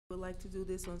We'd like to do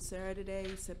this on Saturday,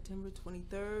 September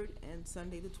 23rd and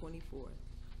Sunday the 24th.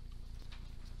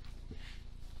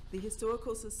 The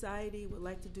Historical Society would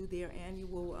like to do their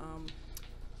annual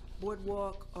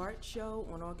Boardwalk Art Show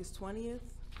on August 20th.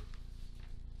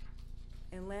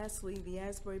 And lastly, the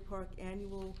Asbury Park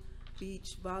Annual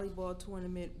Beach Volleyball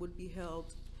Tournament would be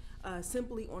held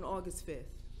simply on August 5th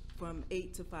from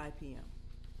 8 to 5 p.m.,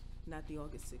 not the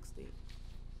August 16th.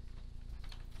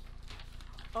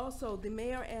 Also, the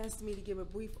mayor asked me to give a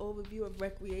brief overview of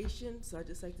recreation, so I'd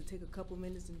just like to take a couple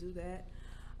minutes and do that.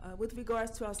 With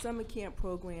regards to our summer camp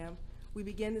program, we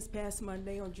began this past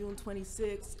Monday on June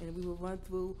 26th, and we will run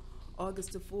through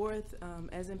August the 4th.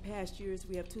 As in past years,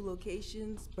 we have 2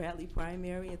 locations, Bradley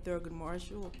Primary and Thurgood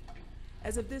Marshall.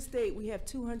 As of this date, we have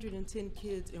 210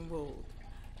 kids enrolled,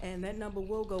 and that number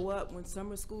will go up when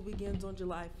summer school begins on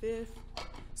July 5th.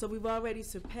 So we've already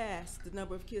surpassed the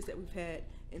number of kids that we've had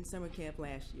in summer camp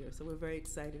last year, so we're very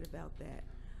excited about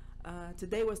that.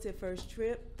 Today was their first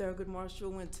trip. Thurgood Marshall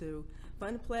went to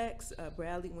Funplex,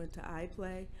 Bradley went to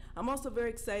iPlay. I'm also very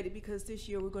excited because this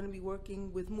year we're going to be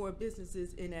working with more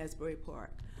businesses in Asbury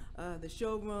Park. The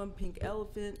Showroom, Pink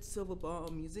Elephant, Silver Ball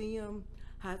Museum,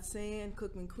 Hot Sand,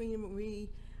 Cookman Creamery,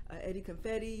 Eddie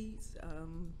Confetti's,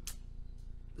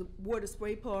 the Water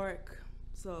Spray Park.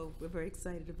 So we're very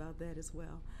excited about that as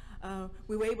well.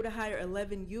 We were able to hire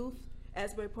 11 youth,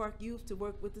 Asbury Park youth, to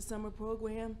work with the summer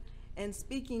program. And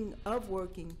speaking of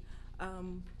working,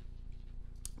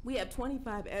 we have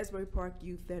 25 Asbury Park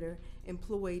youth that are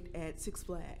employed at Six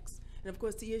Flags. And of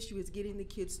course, the issue is getting the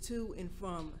kids to and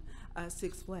from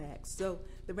Six Flags. So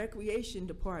the recreation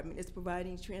department is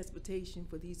providing transportation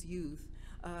for these youth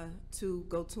to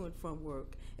go to and from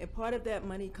work. And part of that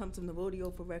money comes from the Rodeo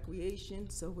for Recreation,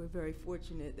 so we're very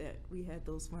fortunate that we had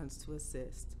those funds to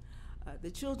assist.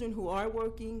 The children who are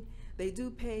working, they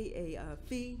do pay a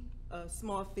fee, a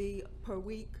small fee per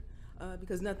week,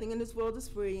 because nothing in this world is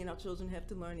free, and our children have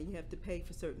to learn and you have to pay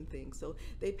for certain things. So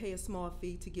they pay a small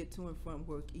fee to get to and from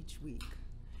work each week.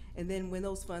 And then when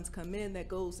those funds come in, that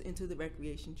goes into the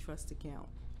Recreation Trust account.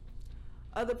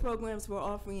 Other programs we're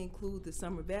offering include the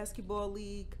Summer Basketball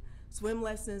League, swim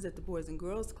lessons at the Boys and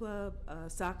Girls Club,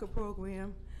 soccer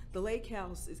program. The Lake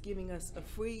House is giving us a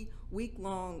free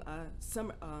week-long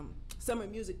summer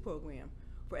music program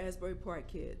for Asbury Park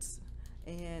kids.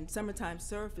 And Summertime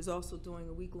Surf is also doing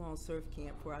a week-long surf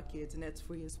camp for our kids, and that's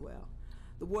free as well.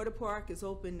 The water park is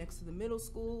open next to the middle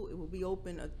school. It will be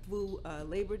open through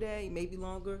Labor Day, maybe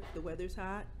longer. The weather's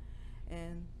hot.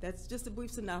 And that's just a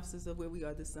brief synopsis of where we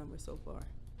are this summer so far.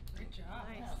 Great job.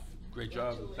 Nice. Great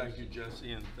job. Thank you,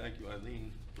 Jesse, and thank you,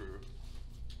 Eileen, for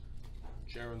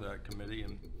chairing that committee.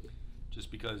 And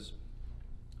just because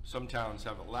some towns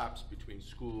have a lapse between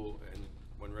school and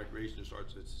when recreation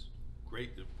starts, it's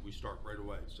great that we start right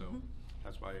away. So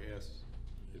that's why I asked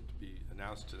it to be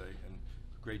announced today. And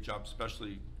great job,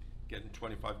 especially getting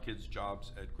 25 kids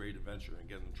jobs at Great Adventure and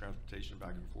getting them transportation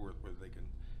back and forth where they can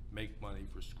make money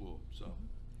for school. So,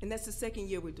 and that's the second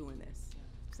year we're doing this.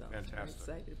 So fantastic. I'm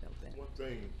excited about that. One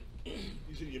thing,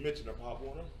 you mentioned a Pop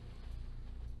Warner.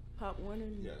 Pop Warner?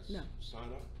 Yes. No. Sign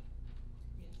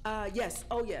up. Yes.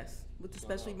 Oh, yes. With the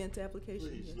special event application.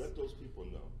 Please yes. let those people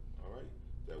know. All right,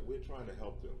 that we're trying to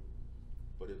help them.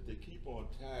 But if they keep on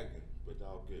tagging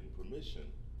without getting permission,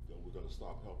 then we're going to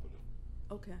stop helping them.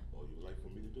 Okay. Oh, you would like for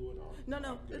me to do it?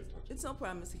 No, it's no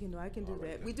problem, Mr. Kendall. I can do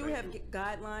that. We do have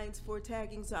guidelines for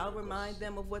tagging, so I'll remind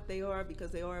them of what they are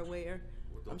because they are aware.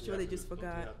 I'm sure they just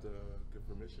forgot. Don't they have to get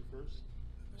permission first?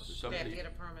 They have to get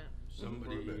a permit.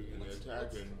 Somebody, and they're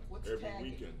tagging every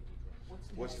weekend.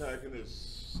 What's tagging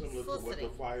is similar to what the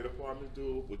fire department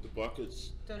do with the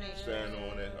buckets. Donation. Stand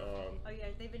on it. Oh yeah,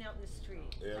 they've been out in the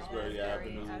street. Asbury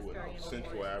Avenue, Asbury and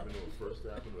Central Avenue, and First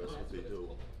Avenue. That's what they do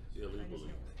illegally.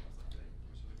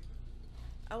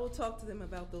 I will talk to them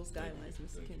about those guidelines,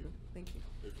 Mr. Kendall. Thank you.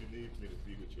 If you need me to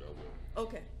be with you, I will.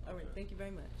 Okay. All right. Thank you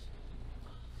very much.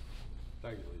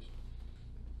 Thank you, Lisa.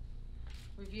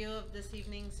 Review of this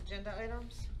evening's agenda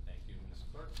items. Thank you, Ms.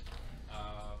 Clerk.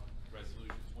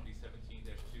 Resolution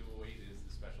 2017-208 is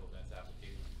the special events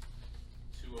application.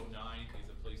 209 is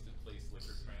a place-to-place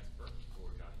liquor transfer for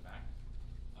Johnny Mac.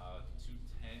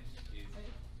 210 is...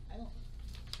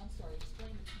 I'm sorry,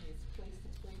 explain it to me. It's place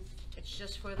to place. It's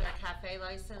just for their cafe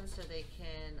license so they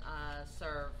can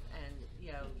serve and,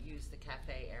 you know, use the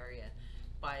cafe area.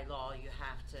 By law, you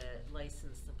have to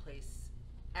license the place,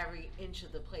 every inch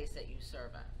of the place that you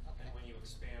serve at. Okay. And when you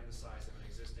expand the size of an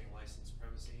existing licensed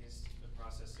premises, the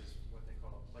process is what they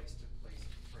call a place-to-place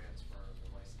transfer of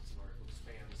the license in order to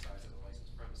expand the size of the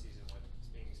licensed premises, and what's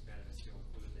being expanded is to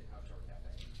include the outdoor cafe.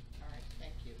 All right,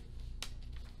 thank you.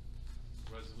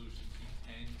 Resolution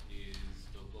 210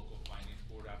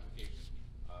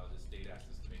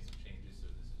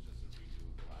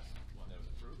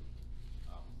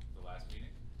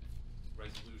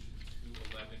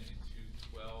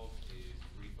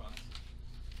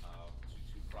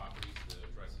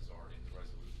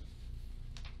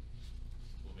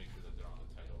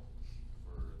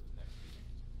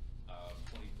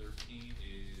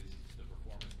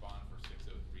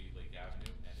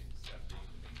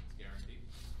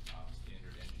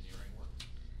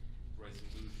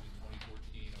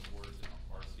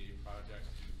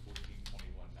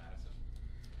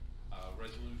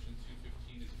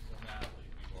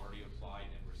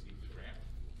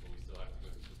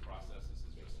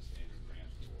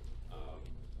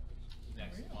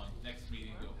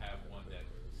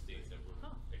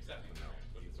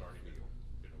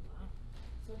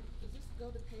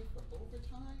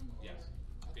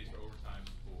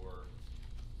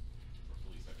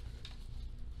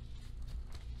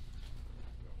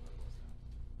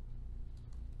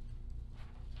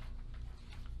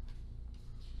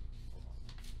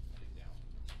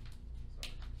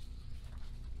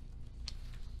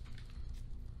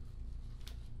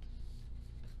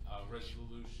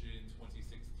 Resolution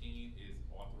 2016 is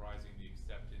authorizing the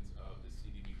acceptance of the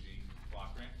CDBG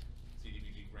block grant.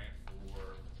 CDBG grant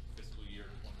for fiscal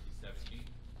year 2017.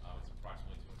 It's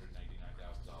approximately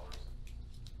 $299,000.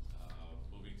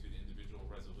 Moving to the individual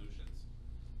resolutions.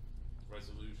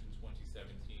 Resolution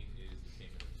 2017 is the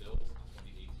payment of bills.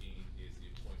 2018 is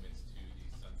the appointments to the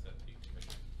Sunset Peak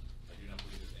Commission. I do not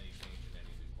believe there's any change in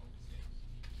any of the appointments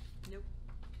names. Nope.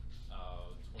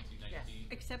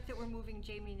 2019. Except that we're moving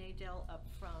Jamie Nadell up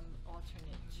from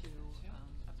alternate to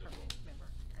a permanent member.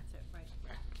 That's it, right?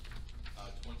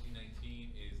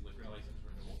 2019 is liquor license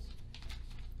renewals.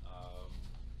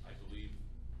 I believe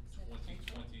 2020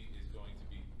 is going to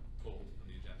be pulled from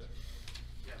the agenda.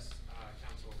 Yes,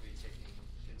 council will be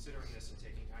considering this and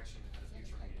taking action at a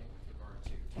future meeting with regard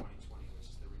to 2020,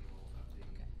 which is the renewal of the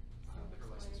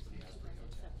liquor license for the Asbury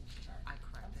Hotel. I I'm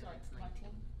corrected, sorry, it's 19.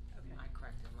 Michael? Okay. I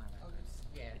corrected my Oh, records.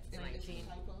 Yeah, it's It's a 19.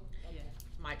 typo? Okay.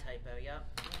 My typo, yep.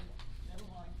 Never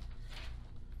mind.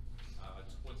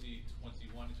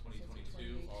 2021 and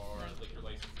 2022 are liquor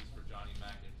licenses for Johnny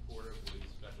Mac and Porter with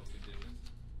special conditions.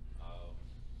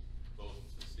 Both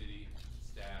the city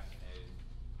staff and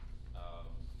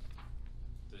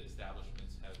the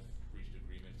establishments have reached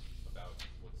agreement about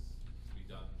what's to be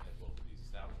done at both of these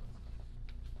establishments.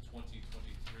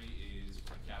 2023 is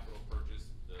for capital purchase,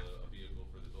 a vehicle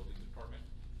for the building department.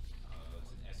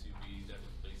 It's an SUV that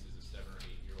replaces a 7 or 8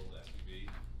 year old SUV.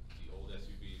 The old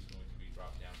SUV is going to be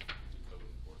dropped down to the code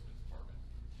enforcement department.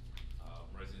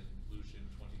 Resolution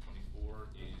 2024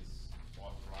 is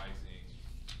authorizing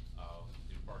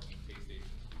new parking pay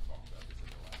stations. We talked about this at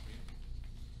the last meeting.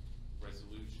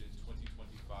 Resolution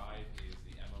 2025 is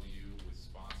the MOU with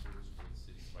sponsors for the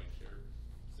city's bike share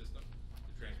system.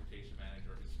 The transportation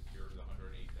manager has secured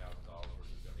 $108,000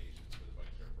 worth of donations for the bike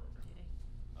share program.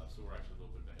 So we're actually a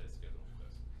little bit ahead of schedule with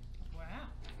this. Wow.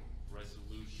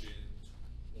 Resolution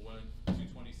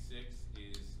 226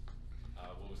 is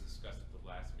what was discussed at the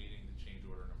last meeting, the change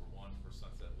order number 1 for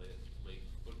Sunset Lake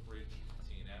Footbridge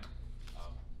T&M.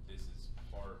 This is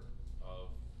part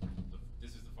of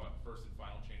this is the first and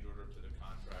final change order to the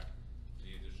contract,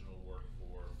 the additional work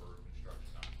for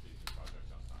construction not completing the project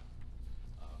on time.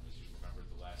 As you remember at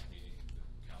the last meeting,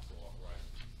 the council authorized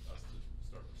us to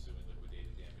start pursuing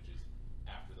liquidated damages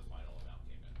after the final amount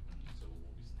came in. So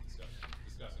we'll be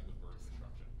discussing with Bird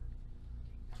Construction.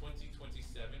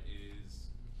 2027 is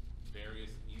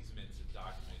various easements and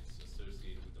documents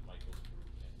associated with the Michaels Group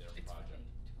and their project.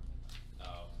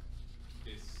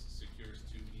 This secures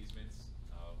 2 easements.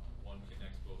 One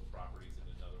connects both properties and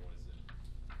another one is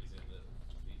in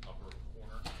the upper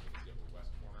corner, I think it's the upper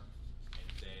west corner. And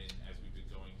then as we've been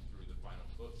going through the final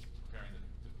preparing the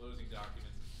closing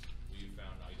documents, we've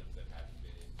found items that haven't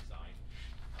been signed.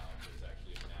 There's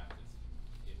actually a map that's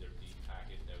in their deed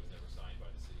packet that was never signed by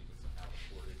the city but somehow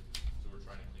recorded. So we're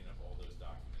trying to clean up all those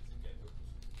documents and get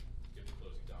the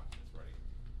closing documents ready.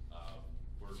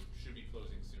 Should be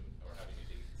closing soon, or having a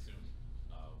date soon.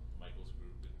 Michael's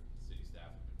group and city staff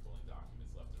have been pulling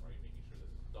documents left and right, making sure that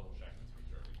double checking to make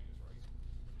sure everything is right.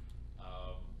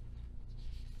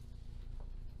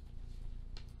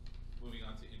 Moving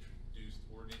on to introduced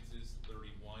ordinances,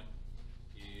 31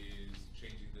 is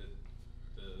changing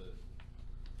the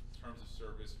terms of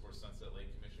service for Sunset Lake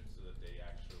Commission so that they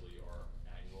actually are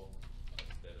annual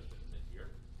instead of the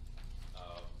mid-year.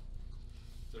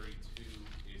 32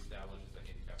 establishes a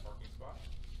handicap parking spot.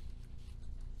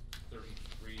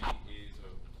 33 is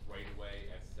a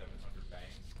right-of-way at 700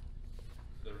 Banks.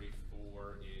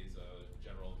 34 is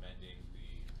general amending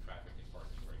the traffic and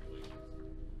parking regulations.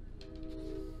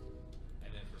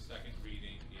 And then for second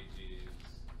reading, it is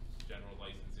general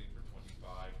licensing for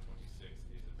 25. 26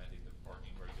 is amending the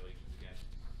parking regulations again.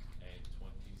 And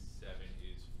 27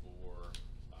 is for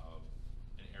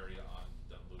an area on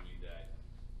Dunleavy that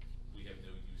we have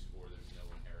no use for, there's no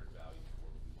inherent value for,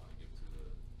 but we want to give to the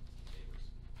neighbors.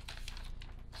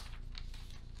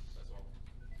 That's all.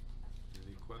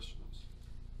 Any questions?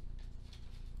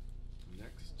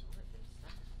 Next.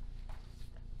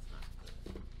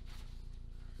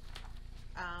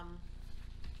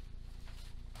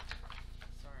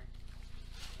 Sorry.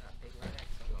 Big red X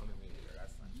on the meter,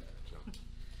 that's not good.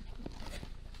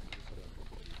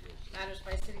 Matters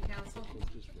by City Council?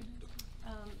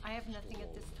 I have nothing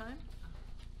at this time.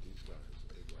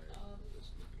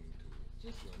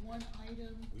 Just one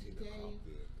item today,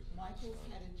 Michael's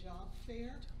had a job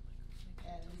fair,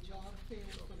 and the job fair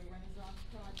is for the Renaissance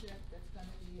Project that's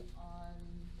gonna be on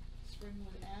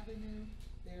Springwood Avenue.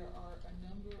 There are a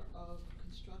number of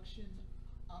construction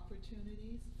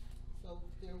opportunities, so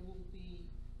there will be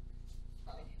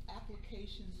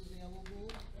applications available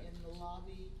in the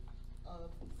lobby of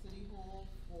City Hall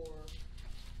for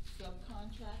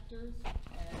subcontractors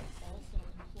and also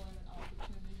employment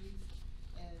opportunities.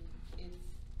 And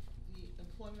the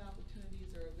employment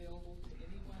opportunities are available to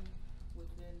anyone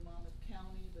within Monmouth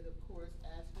County, but of course,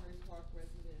 Asbury Park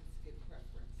residents get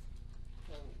preference.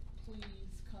 So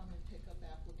please come and pick up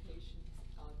applications.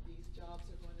 These jobs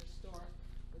are going to start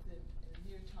within a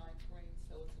near time frame,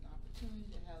 so it's an opportunity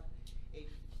to have a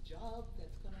job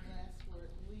that's going to last for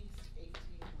at least 18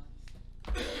 months.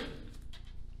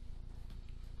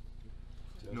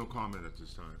 No comment at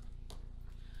this time.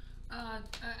 I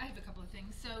have a couple of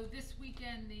things. So this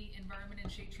weekend, the Environment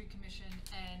and Shade Tree Commission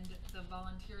and the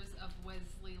volunteers of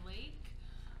Wesley Lake,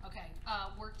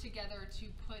 worked together to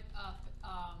put up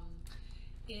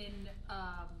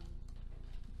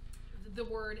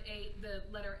the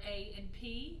letter A and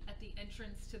P at the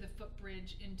entrance to the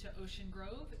footbridge into Ocean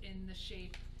Grove in the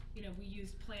shape, we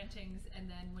used plantings, and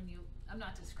then I'm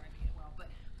not describing it well, but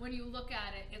when you look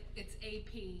at it, it's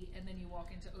AP, and then you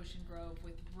walk into Ocean Grove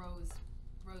with rose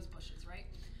bushes, right?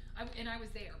 I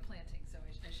was there planting, so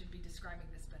I should be describing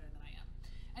this better than I am.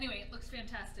 Anyway, it looks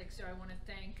fantastic, so I want to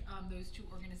thank those two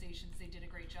organizations. They did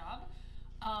a great job.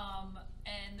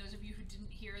 And those of you who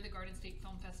didn't hear, the Garden State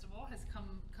Film Festival has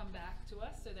come back to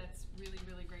us, so that's really,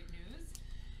 really great news.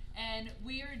 And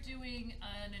we are doing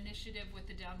an initiative with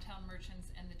the Downtown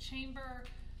Merchants and the Chamber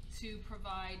to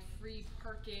provide free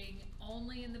parking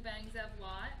only in the Bangs Ave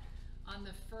lot on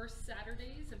the first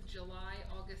Saturdays of July,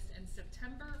 August, and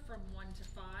September from 1 to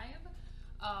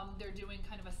 5. They're doing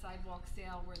kind of a sidewalk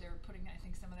sale where they're putting, I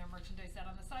think, some of their merchandise out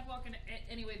on the sidewalk. And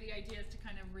anyway, the idea is to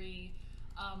kind of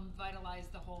vitalize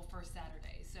the whole first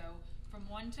Saturday. So from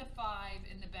 1 to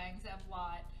 5 in the Bangs Ave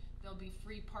lot, there'll be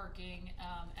free parking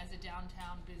as a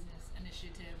downtown business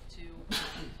initiative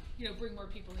to, bring more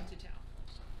people into town.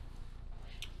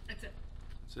 That's it.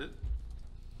 That's it?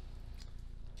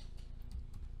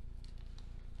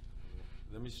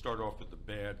 Let me start off with the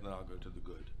bad, and then I'll go to the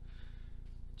good.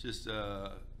 Just,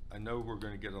 I know we're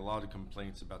going to get a lot of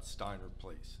complaints about Steiner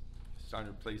Place.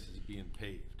 Steiner Place is being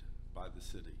paved by the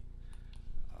city.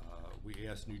 We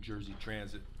asked New Jersey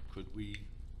Transit, could we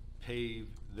pave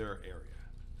their area?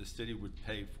 The city would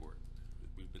pay for it.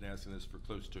 We've been asking this for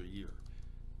close to a year.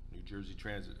 New Jersey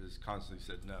Transit has constantly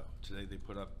said no. Today they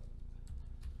put up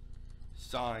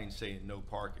signs saying no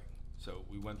parking. So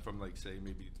we went from, like, say,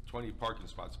 maybe 20 parking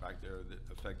spots back there that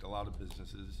affect a lot of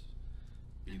businesses.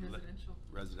 And residential.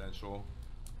 Residential.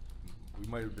 We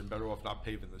might have been better off not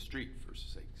paving the street, for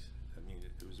sakes. I mean,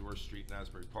 it was the worst street in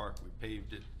Asbury Park. We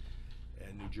paved it,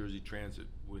 and New Jersey Transit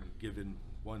wouldn't give in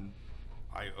one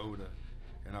iota.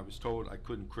 And I was told I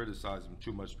couldn't criticize them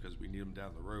too much because we need them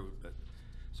down the road. But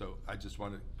so I just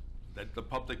want to let the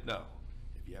public know,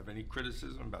 if you have any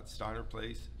criticism about Steiner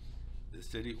Place, the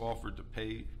city offered to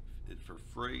pay it for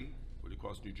free. Would it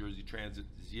cost New Jersey Transit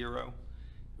 $0? It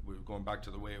would have gone back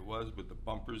to the way it was with the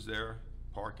bumpers there,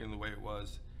 parking the way it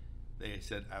was. They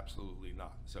said absolutely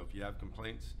not. So if you have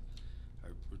complaints, I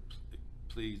would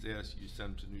please ask you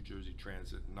send them to New Jersey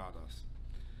Transit, not us.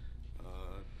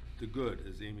 The good,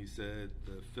 as Amy said,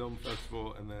 the film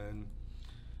festival, and then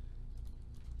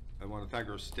I want to thank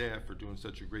our staff for doing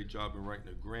such a great job in writing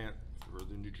a grant for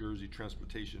the New Jersey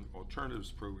Transportation Alternatives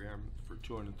Program for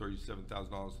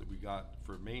 $237,000 that we got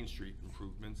for Main Street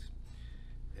improvements.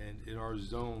 And in our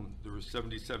zone, there were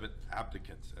 77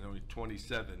 applicants and only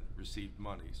 27 received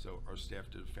money. So our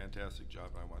staff did a fantastic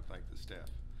job, and I want to thank the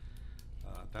staff.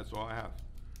 That's all I have.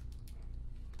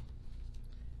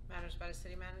 Matters by the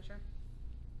city manager?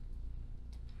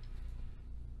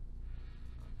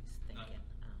 He's thinking.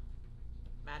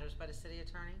 Matters by the city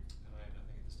attorney? No, I have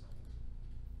nothing at this time.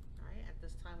 All right, at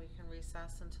this time, we can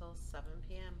recess until 7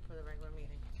 p.m. for the regular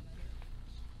meeting.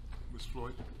 Ms.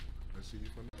 Floyd, I see you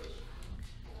from there.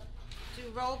 Do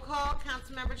roll call.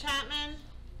 Councilmember Chapman?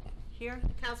 Here?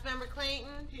 Councilmember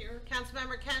Clayton? Here.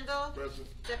 Councilmember Kendall? Present.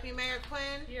 Deputy Mayor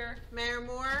Quinn? Here. Mayor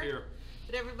Moore? Here.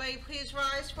 Would everybody please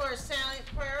rise for a silent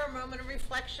prayer, a moment of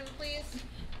reflection, please?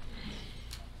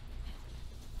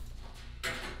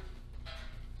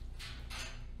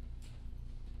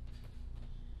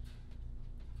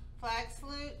 Flag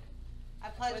salute. I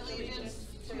pledge allegiance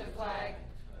to the flag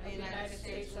of the United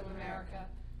States of America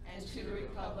and to the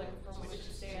republic for which it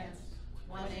stands,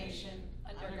 one nation,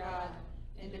 under God,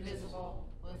 indivisible,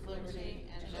 with liberty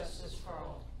and justice for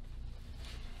all.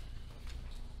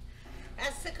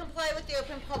 As to comply with the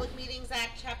Open Public Meetings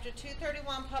Act, Chapter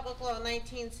 231, Public Law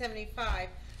 1975,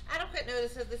 adequate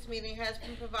notice of this meeting has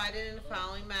been provided in the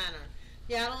following manner.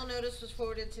 The annual notice was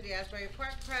forwarded to the Asbury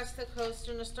Park Press, the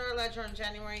Coaster, and the Star-Ledger on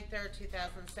January 3rd,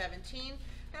 2017,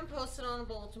 and posted on the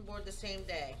bulletin board the same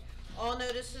day. All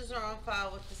notices are on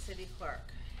file with the city clerk.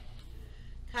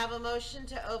 Can I have a motion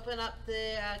to open up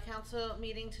the council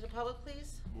meeting to the public,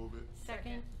 please? Move it.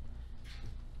 Second.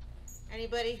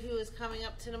 Anybody who is coming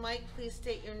up to the mic, please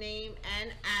state your name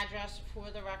and address for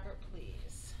the record,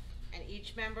 please. And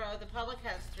each member of the public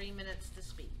has 3 minutes to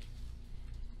speak.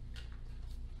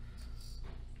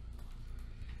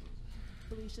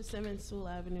 Felicia Simmons, Sewell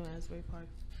Avenue, Asbury Park.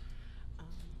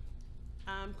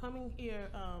 I'm coming here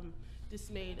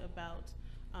dismayed about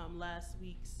last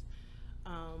week's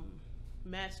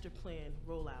master plan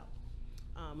rollout,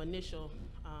 initial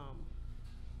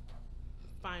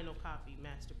final copy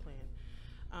master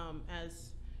plan. As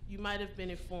you might have been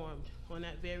informed, on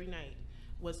that very night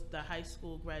was the high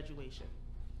school graduation.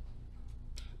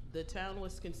 The town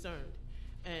was concerned,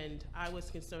 and I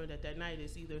was concerned that night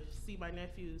is either see my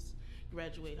nephews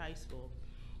graduate high school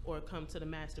or come to the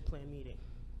master plan meeting.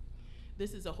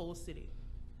 This is a whole city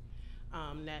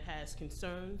that has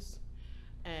concerns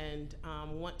and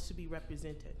wants to be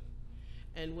represented.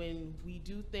 And when we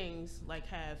do things like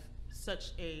have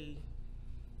such a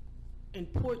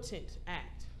important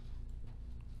act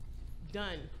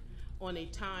done on a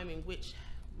time in which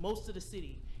most of the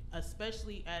city,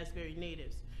 especially Asbury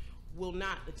natives, will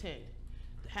not attend.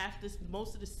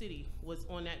 Most of the city was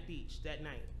on that beach that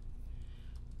night.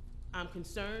 I'm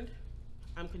concerned.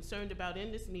 I'm concerned about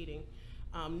in this meeting,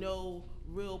 no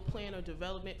real plan or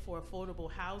development for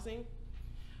affordable housing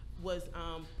was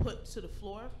put to the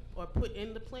floor or put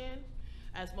in the plan.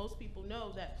 As most people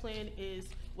know, that plan is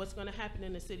what's gonna happen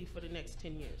in the city for the next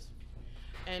 10 years.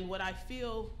 And what I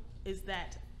feel is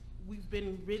that we've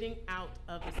been ridding out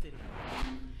of the city.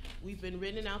 We've been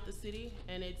ridding out the city,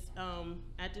 and it's,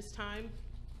 at this time,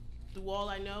 through all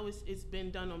I know, it's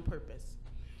been done on purpose.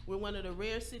 We're one of the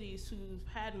rare cities who've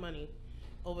had money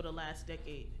over the last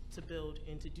decade to build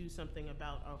and to do something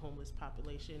about our homeless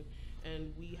population,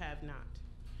 and we have not.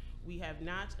 We have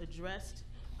not addressed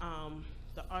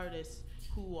the artists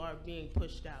who are being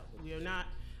pushed out. We are not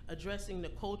addressing the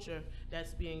culture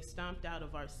that's being stomped out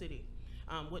of our city.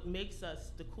 What makes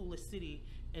us the coolest city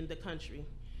in the country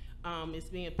is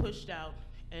being pushed out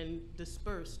and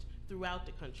dispersed throughout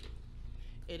the country.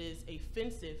 It is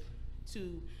offensive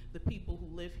to the people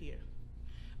who live here.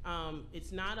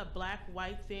 It's not a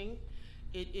black-white thing,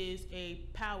 it is a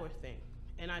power thing.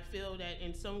 And I feel that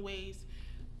in some ways,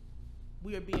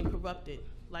 we are being corrupted.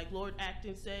 Like Lord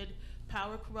Acton said,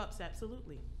 power corrupts,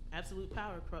 absolutely. Absolute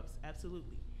power corrupts,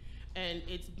 absolutely. And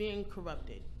it's being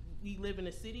corrupted. We live in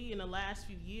a city in the last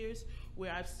few years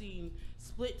where I've seen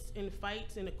splits and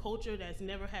fights in a culture that's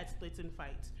never had splits and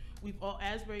fights.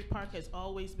 Asbury Park has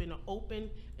always been an open,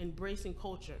 embracing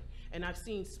culture. And I've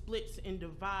seen splits and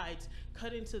divides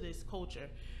cut into this culture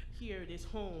here, this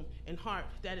home and heart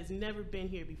that has never been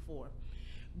here before.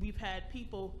 We've had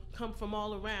people come from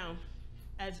all around,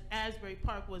 as Asbury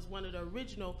Park was one of the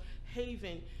original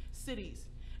haven cities.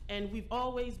 And we've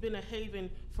always been a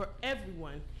haven for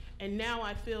everyone. And now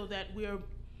I feel that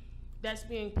that's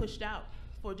being pushed out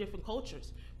for different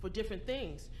cultures, for different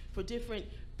things, for different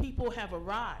people have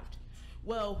arrived.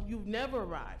 Well, you've never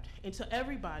arrived until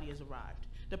everybody has arrived.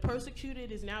 The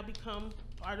persecuted has now become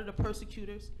part of the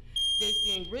persecutors. There's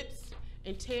being rips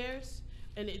and tears,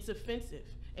 and it's offensive,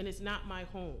 and it's not my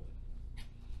home.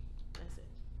 That's it.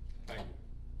 Thank you.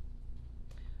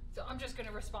 So I'm just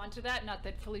gonna respond to that, not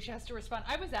that Felicia has to respond.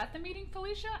 I was at the meeting,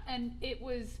 Felicia, and it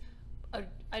was,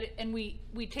 and we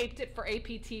taped it for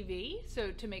APTV,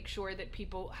 so to make sure that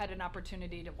people had an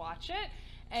opportunity to watch it.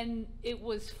 And it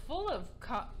was full of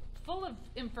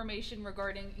information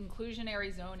regarding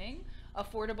inclusionary zoning,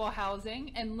 affordable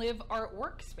housing, and live art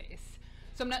workspace.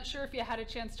 So I'm not sure if you had a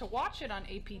chance to watch it on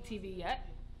APTV yet.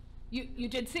 You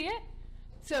did see it?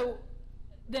 So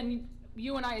then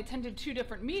you and I attended 2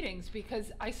 different meetings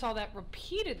because I saw that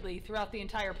repeatedly throughout the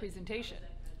entire presentation.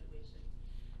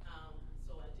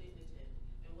 So I did attend.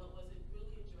 And what wasn't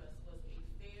really addressed was a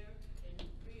fair and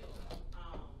real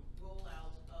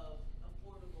rollout of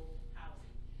affordable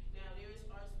housing. Now there is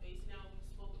art space. Now we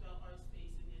spoke about art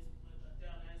space in this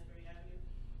down Asbury Avenue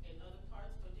and other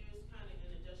parts, but there's kind of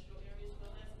an industrial area as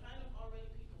well. That's kind of already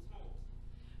people's homes,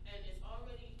 and it's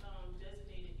already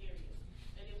designated areas.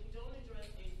 And if we don't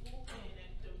address a full plan that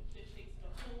takes the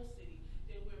whole city,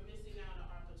 then we're missing out on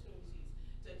opportunities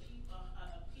to keep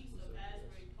a piece of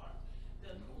Asbury Park,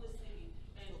 the coolest city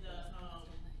and the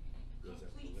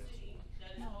complete city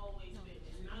that has always been.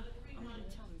 It's not a 3-month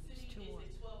city, it's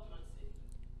a 12-month city.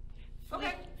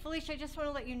 Okay. Felicia, I just want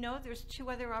to let you know there's 2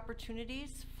 other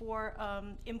opportunities for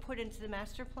input into the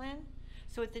master plan.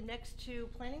 So at the next 2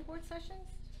 planning board sessions,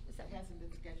 is that It hasn't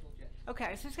been scheduled yet.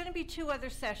 Okay, so there's going to be 2 other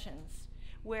sessions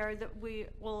where we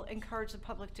will encourage the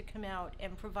public to come out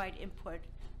and provide input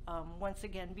once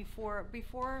again before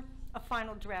a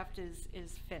final draft is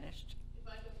finished. If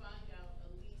I could find out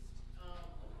at least a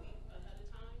week ahead of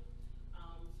time,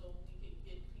 so we could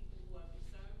get people who are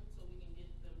concerned, so we can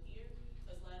get them here.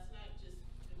 Because last night, just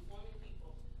informing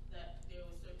people that there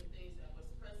were certain things that was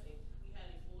pressing, we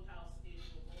had a full house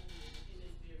schedule only in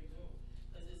this very room,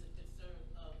 because it's a concern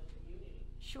of the community.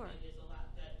 Sure. And there's a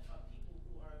lot that people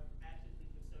who are actively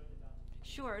concerned about.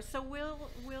 Sure, so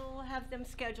we'll have them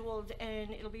scheduled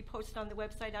and it'll be posted on the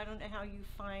website. I don't know how you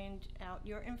find out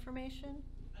your information.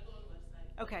 I go on the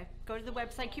website. Okay, go to the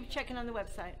website, keep checking on the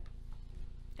website.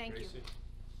 Thank you. Tracy?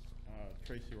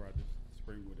 Tracy Rogers,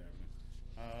 Springwood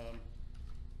Avenue.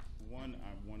 One,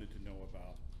 I wanted to know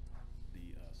about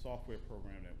the software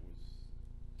program that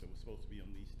was supposed to be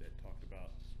unleashed that talked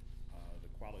about the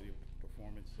quality of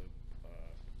performance of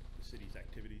the city's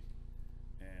activities.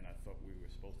 And I thought we were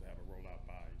supposed to have a rollout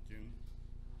by June.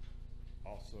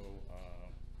 Also,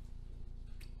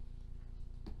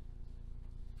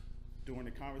 during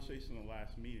the conversation in the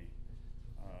last meeting,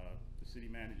 the city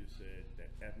manager said that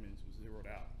Edmonds was zeroed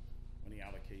out on the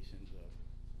allocations of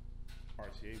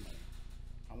RCA money.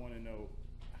 I want to know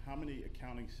how many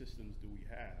accounting systems do we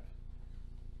have,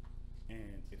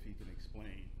 and if he can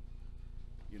explain,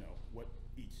 what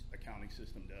each accounting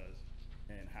system does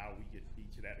and how we get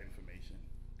each of that information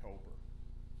to Oprah.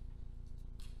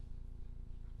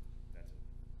 That's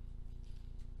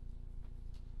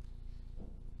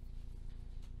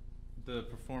it. The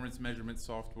performance measurement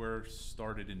software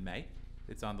started in May.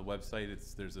 It's on the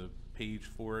website. There's a page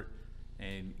for it,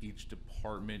 and each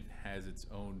department has its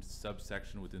own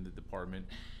subsection within the department,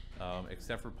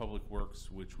 except for Public Works,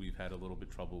 which we've had a little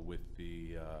bit trouble with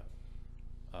the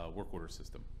work order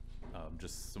system.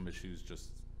 Just some issues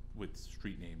just with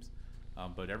street names.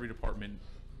 But every department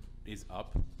is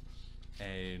up,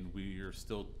 and we are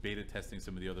still beta testing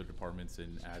some of the other departments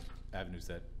and avenues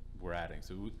that we're adding.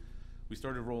 So we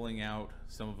started rolling out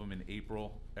some of them in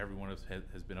April. Every one of us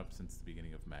has been up since the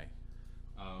beginning of May.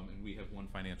 And we have one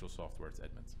financial software, it's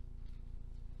Edmonds.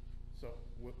 So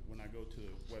when I go to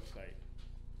the website,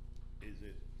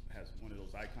 has one of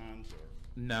those icons or?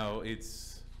 No,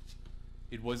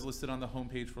 it was listed on the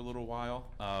homepage for a little while.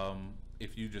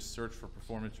 If you just search for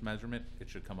performance measurement, it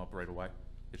should come up right away.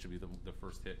 It should be the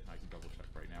first hit. I can double check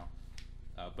right now,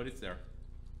 but it's there.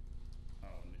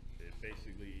 It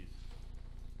basically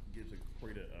gives a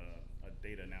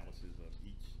data analysis of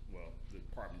the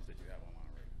departments that you have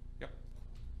online right now. Yep.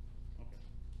 Okay.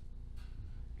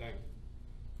 Thank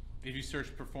you. If you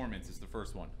search performance, it's the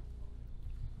first one.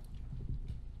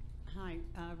 Hi,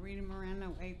 Rita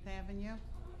Moreno, 8th Avenue.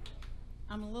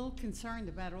 I'm a little concerned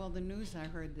about all the news I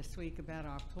heard this week about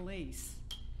our police.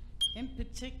 In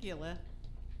particular,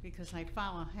 because I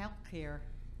follow healthcare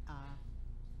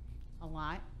a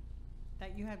lot,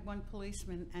 that you had one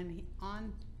policeman and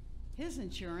on his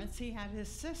insurance, he had his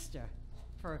sister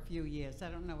for a few years. I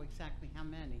don't know exactly how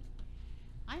many.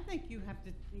 I think you have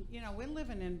to, we're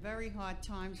living in very hard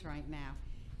times right now.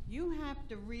 You have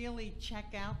to really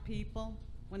check out people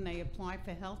when they apply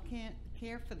for health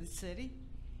care for the city.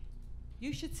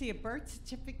 You should see a birth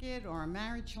certificate or a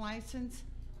marriage license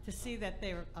to see that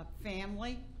they're a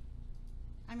family.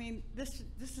 I mean, this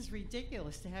is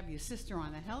ridiculous to have your sister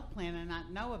on a health plan and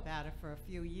not know about it for a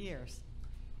few years.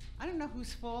 I don't know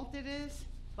whose fault it is,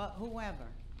 but whoever.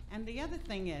 And the other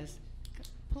thing is,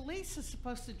 police are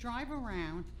supposed to drive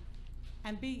around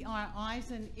and be our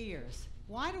eyes and ears.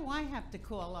 Why do I have to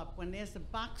call up when there's a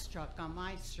box truck on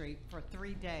my street for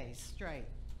 3 days straight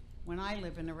when I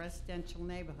live in a residential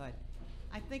neighborhood?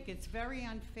 I think it's very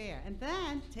unfair. And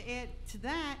then, to add to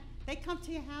that, they come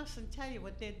to your house and tell you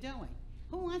what they're doing.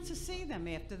 Who wants to see them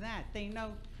after that? They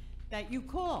know that you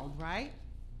called, right?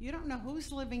 You don't know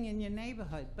who's living in your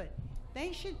neighborhood, but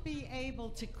they should be able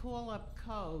to call up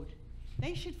code.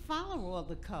 They should follow all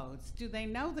the codes. Do they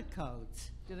know the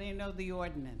codes? Do they know the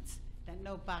ordinance that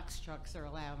no box trucks are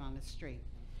allowed on the street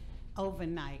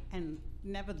overnight, and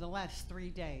nevertheless 3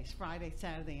 days, Friday,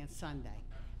 Saturday, and Sunday?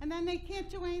 And then they can't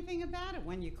do anything about it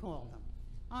when you call them.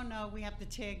 Oh no, we have to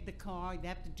tag the car, you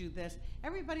have to do this.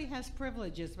 Everybody has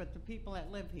privileges but the people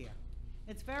that live here.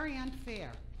 It's very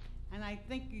unfair. And I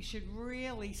think you should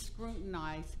really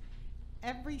scrutinize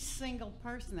every single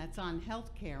person that's on health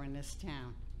care in this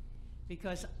town.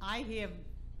 Because I hear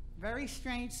very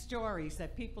strange stories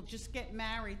that people just get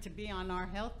married to be on our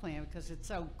health plan because it's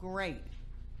so great.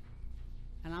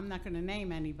 And I'm not going to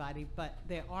name anybody, but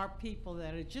there are people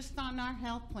that are just on our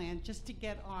health plan just to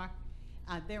get our,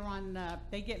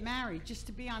 they get married just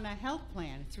to be on a health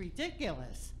plan. It's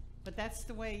ridiculous, but that's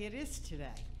the way it is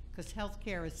today. because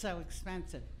healthcare is so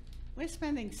expensive. We're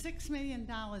spending $6 million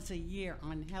a year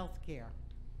on healthcare.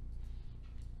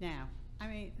 Now, I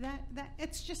mean,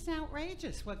 it's just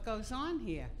outrageous what goes on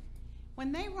here.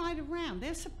 When they ride around,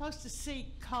 they're supposed to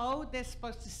see code, they're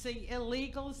supposed to see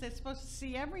illegals, they're supposed to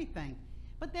see everything,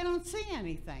 but they don't see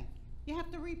anything. You have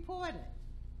to report it.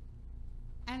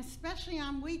 And especially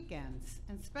on weekends,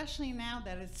 and especially now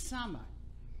that it's summer.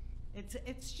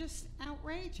 It's just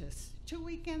outrageous. 2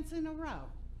 weekends in a row,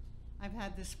 I've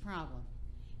had this problem.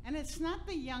 And it's not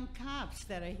the young cops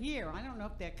that are here. I don't know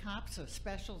if they're cops or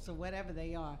specials or whatever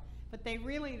they are, but they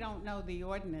really don't know the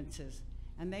ordinances,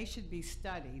 and they should be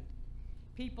studied.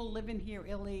 People living here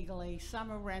illegally,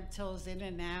 summer rentals, in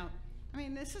and out. I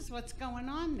mean, this is what's going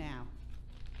on now.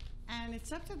 And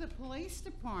it's up to the police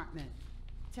department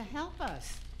to help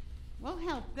us. We'll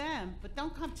help them, but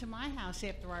don't come to my house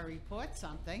after I report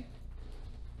something.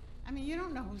 I mean, you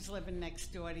don't know who's living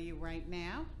next door to you right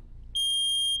now.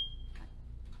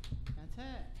 That's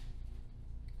it.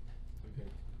 Okay.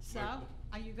 So, Michael?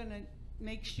 are you gonna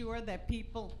make sure that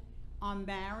people are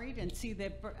married and see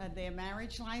their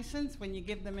marriage license when you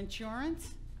give them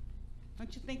insurance?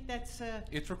 Don't you think that's,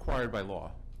 It's required by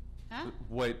law. huh?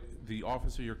 What the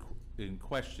officer in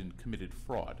question committed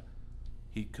fraud.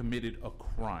 He committed a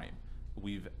crime.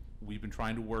 We've been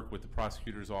trying to work with the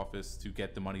prosecutor's office to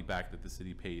get the money back that the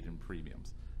city paid in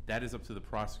premiums. That is up to the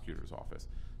prosecutor's office.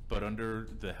 But under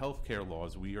the healthcare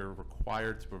laws, we are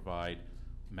required to provide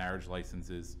marriage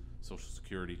licenses, social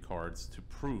security cards to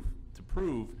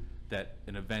prove that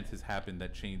an event has happened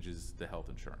that changes the health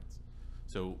insurance.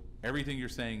 So everything you're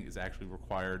saying is actually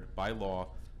required by law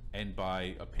and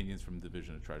by opinions from the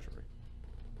Division of Treasury.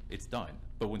 It's done.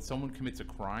 But when someone commits a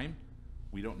crime,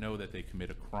 we don't know that they commit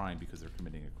a crime because they're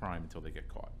committing a crime until they get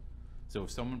caught. So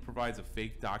if someone provides a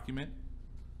fake document,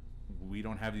 we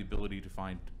don't have the ability to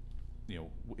find,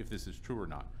 if this is true or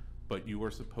not. But you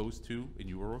are supposed to, and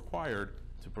you are required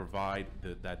to provide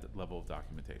that level of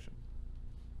documentation.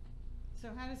 So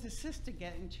how does his sister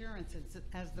get insurance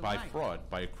as the By wife? fraud,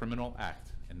 by a criminal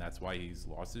act, and that's why he's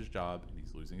lost his job and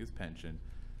he's losing his pension.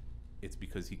 It's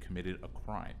because he committed a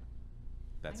crime.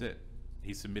 That's it.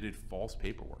 He submitted false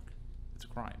paperwork. It's a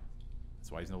crime.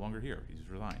 That's why he's no longer here. He's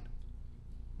resigned.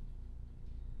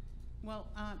 Well,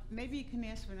 maybe you can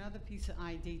ask for another piece of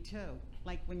ID too.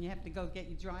 Like when you have to go get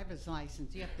your driver's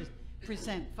license, you have to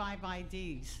present 5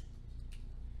 IDs.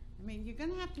 I mean, you're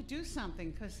gonna have to do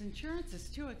something because insurance is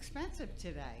too expensive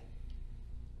today.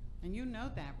 And you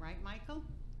know that, right, Michael?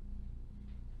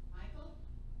 Michael?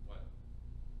 What?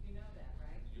 You know that,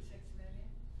 right? You- 6 million?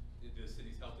 The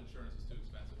city's health insurance is too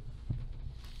expensive.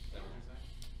 Is that what you're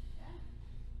saying?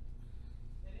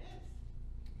 Yeah. It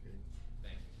is.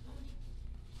 Thank you.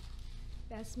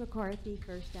 Bess McCarthy,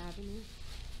 First Avenue.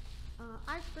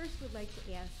 I first would like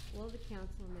to ask all the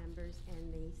council members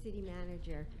and the city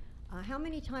manager, how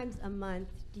many times a month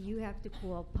do you have to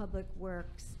call Public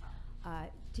Works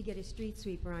to get a street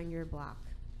sweeper on your block?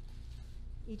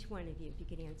 Each one of you, if you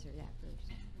could answer that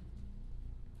first.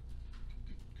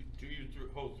 Do you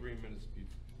hold 3 minutes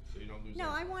so you don't lose No,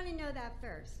 I anything? want to know that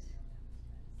first.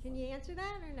 Can you answer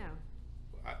that or no?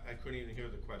 I couldn't even hear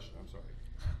the question, I'm sorry.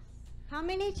 How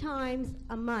many times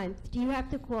a month do you have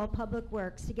to call Public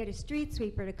Works to get a street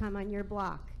sweeper to come on your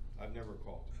block? I've never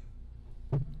called.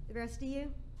 The rest of you?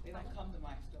 They don't come to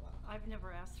my store. I've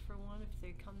never asked for one. If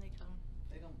they come, they come.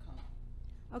 They don't come.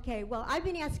 Okay, well, I've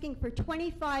been asking for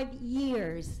 25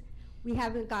 years. We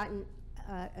haven't gotten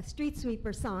a street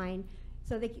sweeper sign,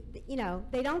 so they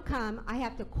don't come. I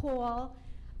have to call.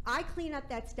 I clean up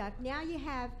that stuff. Now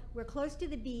we're close to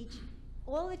the beach.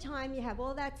 All the time you have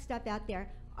all that stuff out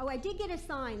there. Oh, I did get a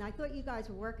sign. I thought you guys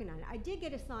were working on it. I did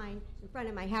get a sign in front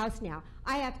of my house now.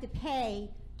 I have to pay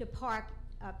to park,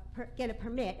 get a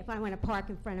permit if I want to park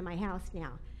in front of my house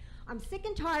now. I'm sick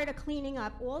and tired of cleaning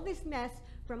up all this mess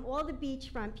from all the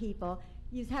beachfront people.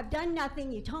 You have done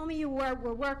nothing. You told me you were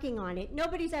working on it.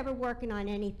 Nobody's ever working on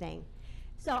anything.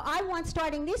 So I want,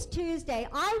 starting this Tuesday,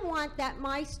 I want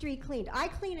my street cleaned. I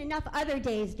clean enough other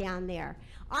days down there.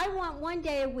 I want 1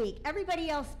 day a week. Everybody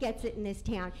else gets it in this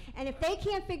town. And if they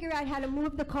can't figure out how to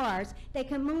move the cars, they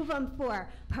can move them for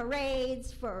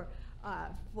parades, for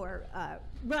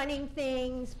running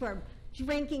things, for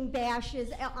drinking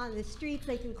bashes on the streets.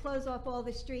 They can close off all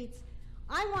the streets.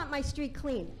 I want my street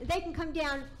cleaned. They can come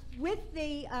down with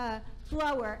the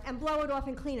blower and blow it off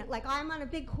and clean it. Like I'm on a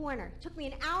big corner. It took me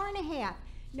an hour and a half.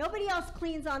 Nobody else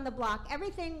cleans on the block.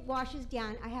 Everything washes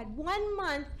down. I had 1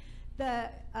 month the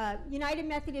United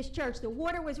Methodist Church, the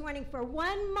water was running for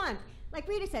 1 month. Like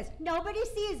Rita says, nobody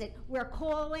sees it. We're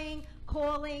called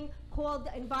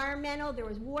environmental, there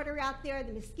was water out there,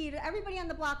 the mosquito, everybody on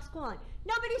the block's calling.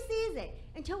 Nobody sees it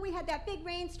until we had that big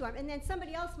rainstorm, and then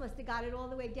somebody else must have got it all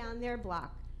the way down their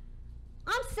block.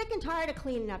 I'm sick and tired of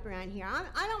cleaning up around here.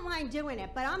 I don't mind doing it,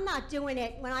 but I'm not doing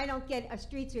it when I don't get a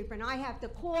street sweeper and I have to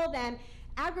call them,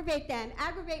 aggravate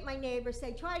my neighbors,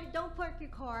 say, don't park your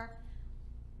car.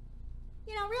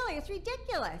 You know, really, it's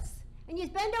ridiculous. And you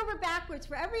bend over backwards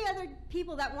for every other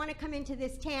people that want to come into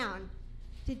this town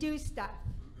to do stuff.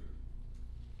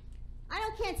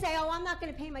 Can't say, oh, I'm not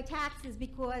going to pay my taxes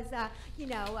because,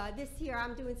 this year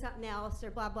I'm doing something else or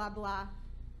blah, blah, blah.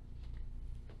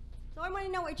 So I want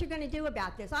to know what you're going to do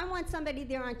about this. I want somebody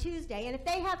there on Tuesday, and if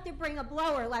they have to bring a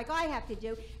blower like I have to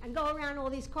do and go around all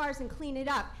these cars and clean it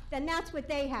up, then that's what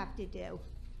they have to do.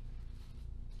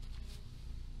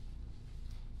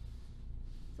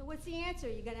 So what's the answer?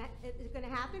 Is it going to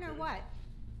happen or what?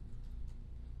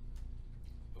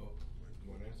 Oh, you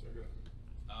want to answer? Go ahead.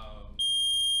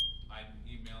 I'm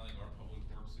emailing our public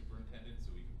works superintendent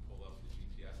so we can pull up the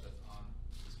GPS that's on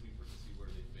the sweeper to see where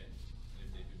they've been. And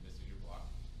if they've been missing your block,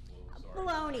 well, sorry.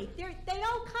 Baloney. They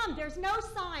don't come. There's no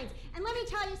signs. And let me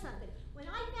tell you something. When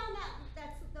I found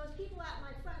those people out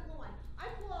my front lawn, I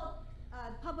called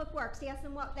Public Works to ask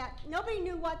them nobody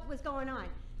knew what was going on.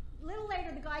 A little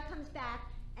later, the guy comes back,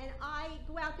 and I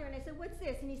go out there and I said, what's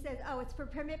this? And he says, oh, it's for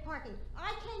permit parking.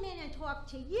 I came in and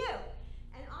talked to you,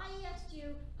 and I asked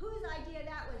you whose idea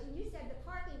that was, and you said the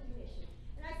parking commission.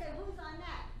 And I said, who's on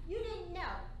that? You didn't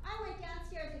know. I went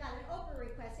downstairs and got an Oprah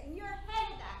request, and you're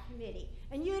head of that committee,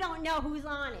 and you don't know who's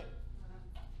on it.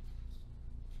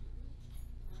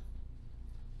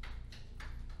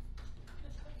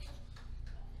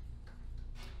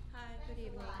 Hi, good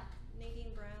evening.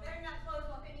 Nadine Brown. Better not close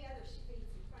off any other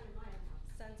streets in front of my house.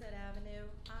 Sunset Avenue.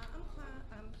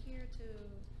 I'm here to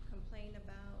complain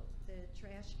about the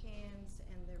trash cans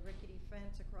and the rickety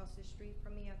fence across the street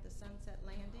from me at the Sunset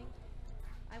Landing.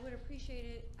 I would appreciate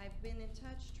it. I've been in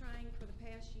touch trying for the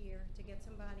past year to get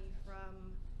somebody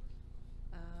from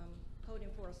code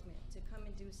enforcement to come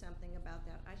and do something about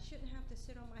that. I shouldn't have to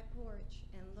sit on my porch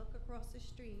and look across the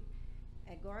street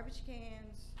at garbage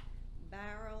cans,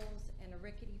 barrels, and a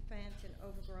rickety fence and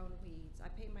overgrown weeds. I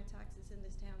pay my taxes in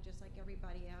this town just like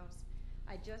everybody else.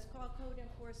 I just called code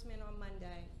enforcement on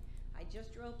Monday. I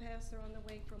just drove past there on the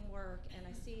way from work, and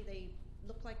I see they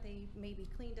look like they maybe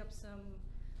cleaned up some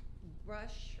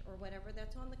brush or whatever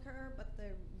that's on the curb, but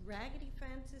the raggedy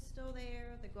fence is still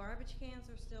there, the garbage cans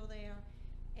are still there,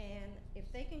 and if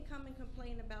they can come and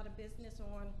complain about a business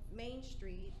on Main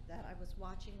Street that I was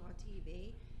watching on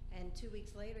TV, and 2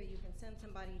 weeks later you can send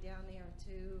somebody down there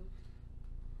to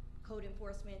code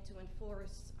enforcement to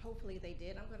enforce, hopefully they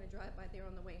did. I'm gonna drive by there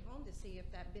on the way home to see if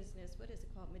that business, what is it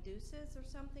called, Medusa's or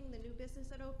something, the new business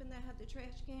that opened that had the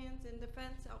trash cans and the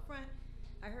fence out front.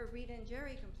 I heard Rita and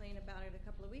Jerry complain about it a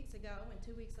couple of weeks ago, and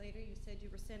 2 weeks later you said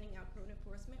you were sending out code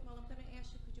enforcement. Well, I'm gonna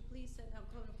ask you, could you please send out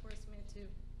code enforcement to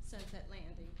Sunset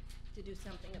Landing to do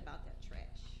something about that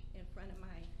trash in front of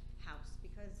my house,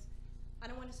 because I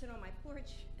don't wanna sit on my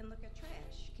porch and look at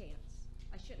trash cans.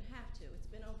 I shouldn't have to.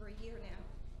 It's been over a year now,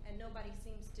 and nobody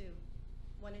seems to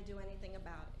want to do anything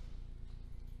about it.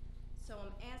 So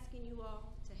I'm asking you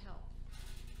all to help,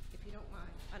 if you don't mind.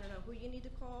 I don't know who you need to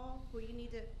call, who you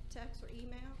need to text or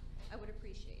email. I would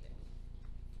appreciate it.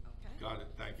 Okay? Got it,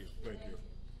 thank you. Thank you.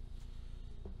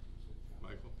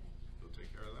 Michael, you'll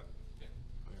take care of that? Yeah.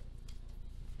 Okay.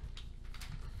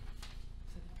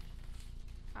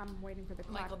 I'm waiting for the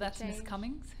clock Michael, to that's Ms. change.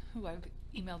 Cummings, who I've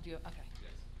emailed you. Okay.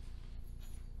 Yes.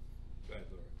 Go ahead,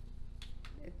 Laura.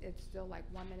 It's still like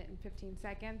 1 minute and 15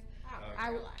 seconds. Okay.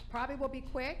 I probably will be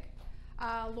quick.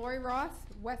 Lori Ross,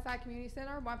 Westside Community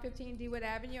Center, 115 Dewood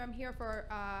Avenue. I'm here for,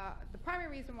 the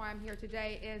primary reason why I'm here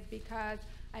today is because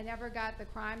I never got the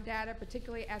crime data,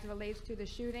 particularly as it relates to the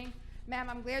shooting. Ma'am,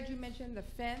 I'm glad you mentioned the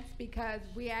fence, because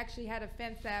we actually had a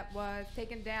fence that was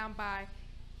taken down by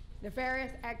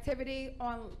nefarious activity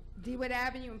on Dewood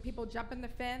Avenue and people jumping the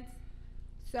fence.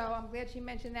 So I'm glad she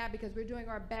mentioned that, because we're doing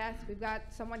our best. We've got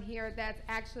someone here that's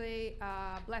actually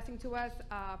blessing to us,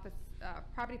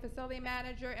 property facility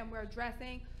manager, and we're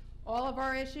addressing all of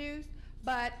our issues.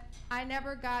 But I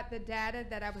never got the data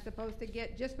that I was supposed to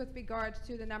get just with regards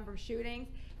to the number of shootings.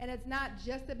 And it's not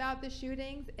just about the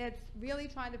shootings. It's really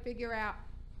trying to figure out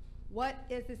what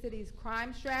is the city's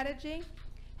crime strategy,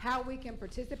 how we can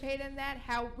participate in that,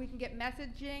 how we can get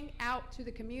messaging out to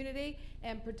the community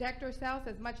and protect ourselves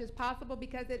as much as possible,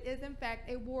 because it is in fact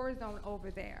a war zone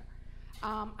over there.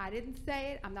 I didn't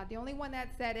say it, I'm not the only one that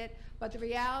said it, but the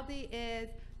reality is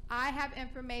I have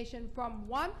information from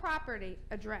one property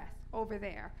address over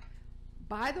there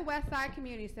by the West Side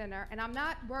Community Center, and I'm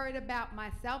not worried about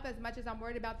myself as much as I'm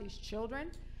worried about these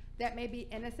children that may be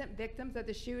innocent victims of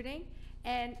the shooting.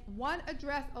 And one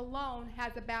address alone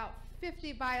has about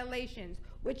 50 violations,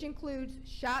 which includes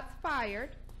shots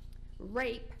fired,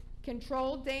 rape,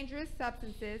 controlled dangerous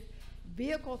substances,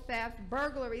 vehicle thefts,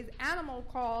 burglaries, animal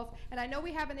calls, and I know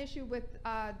we have an issue with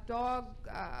dog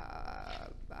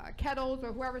kettles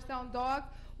or whoever's selling dogs.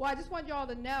 Well, I just want you all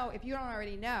to know, if you don't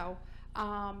already know,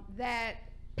 that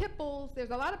pit bulls,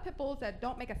 there's a lot of pit bulls that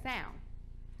don't make a sound.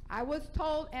 I was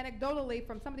told anecdotally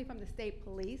from somebody from the state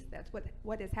police, that's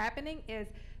what is happening, is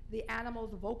the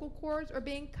animals' vocal cords are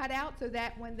being cut out so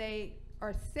that when they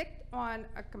are sick on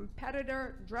a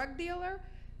competitor drug dealer,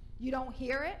 you don't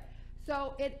hear it.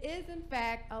 So it is, in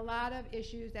fact, a lot of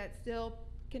issues that still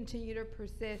continue to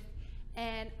persist,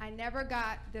 and I never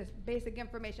got this basic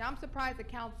information. I'm surprised the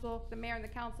council, the mayor and the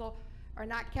council are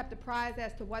not kept apprised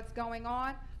as to what's going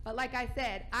on, but like I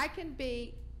said, I can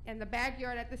be in the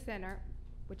backyard at the center,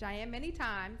 which I am many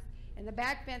times, in the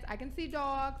back fence, I can see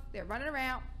dogs, they're running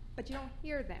around, but you don't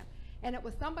hear them. And it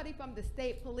was somebody from the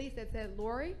state police that said,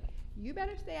 Lori, you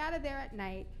better stay out of there at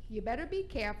night, you better be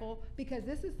careful, because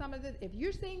this is some of the, if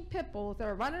you're seeing pit bulls that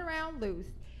are running around loose,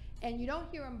 and you don't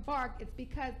hear them bark, it's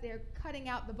because they're cutting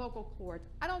out the vocal cords.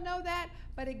 I don't know that,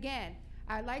 but again,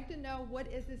 I'd like to know what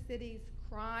is the city's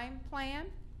crime plan,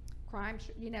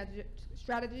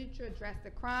 strategy to address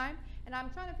the crime, and I'm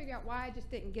trying to figure out why I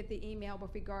just didn't get the email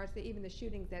with regards to even the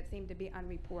shootings that seem to be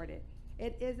unreported.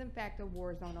 It is in fact a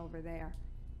war zone over there.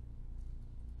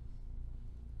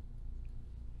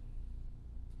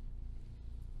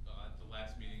 At the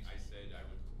last meeting, I said I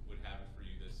would have it for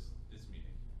you this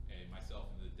meeting, and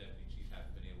myself and the deputy chief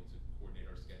haven't been able to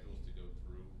coordinate our schedules to go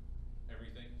through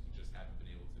everything. We just haven't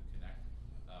been able to connect.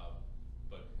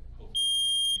 But hopefully the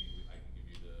next meeting I can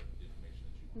give you the information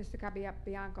that you want. Mr.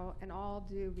 Cabianco, in all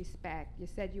due respect, you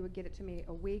said you would get it to me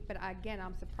a week, but again,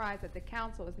 I'm surprised that the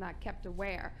council is not kept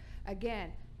aware.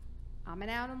 Again, I'm an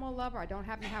animal lover. I don't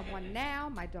happen to have one now.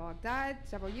 My dog died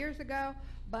several years ago.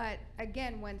 But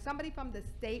again, when somebody from the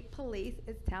state police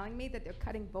is telling me that they're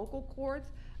cutting vocal cords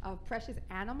of precious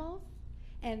animals,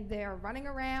 and they're running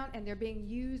around and they're being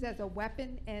used as a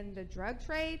weapon in the drug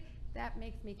trade, that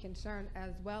makes me concerned,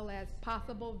 as well as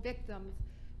possible victims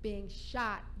being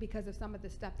shot because of some of the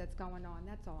stuff that's going on.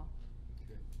 That's all.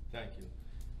 Okay. Thank you.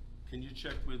 Can you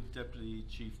check with Deputy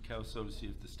Chief Kelso to see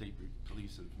if the state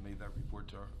police have made that report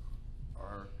to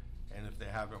her, and if they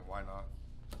haven't, why not?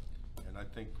 And I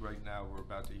think right now we're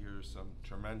about to hear some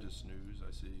tremendous news.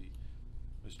 I see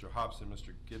Mr. Hobson,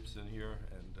 Mr. Gibson here,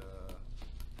 and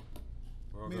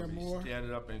we're all going to be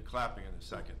standing up and clapping in a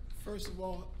second. First of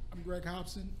all, I'm Greg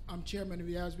Hobson. I'm chairman of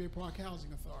the Asbury Park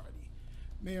Housing Authority.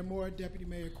 Mayor Moore, Deputy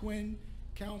Mayor Quinn,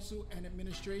 council and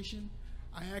administration,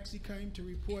 I actually came to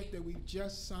report that we've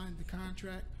just signed the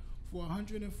contract for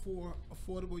 104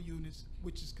 affordable units,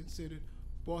 which is considered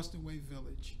Boston Way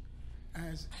Village.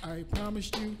 As I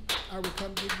promised you, I would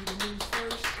come give you the news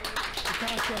first. The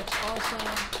contracts are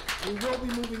signed. We will be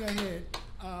moving ahead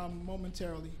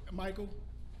momentarily. Michael,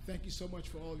 thank you so much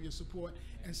for all of your support,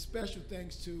 and special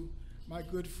thanks to my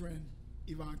good friend,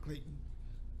 Yvonne Clayton.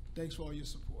 Thanks for all your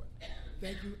support.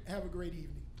 Thank you. Have a great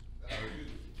evening.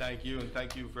 Thank you, and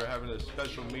thank you for having a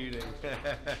special meeting.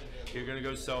 You're going to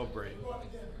go celebrate.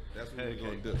 That's what we're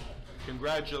going to do.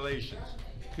 Congratulations.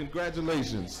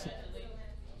 Congratulations,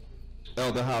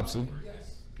 Elder Hobson.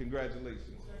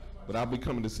 Congratulations. But I'll be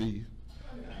coming to see you.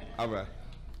 All right.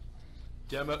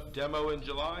 Demo in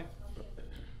July?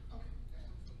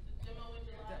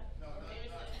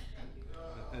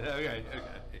 Okay.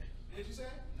 Did you say?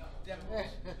 No.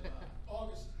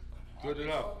 August. Good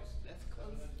enough.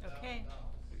 Okay.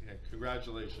 Okay,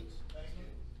 congratulations.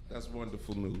 That's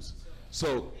wonderful news.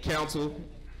 So, Council,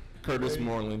 Curtis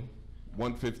Moreland,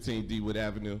 115 Dewood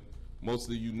Avenue. Most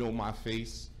of you know my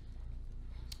face.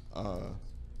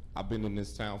 I've been in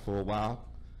this town for a while.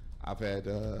 I've had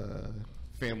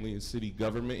family and city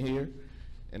government here,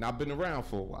 and I've been around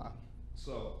for a while.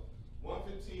 So,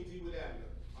 115 Dewood Avenue.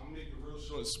 I'm gonna make it real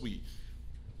short and sweet.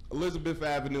 Elizabeth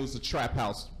Avenue is a trap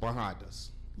house behind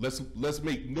us. Let's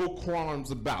make no qualms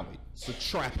about it. It's a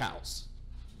trap house.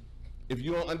 If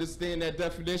you don't understand that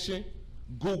definition,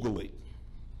 Google it.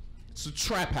 It's a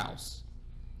trap house.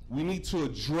 We need to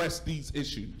address these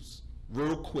issues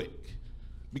real quick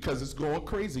because it's going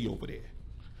crazy over there.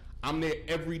 I'm there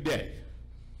every day,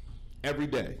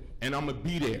 and I'm gonna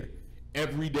be there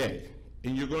every day,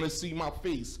 and you're gonna see my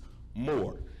face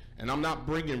more. And I'm not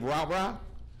bringing rah-rah,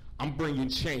 I'm bringing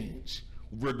change.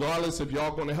 Regardless if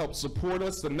y'all gonna help support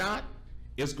us or not,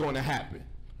 It's going to happen,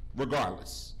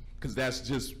 regardless, because that's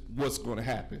just what's going to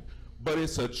happen. But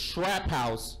it's a trap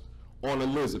house on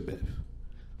Elizabeth.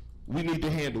 We need to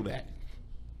handle that.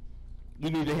 We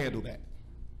need to handle that.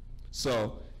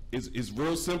 So it's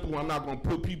real simple. I'm not going to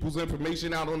put people's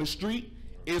information out on the street.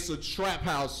 It's a trap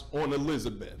house on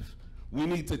Elizabeth. We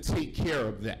need to take care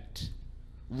of that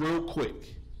real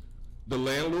quick. The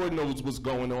landlord knows what's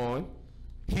going on.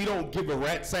 He don't give a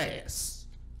rat's ass.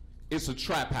 It's a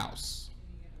trap house.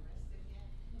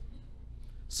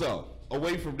 So,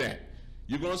 away from that,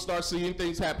 you're going to start seeing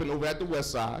things happen over at the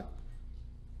west side.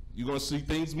 You're going to see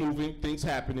things moving, things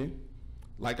happening.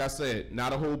 Like I said,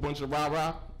 not a whole bunch of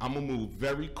rah-rah. I'm going to move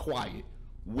very quiet,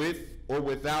 with or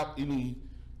without any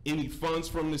funds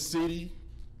from the city,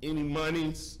 any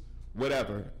monies,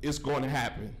 whatever. It's going to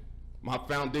happen. My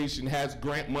foundation has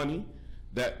grant money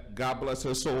that, God bless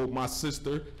her soul, my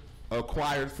sister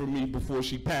acquired for me before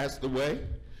she passed away.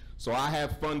 So I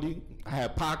have funding, I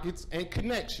have pockets and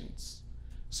connections.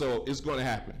 So it's going to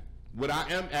happen. What I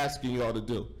am asking y'all to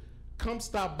do, come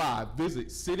stop by,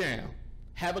 visit, sit down,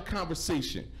 have a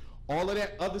conversation. All of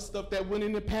that other stuff that went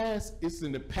in the past, it's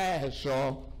in the past,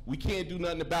 y'all. We can't do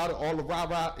nothing about it. All the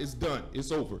rah-rah is done.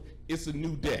 It's over. It's a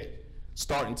new day,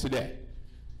 starting today.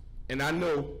 And I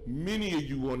know many of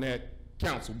you on that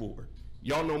council board.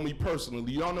 Y'all know me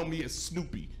personally. Y'all know me as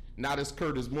Snoopy, not as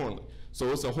Curtis Moreland.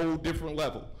 So it's a whole different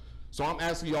level. So I'm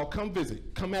asking y'all, come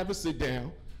visit, come have a sit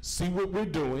down, see what we're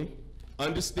doing,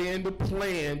 understand the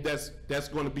plan that's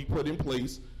going to be put in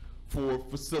place for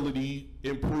facility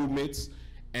improvements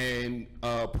and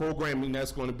programming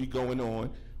that's going to be going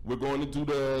on. We're going to do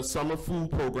the summer food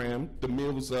program, the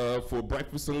meals for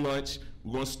breakfast and lunch.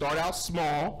 We're going to start out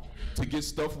small to get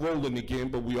stuff rolling again,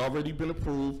 but we already been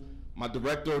approved. My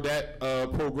director of that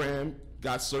program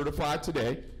got certified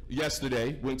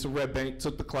yesterday, went to Red Bank,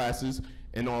 took the classes,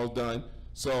 and all done.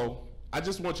 So I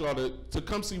just want y'all to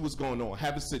come see what's going on,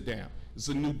 have a sit down. It's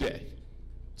a new day.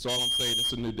 That's all I'm saying,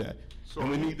 it's a new day. So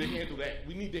and we need to handle that.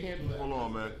 We need to handle that. Hold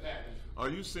on, man. Are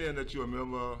you saying that you're a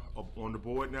member on the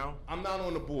board now? I'm not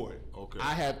on the board. Okay.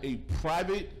 I have a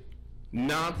private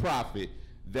nonprofit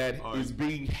that is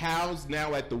being housed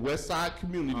now at the West Side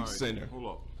Community Center. Hold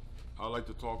up. I'd like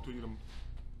to talk to you.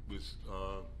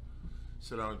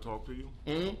 Sit down and talk to you.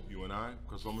 Mm-hmm. You and I,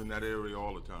 because I'm in that area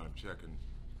all the time checking.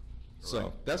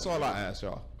 So that's all I ask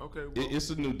y'all. Okay. Well,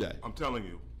 it's a new day. I'm telling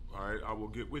you. All right. I will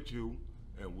get with you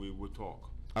and we will talk.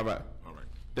 All right. All right.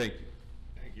 Thank you.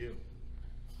 Thank you.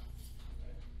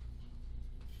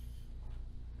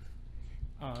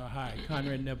 Hi,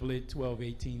 Conrad Niblett,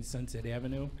 1218 Sunset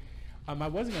Avenue. I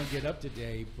wasn't going to get up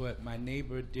today, but my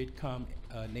neighbor did come,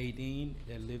 Nadine,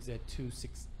 that lives at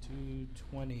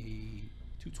 220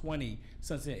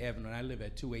 Sunset Avenue, and I live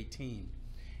at 218.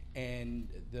 And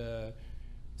the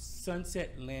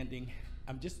Sunset Landing,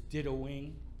 I'm just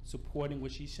dittoing, supporting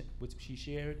what she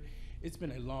shared. It's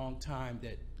been a long time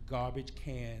that garbage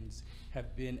cans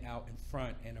have been out in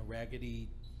front and a raggedy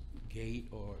gate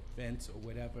or fence or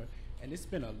whatever, and it's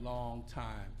been a long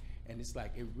time, and it's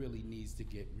like it really needs to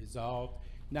get resolved.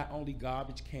 Not only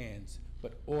garbage cans,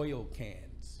 but oil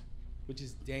cans, which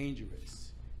is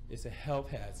dangerous. It's a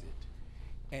health hazard.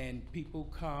 And people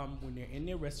come, when they're in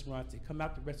their restaurants, they come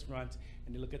out the restaurants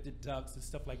and they look at the ducks and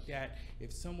stuff like that.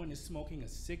 If someone is smoking a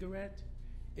cigarette,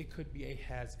 it could be a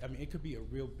hazard. I mean, it could be a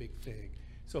real big thing.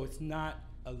 So it's not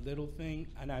a little thing,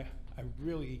 and I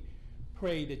really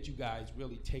pray that you guys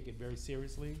really take it very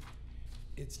seriously.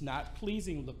 It's not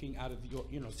pleasing looking out of your,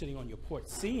 sitting on your porch,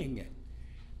 seeing it.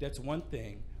 That's one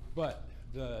thing, but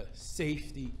the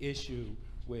safety issue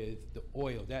with the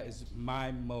oil, that is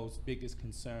my most biggest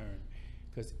concern,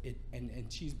 because and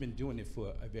she's been doing it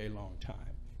for a very long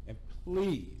time. And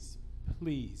please,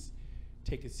 please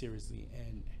take it seriously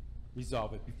and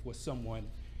resolve it before someone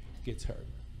gets hurt.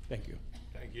 Thank you.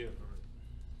 Thank you.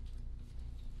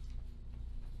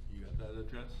 You got that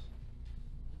address?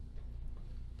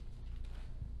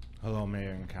 Hello,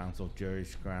 Mayor and Council. Jerry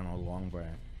Scrano, Long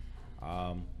Branch.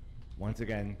 Once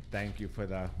again, thank you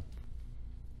for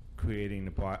creating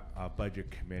the budget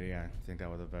committee. I think that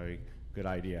was a very good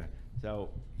idea.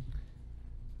 So,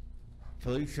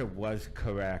 Felicia was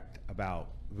correct about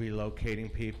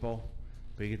relocating people,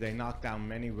 because they knocked down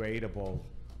many rateables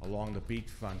along the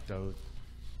beachfront, those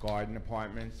garden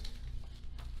apartments.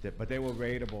 But they were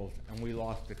rateables, and we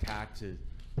lost the taxes,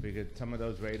 because some of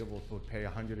those rateables would pay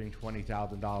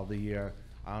 $120,000 a year.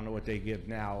 I don't know what they give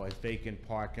now as vacant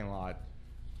parking lot,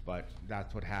 but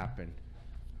that's what happened.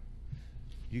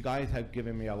 You guys have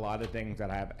given me a lot of things that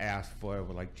I have asked for,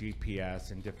 like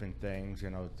GPS and different things,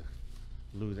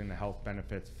 losing the health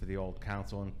benefits for the old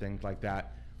council and things like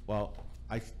that. Well,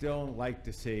 I still like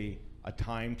to see a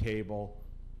timetable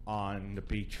on the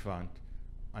beachfront,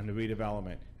 on the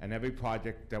redevelopment, and every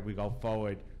project that we go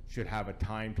forward should have a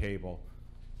timetable.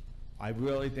 I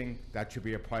really think that should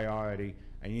be a priority,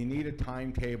 and you need a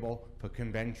timetable for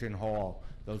Convention Hall.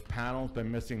 Those panels been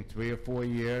missing 3 or 4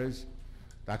 years.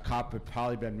 That carpet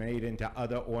probably been made into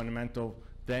other ornamental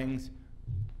things.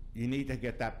 You need to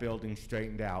get that building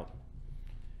straightened out.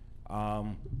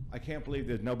 I can't believe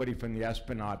there's nobody from the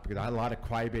Esplanade, because I had a lot of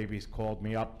crybabies called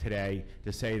me up today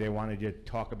to say they wanted to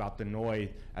talk about the noise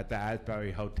at the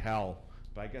Asbury Hotel.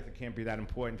 But I guess it can't be that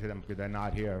important to them because they're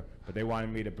not here. But they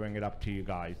wanted me to bring it up to you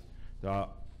guys. So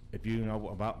if you know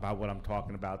about what I'm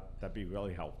talking about, that'd be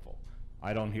really helpful.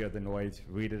 I don't hear the noise.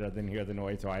 Rita doesn't hear the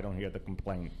noise, so I don't hear the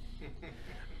complaint.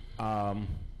 Now,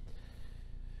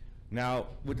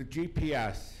 with the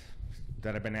GPS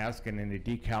that I've been asking and the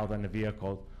decals on the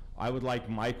vehicles, I would like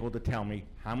Michael to tell me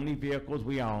how many vehicles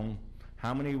we own,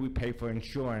 how many we pay for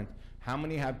insurance, how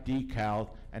many have decals,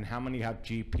 and how many have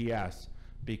GPS,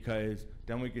 because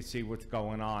then we can see what's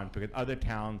going on, because other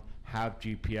towns have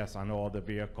GPS on all the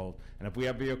vehicles. And if we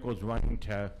have vehicles running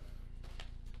to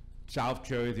South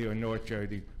Jersey or North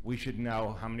Jersey, we should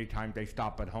know how many times they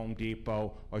stop at Home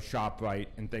Depot or ShopRite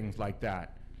and things like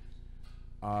that.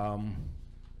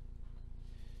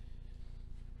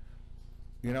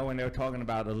 You know, when they were talking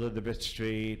about Elizabeth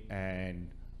Street and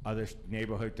other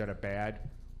neighborhoods that are bad,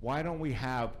 why don't we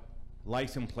have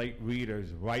license plate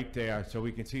readers right there so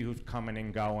we can see who's coming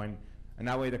and going, and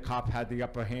that way the cop had the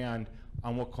upper hand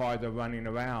on what cars are running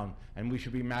around, and we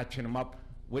should be matching them up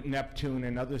with Neptune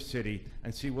and other cities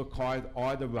and see what cars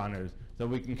are the runners, so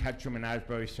we can catch them in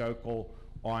Asbury Circle,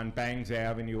 on Bangs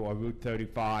Avenue, or Route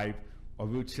 35, or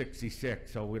Route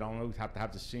 66, so we don't always have to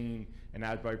have the scene in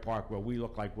Asbury Park where we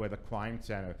look like we're the crime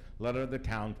center. Let other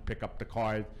towns pick up the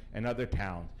cars in other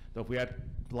towns. So if we had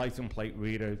license plate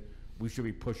readers, we should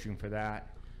be pushing for that.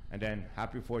 And then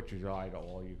happy 4th of July to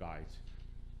all you guys.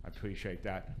 I appreciate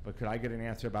that. But could I get an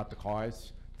answer about the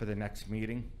cars for the next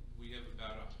meeting? We have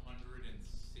about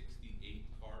 168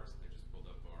 cars. I just pulled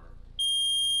up our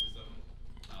list of them.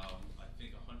 I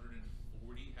think 140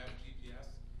 have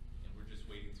GPS, and we're just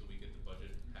waiting till we get the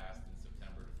budget passed in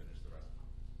September to finish the rest.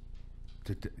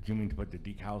 Do you mean to put the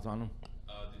decals on them?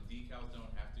 The decals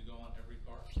don't have to go on every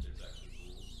car. There's actually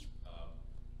rules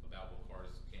about what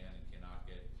cars can and cannot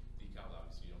get decals.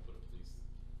 Obviously, you don't put a police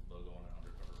logo on an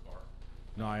undercover car.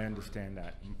 No, I understand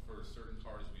that. For certain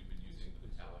cars, we've been using the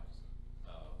metallic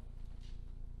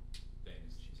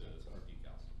things for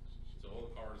decals. So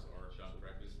all the cars are done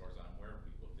correctly as far as I'm aware.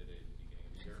 We looked at it at the beginning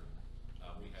of the year.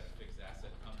 We had a fixed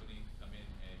asset company come in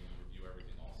and review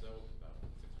everything also about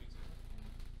 6 weeks ago.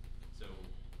 So,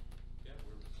 yeah,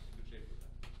 we're in good shape with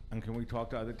that. And can we talk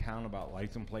to other town about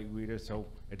license plate readers so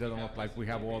it doesn't look like we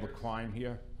have all the crime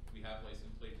here? We have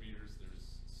license plate readers. There's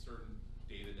certain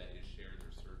data that is shared.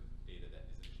 There's certain data that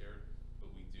isn't shared, but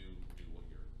we do what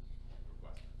you're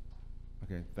requesting.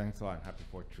 Okay, thanks a lot. Happy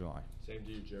 4th of July. Same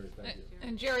to you, Jerry. Thank you.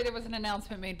 And Jerry, there was an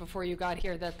announcement made before you got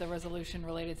here that the resolution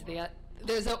related to the,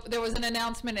 there was an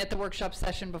announcement at the workshop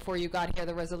session before you got here,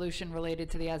 the resolution related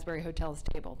to the Asbury Hotel is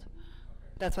tabled.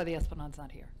 That's why the Esplanade's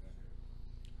not here.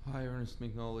 Hi, Ernest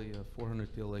McNulty,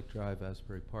 400 Deal Lake Drive,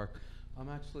 Asbury Park. I'm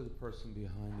actually the person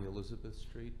behind the Elizabeth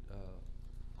Street,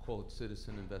 quote,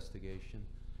 citizen investigation.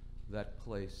 That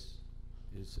place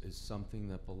is something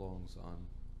that belongs on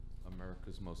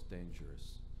America's Most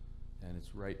Dangerous. And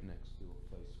it's right next to a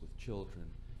place with children.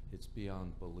 It's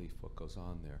beyond belief what goes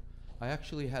on there. I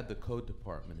actually had the code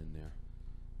department in there,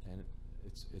 and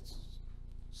it's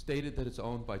stated that it's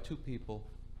owned by 2 people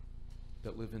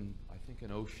that live in, I think,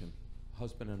 an Ocean,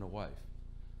 husband and a wife.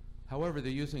 However,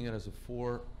 they're using it as a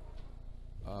 4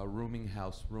 rooming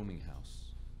house.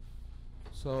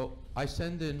 So I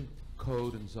send in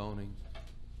code and zoning,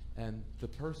 and the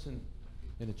person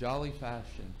in a jolly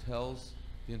fashion tells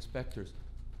the inspectors,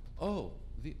 oh,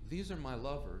 these are my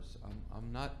lovers.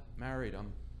 I'm not married,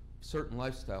 I'm certain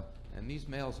lifestyle, and these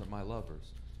males are my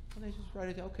lovers. And they just write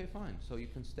it, okay, fine, so you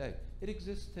can stay. It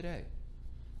exists today.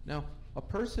 Now, a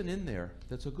person in there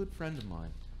that's a good friend of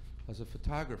mine, as a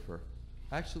photographer,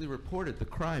 actually reported the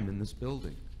crime in this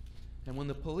building. And when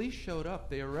the police showed up,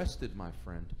 they arrested my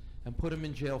friend and put him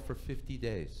in jail for 50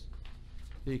 days.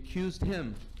 They accused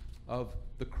him of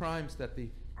the crimes that the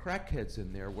crackheads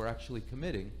in there were actually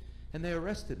committing, and they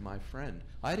arrested my friend.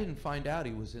 I didn't find out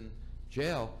he was in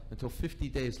jail until 50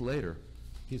 days later.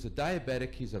 He's a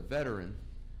diabetic, he's a veteran,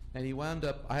 and he wound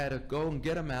up, I had to go and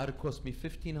get him out. It cost me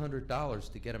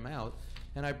 $1,500 to get him out,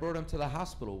 and I brought him to the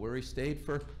hospital where he stayed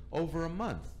for over a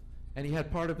month, and he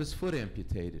had part of his foot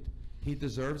amputated. He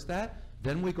deserves that,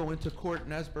 Then we go into court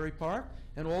in Asbury Park,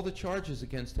 and all the charges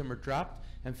against him are dropped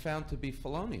and found to be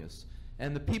felonious.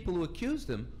 And the people who accused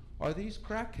him are these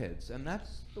crackheads, and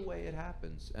that's the way it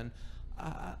happens. And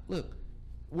look,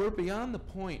 we're beyond the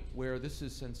point where this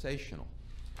is sensational.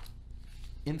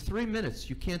 In 3 minutes,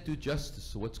 you can't do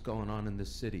justice to what's going on in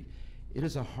this city. It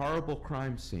is a horrible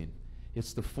crime scene.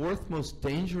 It's the 4th most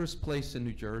dangerous place in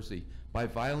New Jersey by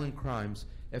violent crimes,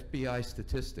 FBI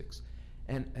statistics.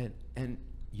 And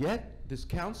yet, this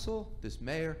council, this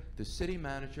mayor, this city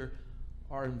manager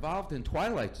are involved in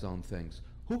Twilight Zone things.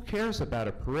 Who cares about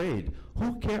a parade?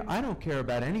 I don't care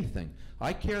about anything.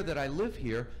 I care that I live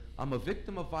here. I'm a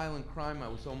victim of violent crime. I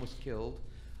was almost killed.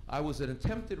 I was an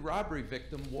attempted robbery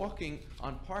victim walking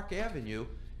on Park Avenue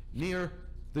near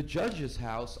the judge's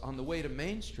house on the way to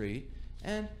Main Street,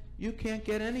 and you can't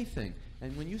get anything.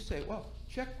 And when you say, well,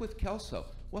 check with Kelso.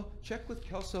 Well, check with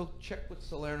Kelso, check with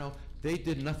Salerno. They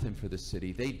did nothing for the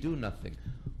city. They do nothing.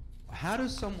 How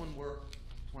does someone work,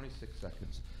 26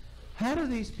 seconds, how do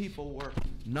these people work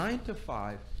 9 to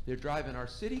 5? They're driving our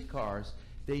city cars.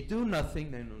 They do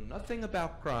nothing. They know nothing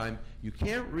about crime. You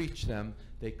can't reach them.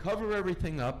 They cover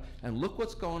everything up. And look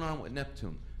what's going on with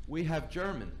Neptune. We have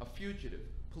German, a fugitive,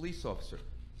 police officer.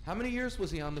 How many years was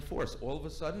he on the force? All of a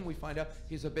sudden we find out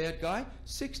he's a bad guy?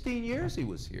 16 years he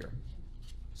was here.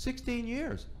 16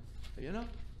 years. You know?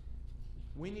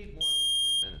 We need more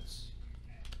than 3 minutes.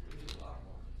 We need a lot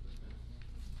more than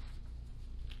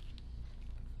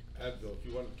 3 minutes. Advil, if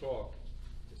you want to talk,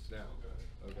 it's now.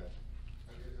 Okay.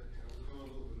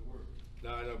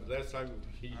 No, I know, but last time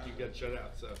you got shut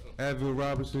out, so. Advil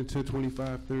Robinson,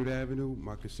 225 3rd Avenue.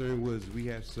 My concern was we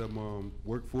had some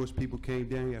workforce people came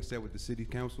down here. I sat with the city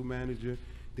council manager.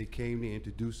 They came to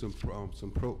introduce some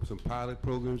pilot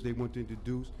programs they want to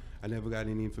introduce. I never got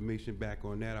any information back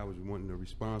on that. I was wanting a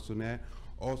response on that.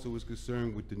 Also was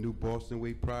concerned with the new Boston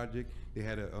Way project. They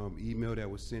had an email that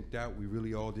was sent out. We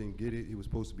really all didn't get it. It was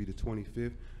supposed to be the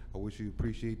 25th. I wish you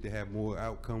appreciate to have more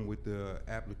outcome with the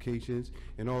applications.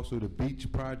 And also the beach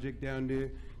project down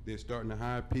there, they're starting to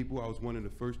hire people. I was one of the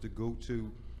first to go to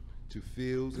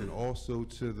Fields and also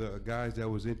to the guys that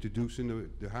was introducing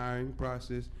the hiring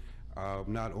process.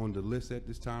 Not on the list at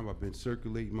this time. I've been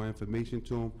circulating my information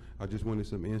to them. I just wanted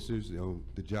some answers,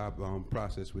 the job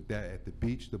process with that at the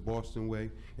beach, the Boston Way,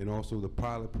 and also the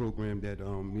pilot program that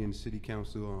me and the city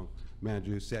council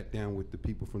manager sat down with the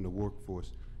people from the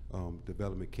workforce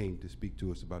development came to speak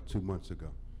to us about 2 months ago.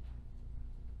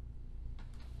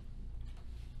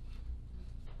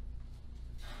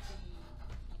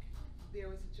 There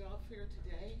was a job fair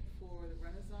today for the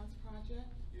Renaissance Project.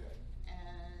 Yeah.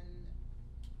 And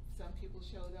some people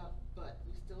showed up, but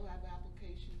we still have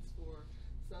applications for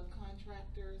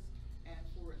subcontractors and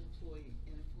for employers.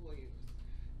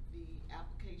 The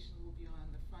application will be on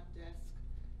the front desk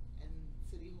in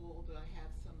City Hall, but I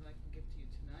have some that I can give to you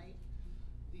tonight.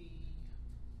 The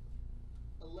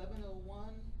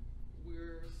 1101,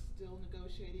 we're still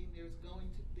negotiating. There are going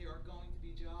to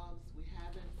be jobs. We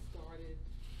haven't started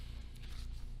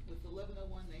with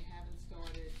 1101. They haven't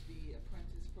started the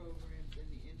apprentice programs and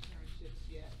the internships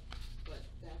yet, but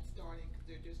that's starting because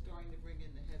they're just starting to bring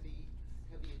in the heavy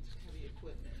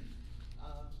equipment.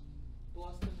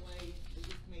 Boston Way, they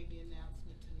just made the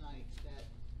announcement tonight that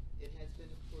it has been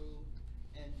approved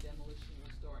and demolition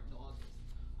will start in August.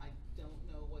 I don't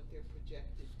know what their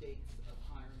projected dates of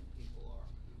hiring people are,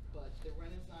 but the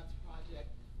Renaissance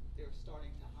Project, they're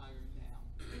starting to hire now.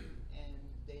 And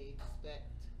they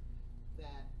expect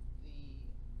that the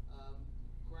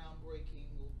groundbreaking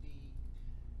will be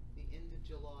the end of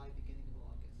July, beginning of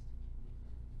August.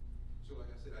 So like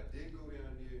I said, I did go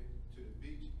down there to the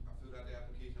beach. I filled out the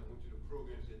application. I went to the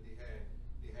programs that they had.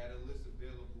 They had a list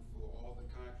available for all the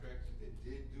contractors that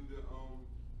did do the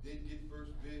did get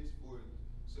first bids for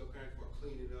subcontract for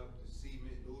cleaning up the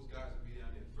cement. Those guys will be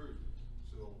down there first.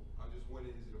 So I'm just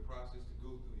wondering, is it a process to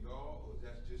go through y'all, or is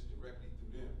that just directly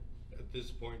through them? At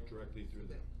this point, directly through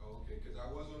them. Oh, okay, because I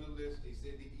was on the list. They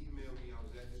said they emailed me. I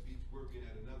was at the beach working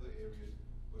at another area,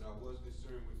 but I was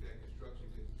concerned with that construction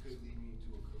because it could lead me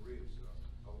into a career. So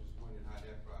I was just wondering how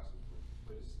that process went.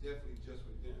 But it's definitely just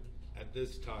with them. At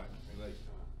this time, like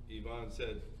Yvonne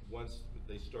said, once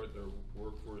they start their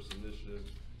workforce initiative,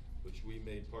 which we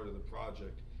made part of the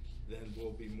project, then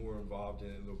we'll be more involved in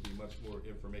it, and there'll be much more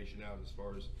information out as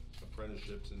far as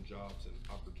apprenticeships and jobs and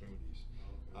opportunities.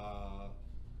 Okay.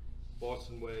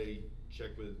 Boston Way,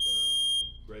 check with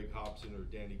Greg Hobson or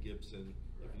Danny Gibson.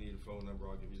 If you need a phone number,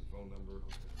 I'll give you the phone number.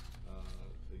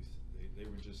 They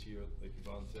were just here, like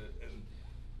Yvonne said, and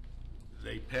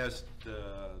they passed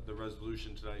the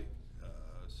resolution tonight,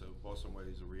 so Boston Way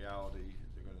is a reality.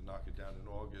 They're going to knock it down in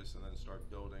August and then start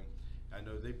building. I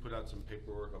know they put out some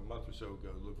paperwork a month or so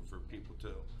ago looking for people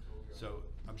too. So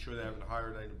I'm sure they haven't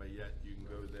hired anybody yet. You can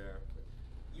go there.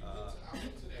 I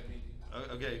went to that meeting.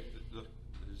 Okay, look,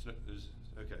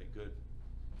 okay, good.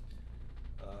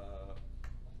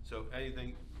 So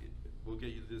anything, we'll get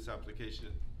you this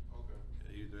application.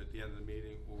 Okay. Either at the end of the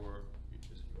meeting or you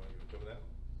want to go now?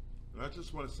 And I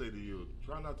just want to say to you,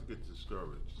 try not to get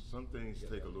discouraged. Some things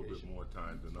take a little bit more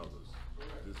time than others.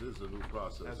 This is a new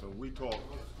process, and we talk,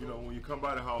 you know, when you come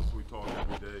by the house, we talk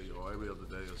every day or every other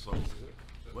day or something.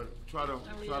 But try to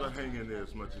hang in there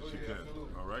as much as you can,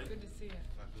 all right? Good to see you.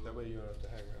 That way you don't have to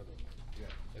hang around.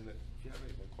 Yeah. And then, if you have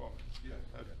anything, call me.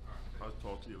 Yeah. Okay. I'll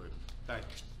talk to you later. Thank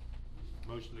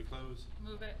you. Motion to close?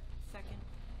 Move it. Second.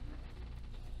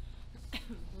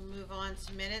 We'll move on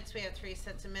to minutes. We have 3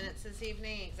 sets of minutes this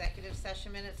evening. Executive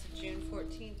session minutes of June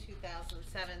 14,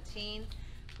 2017.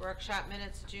 Workshop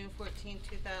minutes of June 14,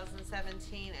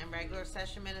 2017. And regular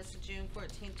session minutes of June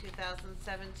 14,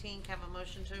 2017. Can I have a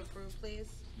motion to approve, please?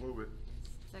 Move it.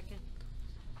 Second.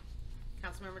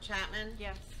 Councilmember Chapman?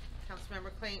 Yes.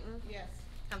 Councilmember Clayton? Yes.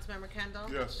 Councilmember Kendall?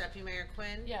 Yes. Deputy Mayor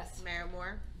Quinn? Yes. Mayor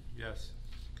Moore? Yes.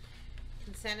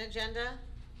 Consent agenda,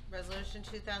 Resolution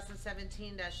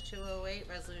 2017-208,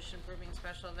 Resolution approving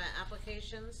special event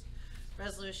applications.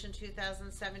 Resolution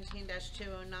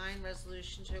 2017-209,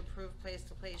 Resolution to approve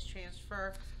place-to-place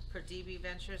transfer for DB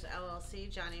Ventures LLC,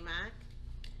 Johnny Mack.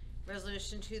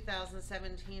 Resolution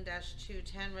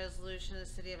 2017-210, Resolution of the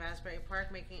City of Asbury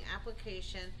Park making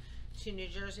application to New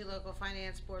Jersey Local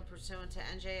Finance Board pursuant to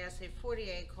NJSA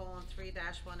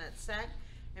 48:3-1 et sec,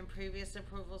 and previous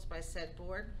approvals by said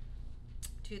board.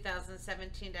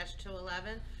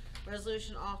 2017-211,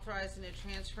 resolution authorizing a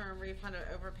transfer and refund of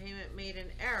overpayment made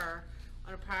in error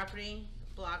on a property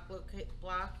block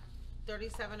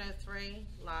 3703,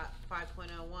 lot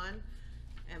 5.01,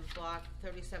 and block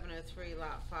 3703,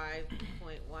 lot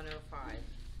 5.105.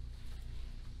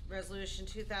 Resolution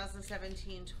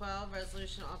 2017-12,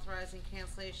 resolution authorizing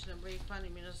cancellation of refund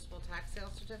of municipal tax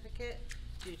sale certificate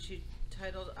due to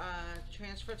titled,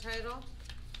 transfer title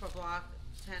for block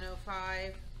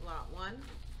 1005, lot 1.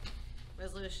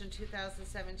 Resolution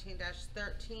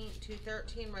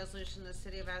 2017-213, resolution of the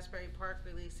City of Asbury Park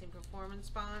releasing performance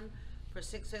bond for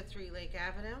 603 Lake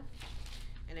Avenue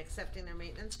and accepting their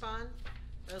maintenance bond.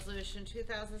 Resolution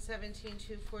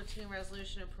 2017-214,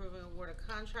 resolution approving award of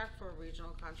contract for a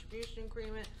regional contribution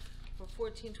agreement for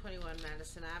 1421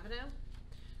 Madison Avenue.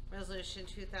 Resolution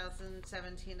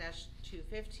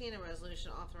 2017-215, a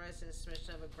resolution authorizing the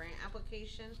submission of a grant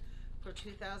application for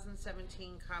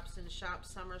 2017 Cops and Shops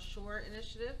Summer Shore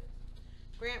Initiative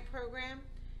Grant Program,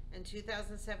 and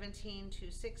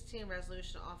 2017-216,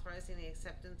 resolution authorizing the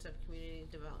acceptance of Community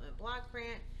Development Block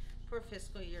Grant for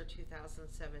fiscal year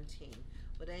 2017.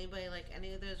 Would anybody like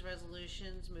any of those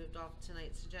resolutions moved off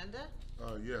tonight's agenda?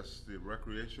 Yes, the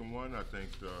recreation one, I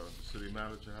think the city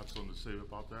manager have something to say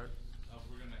about that.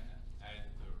 We're gonna add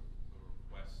the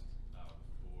request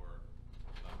for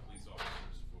police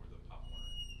officers for the Pop Warner.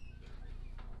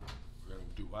 We're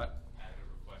gonna do what? Add a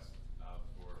request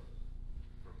for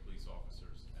police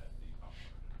officers at the Pop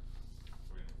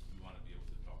Warner. We wanna be able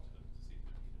to talk to them to see if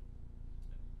they need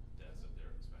it. That's at their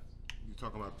expense. You're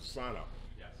talking about the sign up?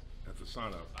 Yes. At the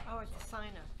sign up. Oh, it's a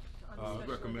sign up.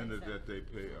 Recommended that they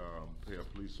pay a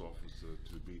police officer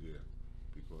to be there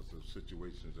because of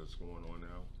situations that's going on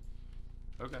now.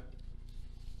 Okay.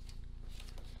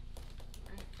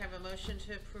 Alright, can I have a motion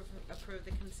to approve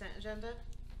the consent agenda?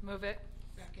 Move it.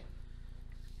 Second.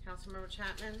 Councilmember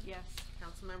Chapman? Yes.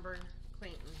 Councilmember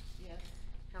Clayton? Yes.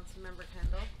 Councilmember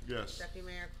Kendall? Yes. Deputy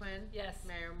Mayor Quinn? Yes.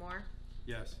 Mayor Moore?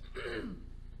 Yes.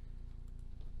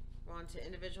 We're on to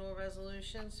individual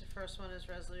resolutions. The first one is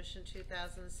Resolution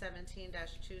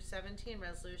 2017-217,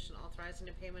 resolution authorizing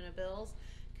the payment of bills.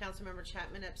 Councilmember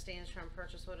Chapman abstains from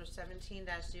purchase order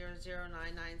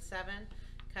 17-00997. Can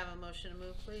I have a motion to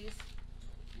move, please?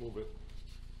 Move it.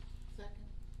 Second.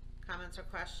 Comments or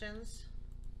questions?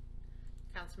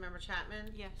 Councilmember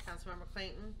Chapman? Yes. Councilmember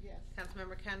Clayton? Yes.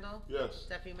 Councilmember Kendall? Yes.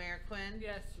 Deputy Mayor Quinn?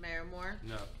 Yes. Mayor Moore?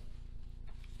 No.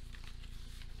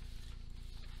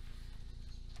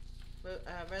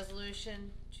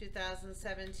 Resolution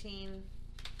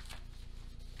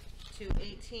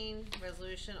 2017-218,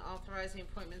 resolution authorizing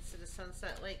appointments to the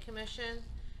Sunset Lake Commission.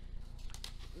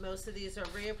 Most of these are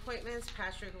reappointments.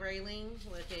 Patrick Rayling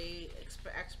with a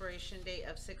expiration date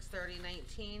of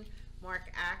 6/30/19.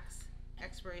 Mark Axe,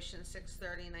 expiration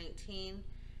 6/30/19.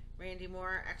 Randy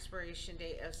Moore, expiration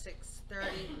date of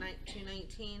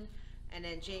 6/30/19. And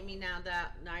then Jamie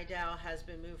Nidell has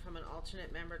been moved from an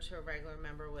alternate member to a regular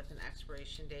member with an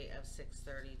expiration date of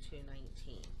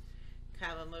 6/30/19. Can Can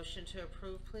I have a motion to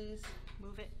approve, please?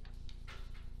 Move it.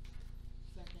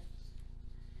 Second.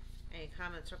 Any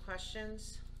comments or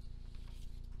questions?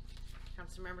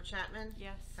 Councilmember Chapman?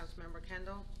 Yes. Councilmember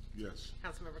Kendall? Yes.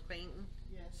 Councilmember Clayton?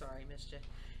 Yes. Sorry, missed you.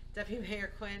 Deputy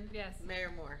Mayor Quinn? Yes.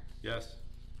 Mayor Moore? Yes.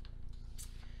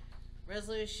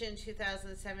 Resolution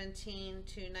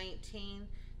 2017-219.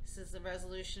 This is the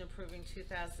resolution approving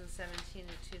 2017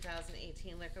 and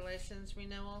 2018 liquor license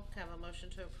renewal. Can I have a motion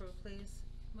to approve, please?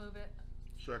 Move it.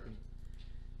 Second.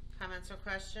 Comments or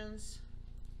questions?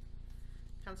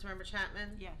 Councilmember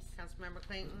Chapman? Yes. Councilmember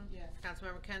Clayton? Yes.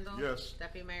 Councilmember Kendall? Yes.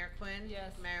 Deputy Mayor Quinn?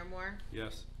 Yes. Mayor Moore?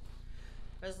 Yes.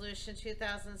 Resolution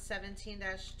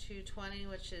 2017-220,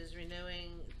 which is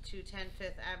renewing 210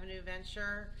 Fifth Avenue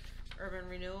Venture Urban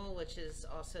Renewal, which is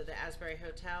also the Asbury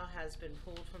Hotel, has been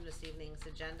pulled from this evening's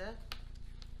agenda.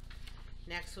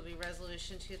 Next will be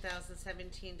Resolution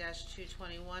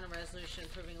 2017-221, a resolution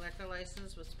approving liquor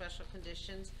license with special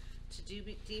conditions to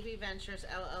DB Ventures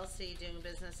LLC doing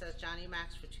business as Johnny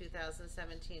Max for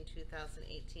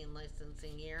 2017-2018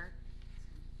 licensing year.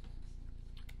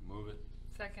 Move it.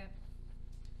 Second.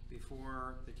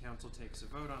 Before the council takes a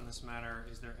vote on this matter,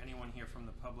 is there anyone here from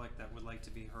the public that would like to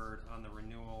be heard on the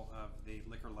renewal of the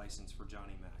liquor license for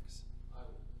Johnny Max? I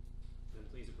will. Then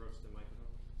please approach the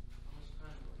microphone. How much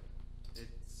time do I have?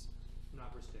 It's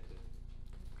not restricted.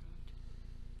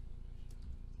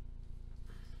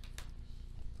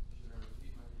 Should I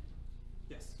repeat my name?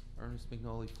 Yes. Ernest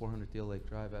McNolly, 400 Deal Lake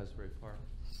Drive, Asbury Park.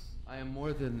 I am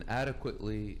more than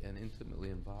adequately and intimately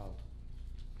involved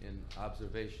in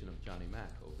observation of Johnny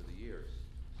Mack over the years.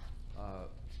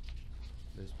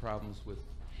 There's problems with,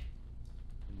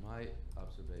 in my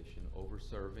observation,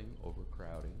 over-serving,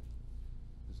 overcrowding.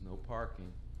 There's no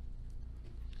parking.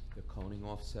 They're coning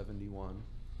off 71.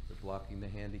 They're blocking the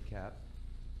handicap.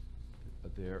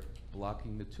 They're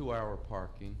blocking the 2-hour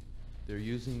parking. They're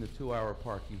using the 2-hour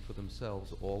parking for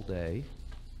themselves all day.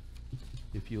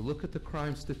 If you look at the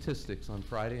crime statistics on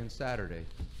Friday and Saturday,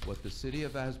 what the city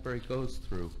of Asbury goes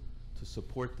through to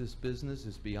support this business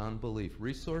is beyond belief.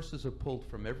 Resources are pulled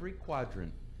from every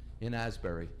quadrant in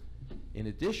Asbury, in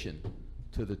addition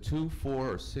to the 2,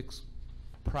 4, or 6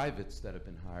 privates that have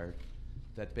been hired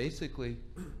that basically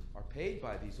are paid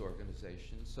by these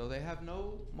organizations, so they have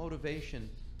no motivation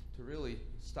to really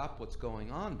stop what's going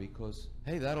on because,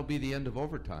 hey, that'll be the end of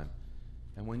overtime.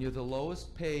 And when you're the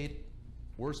lowest paid,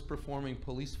 worst performing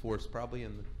police force probably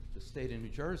in the state of New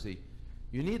Jersey,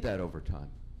 you need that overtime.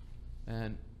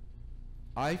 And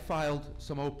I filed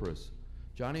some Oprahs.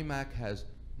 Johnny Mack has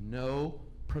no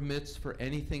permits for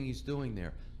anything he's doing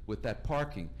there with that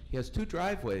parking. He has 2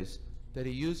 driveways that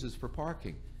he uses for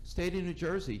parking. State of New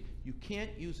Jersey, you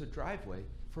can't use a driveway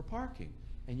for parking,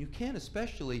 and you can't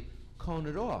especially cone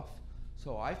it off.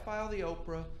 So I filed the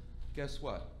Oprah. Guess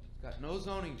what? Got no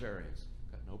zoning variance,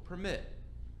 got no permit,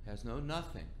 has no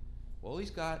nothing. All he's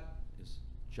got is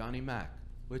Johnny Mack,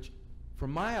 which,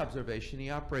 from my observation, he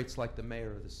operates like the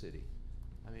mayor of the city.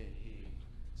 I mean,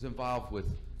 he's involved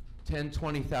with $10,000,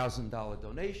 $20,000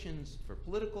 donations for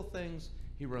political things.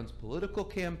 He runs political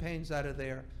campaigns out of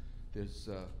there. There's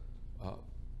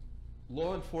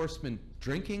law enforcement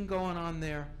drinking going on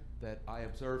there that I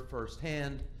observed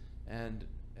firsthand, and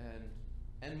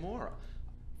more.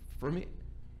 For me,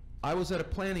 I was at a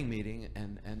planning meeting,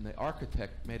 and the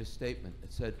architect made a statement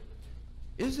that said,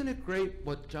 "Isn't it great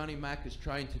what Johnny Mack is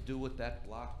trying to do with that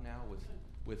block now?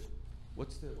 With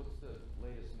what's the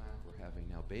latest Mac we're having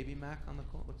now? Baby Mac on the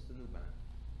corner. What's the new Mac?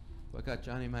 Well, I got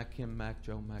Johnny Mac, Kim Mac,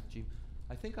 Joe Mac, G.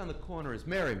 I think on the corner is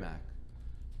Mary Mac."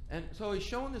 And so he's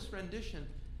showing this rendition,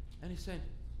 and he's saying,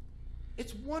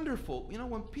 "It's wonderful. You know,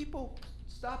 when people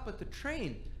stop at the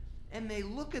train and they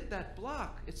look at that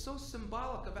block, it's so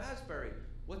symbolic of Asbury.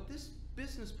 What this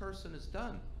business person has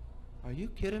done." Are you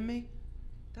kidding me?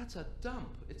 That's a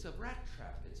dump. It's a rat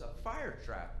trap. It's a fire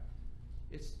trap.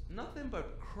 It's nothing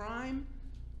but crime,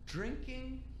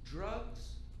 drinking,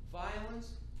 drugs,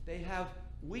 violence. They have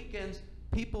weekends,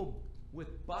 people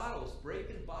with bottles,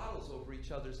 breaking bottles over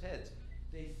each other's heads.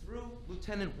 They threw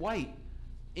Lieutenant White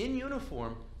in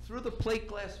uniform through the plate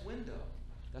glass window.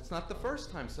 That's not the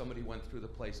first time somebody went through the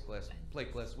plate glass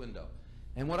window.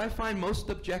 And what I find most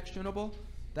objectionable,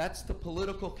 that's the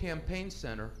political campaign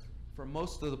center for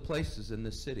most of the places in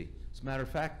this city. As a matter of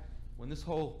fact, when this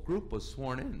whole group was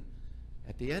sworn in,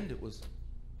 at the end it was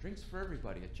drinks for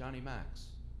everybody at Johnny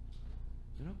Mac's.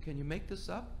 You know, can you make this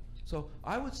up? So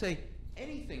I would say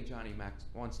anything Johnny Mac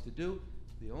wants to do,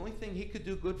 the only thing he could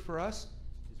do good for us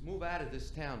is move out of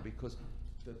this town, because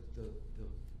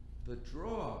the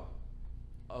draw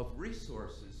of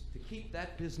resources to keep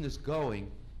that business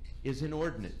going is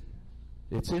inordinate.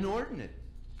 It's inordinate.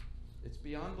 It's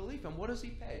beyond belief. And what does he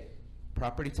pay?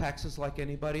 Property taxes like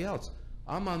anybody else.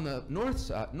 I'm on the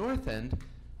north end.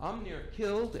 I'm near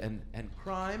killed and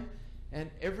crime. And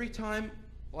every time,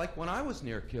 like when I was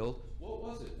near killed, what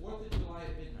was it? 4th of July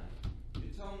at midnight. You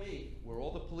tell me where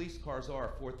all the police cars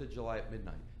are 4th of July at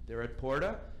midnight. They're at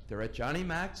Porta, they're at Johnny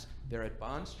Mac's, they're at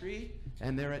Bond Street,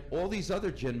 and they're at all these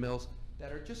other gin mills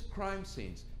that are just crime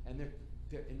scenes. And they're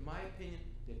in my opinion,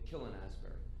 they're killing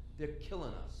Asbury. They're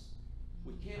killing us.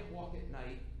 We can't walk at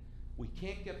night. We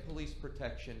can't get police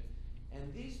protection.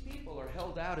 And these people are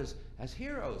held out as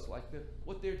heroes, like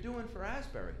what they're doing for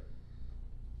Asbury.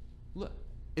 Look,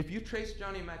 if you trace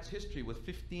Johnny Mac's history with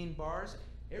 15 bars,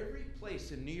 every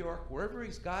place in New York, wherever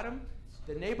he's got him,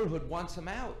 the neighborhood wants him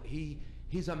out.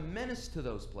 He's a menace to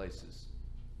those places.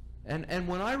 And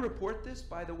when I report this,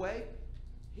 by the way,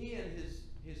 he and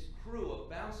his crew of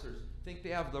bouncers think they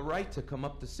have the right to come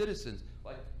up to citizens.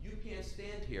 Like, you can't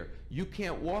stand here. You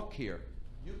can't walk here.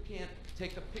 You can't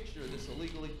take a picture of this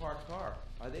illegally parked car.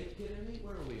 Are they kidding me?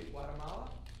 Where are we, in Guatemala?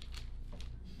 I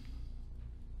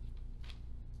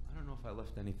don't know if I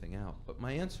left anything out, but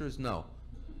my answer is no.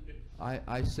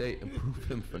 I say improve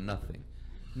him for nothing.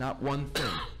 Not one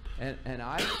thing. And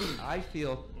I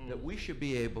feel that we should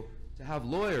be able to have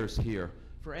lawyers here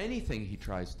for anything he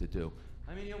tries to do.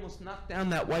 I mean, he almost knocked down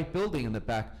that white building in the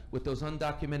back with those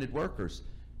undocumented workers.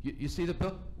 You see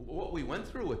what we went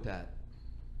through with that.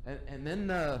 And then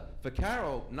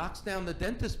Vaccaro knocks down the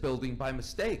dentist building by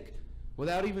mistake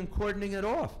without even cordoning it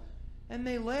off. And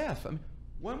they laugh. I mean,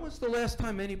 when was the last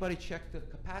time anybody checked the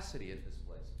capacity in this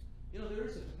place? You know, there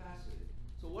is a capacity.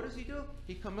 So what does he do?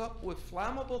 He comes up with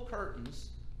flammable curtains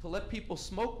to let people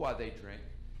smoke while they drink.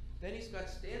 Then he's got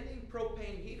standing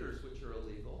propane heaters, which are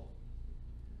illegal.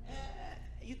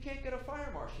 You can't get a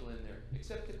fire marshal in there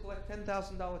except to collect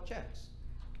 $10,000 checks.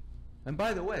 And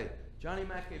by the way, Johnny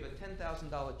Mac gave a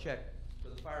 $10,000 check to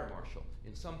the fire marshal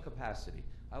in some capacity.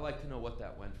 I'd like to know what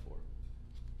that went for.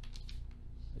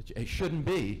 It shouldn't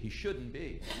be. He shouldn't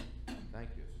be. Thank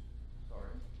you. Sorry.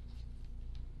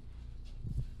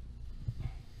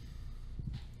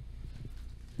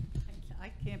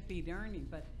 I can't beat Ernie,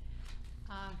 but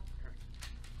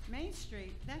Main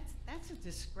Street, that's a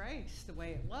disgrace the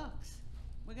way it looks.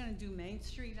 We're gonna do Main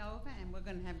Street over and we're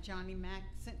gonna have Johnny Mac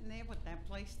sitting there with that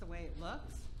place the way it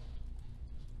looks.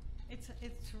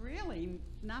 It's really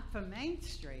not for Main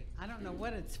Street. I don't know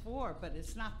what it's for, but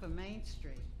it's not for Main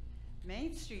Street.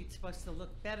 Main Street's supposed to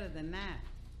look better than that.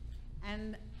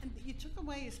 And you took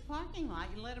away his parking lot,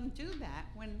 you let him do that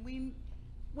when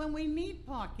we need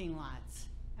parking lots.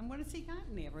 And what has he got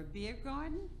in there, a beer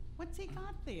garden? What's he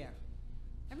got there?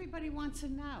 Everybody wants to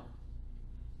know.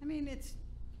 I mean,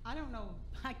 I don't know,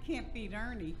 I can't beat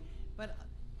Ernie, but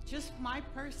just my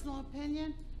personal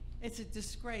opinion, it's a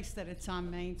disgrace that it's on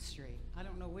Main Street. I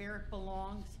don't know where it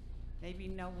belongs, maybe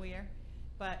nowhere,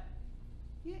 but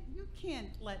you can't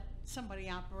let somebody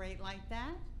operate like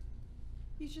that.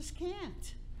 You just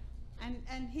can't.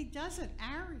 And he does it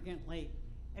arrogantly.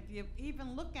 If you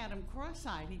even look at him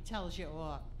cross-eyed, he tells you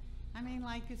off. I mean,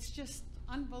 like, it's just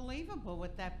unbelievable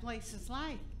what that place is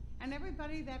like. And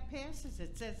everybody that passes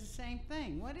it says the same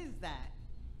thing. What is that?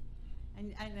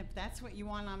 And if that's what you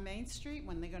want on Main Street,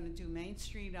 when they're gonna do Main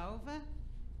Street over,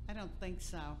 I don't think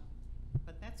so.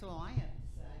 But that's all I have to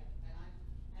say, and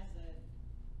I'm, as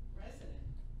a resident.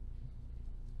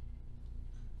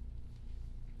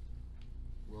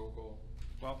 Roll call.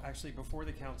 Well, actually, before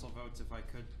the council votes, if I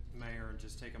could, Mayor,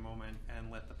 just take a moment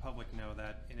and let the public know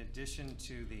that in addition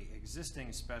to the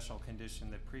existing special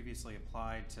condition that previously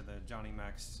applied to the Johnny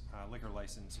Mac's liquor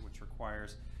license, which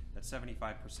requires that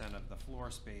 75% of the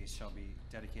floor space shall be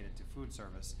dedicated to food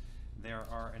service, there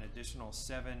are an additional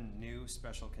 7 new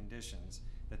special conditions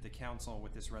that the council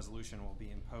with this resolution will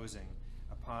be imposing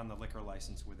upon the liquor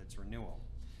license with its renewal.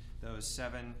 Those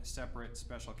 7 separate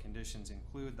special conditions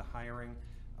include the hiring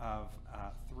of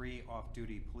 3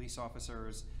 off-duty police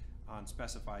officers on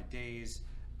specified days,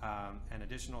 and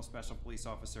additional special police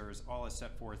officers, all as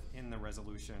set forth in the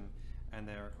resolution, and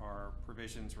there are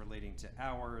provisions relating to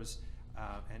hours,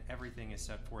 and everything is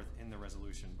set forth in the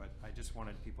resolution. But I just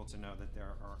wanted people to know that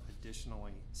there are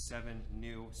additionally 7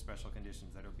 new special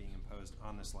conditions that are being imposed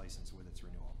on this license with its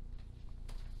renewal.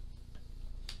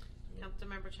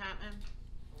 Councilmember Chapman?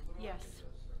 Yes.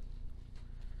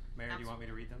 Mayor, do you want me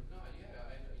to read them? No, yeah,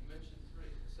 you mentioned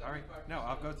 3. All right, no,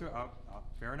 I'll go through,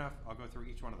 fair enough, I'll go through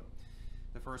each one of them.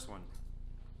 The first one,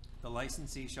 the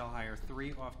licensee shall hire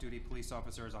 3 off-duty police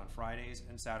officers on Fridays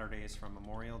and Saturdays from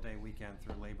Memorial Day weekend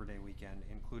through Labor Day weekend,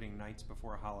 including nights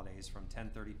before holidays from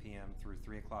 10:30 p.m. through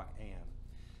 3 o'clock a.m.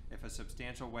 If a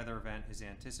substantial weather event is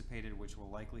anticipated which will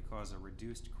likely cause a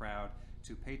reduced crowd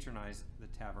to patronize the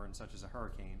tavern, such as a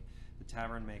hurricane, the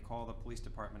tavern may call the police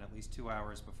department at least 2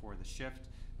 hours before the shift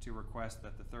to request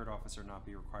that the third officer not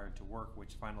be required to work,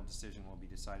 which final decision will be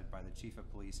decided by the chief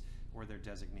of police or their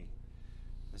designee.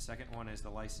 The second one is the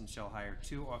license shall hire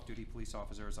 2 off-duty police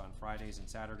officers on Fridays and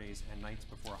Saturdays and nights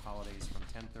before holidays from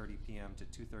 10:30 p.m. to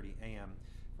 2:30 a.m.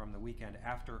 from the weekend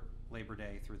after Labor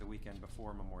Day through the weekend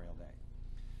before Memorial Day.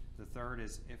 The third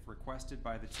is, if requested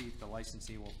by the chief, the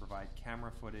licensee will provide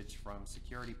camera footage from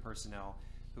security personnel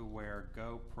who wear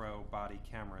GoPro body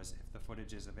cameras if the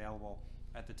footage is available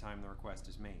at the time the request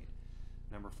is made.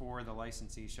 Number 4, the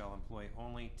licensee shall employ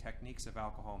only techniques of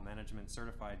alcohol management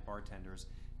certified bartenders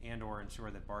and/or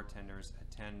ensure that bartenders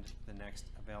attend the next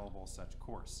available such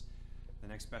course. The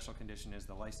next special condition is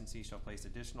the licensee shall place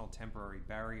additional temporary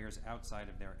barriers outside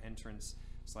of their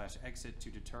entrance/exit to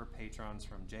deter patrons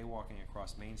from jaywalking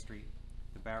across Main Street.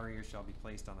 The barriers shall be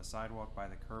placed on the sidewalk by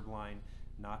the curb line,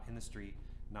 not in the street,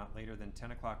 not later than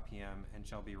 10 o'clock p.m. and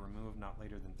shall be removed not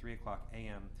later than 3 o'clock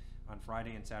a.m. on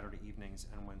Friday and Saturday evenings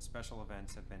and when special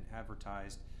events have been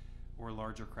advertised or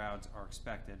larger crowds are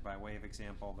expected. By way of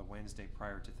example, the Wednesday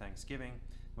prior to Thanksgiving,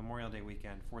 Memorial Day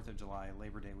weekend, 4th of July,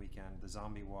 Labor Day weekend, the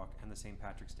Zombie Walk, and the St.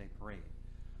 Patrick's Day Parade.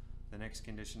 The next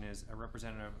condition is a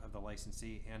representative of the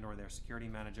licensee and/or their security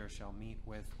manager shall meet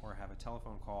with or have a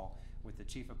telephone call with the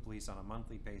chief of police on a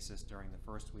monthly basis during the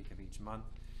first week of each month.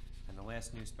 And the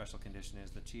last new special condition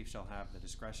is the chief shall have the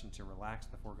discretion to relax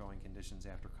the foregoing conditions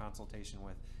after consultation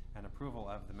with and approval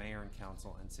of the mayor and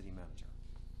council and city manager.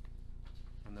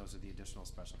 And those are the additional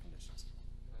special conditions.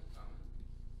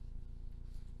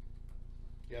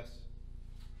 Yes?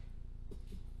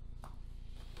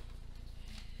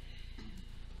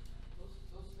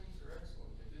 Those things are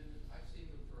excellent. I've seen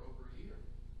them for over a year.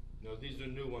 No, these are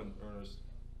new ones, Ernest.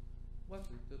 What,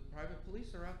 the private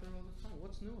police are out there all the time.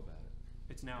 What's new about it?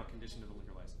 It's now a condition of the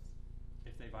liquor license.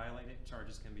 If they violate it,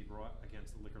 charges can be brought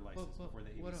against the liquor license before the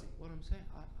ABC. What I'm saying,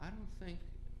 I don't think,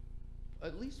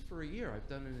 at least for a year, I've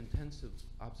done an intensive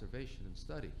observation and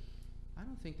study. I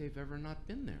don't think they've ever not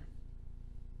been there.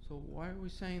 So why are we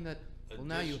saying that, well,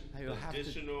 now you have to.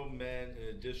 Additional men and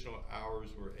additional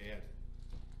hours were added.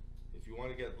 If you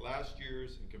want to get last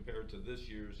year's and compare it to this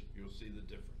year's, you'll see the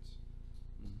difference.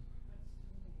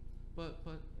 But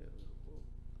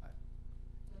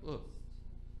look,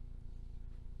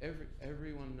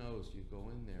 everyone knows you go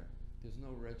in there. There's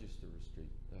no register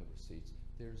receipts.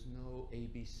 There's no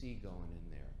ABC going in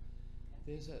there.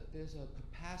 There's a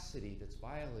capacity that's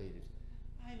violated.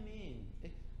 I mean,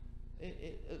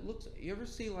 it looks. You ever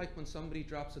see like when somebody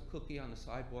drops a cookie on the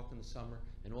sidewalk in the summer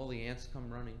and all the ants come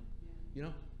running? Yeah. You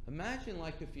know, imagine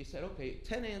like if you said, okay,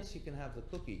 10 ants you can have the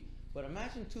cookie, but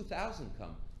imagine 2,000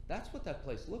 come. That's what that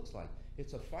place looks like.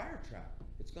 It's a fire trap.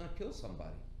 It's going to kill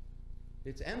somebody.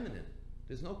 It's imminent.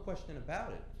 There's no question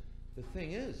about it. The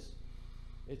thing is,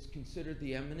 it's considered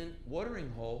the eminent watering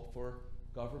hole for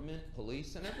government,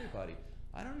 police, and everybody.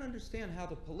 I don't understand how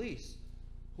the police,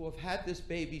 who have had this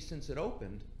baby since it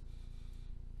opened,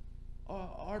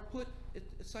 are put,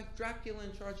 it's like Dracula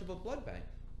in charge of a blood bank.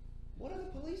 What are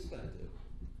the police going to do?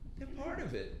 They're part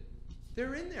of it.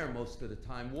 They're in there most of the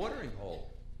time, watering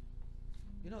hole.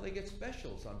 You know, they get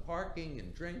specials on parking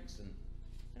and drinks and,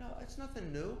 you know, it's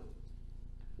nothing new.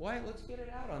 Why? Let's get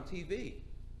it out on TV.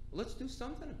 Let's do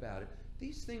something about it.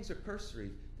 These things are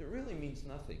cursory. That really means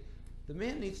nothing. The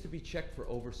man needs to be checked for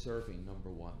over-serving, number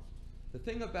 1. The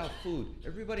thing about food,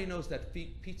 everybody knows that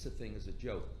pizza thing is a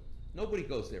joke. Nobody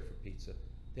goes there for pizza.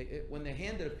 When they're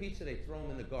handed a pizza, they throw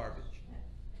them in the garbage.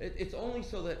 It's only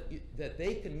so that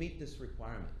they can meet this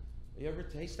requirement. You ever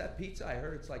taste that pizza? I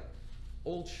heard it's like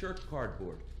old shirt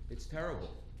cardboard. It's terrible.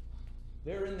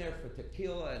 They're in there for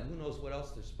tequila and who knows what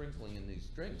else they're sprinkling in these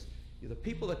drinks. The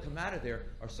people that come out of there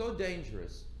are so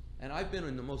dangerous, and I've been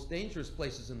in the most dangerous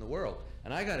places in the world,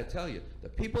 and I gotta tell you, the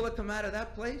people that come out of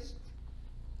that place,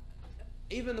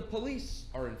 even the police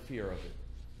are in fear of it.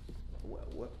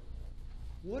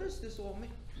 What does this all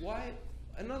mean? Why?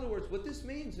 In other words, what this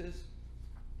means is,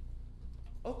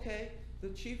 okay, the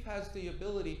chief has the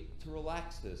ability to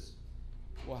relax this.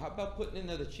 Well, how about putting in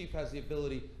there the chief has the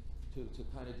ability to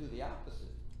kind of do the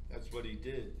opposite? That's what he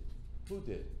did. Who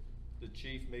did? The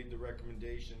chief made the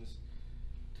recommendations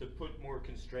to put more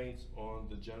constraints on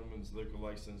the gentleman's liquor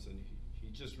license, and he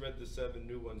just read the 7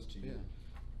 new ones to you. Yeah.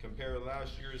 Compare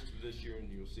last year's to this year, and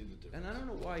you'll see the difference. And I don't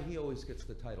know why he always gets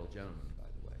the title gentleman, by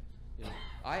the way. You know,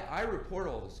 I report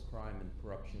all this crime and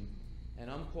corruption, and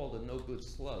I'm called a no-good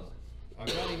slug.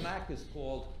 Johnny Mack is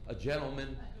called a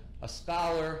gentleman, a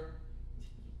scholar,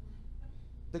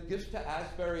 the gift to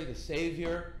Asbury, the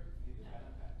savior.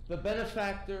 The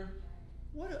benefactor,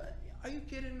 what, are you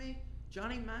kidding me?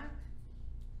 Johnny Mac?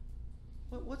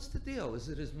 What's the deal? Is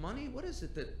it his money? What is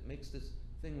it that makes this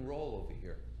thing roll over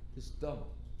here? This dump.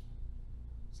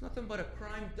 It's nothing but a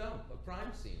crime dump, a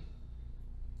crime scene.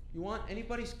 You want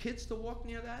anybody's kids to walk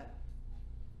near that?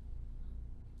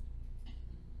 I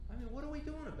mean, what are we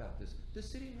doing about this? The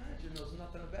city manager knows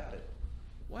nothing about it.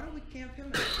 Why don't we camp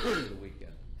him out during the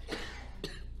weekend?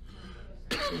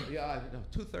 Yeah, I know,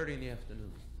 2:30 in the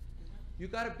afternoon. You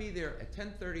gotta be there at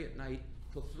 10:30 at night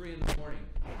till 3 in the morning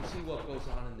to see what goes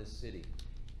on in this city.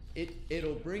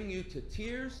 It'll bring you to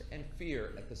tears and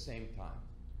fear at the same time.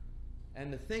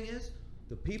 And the thing is,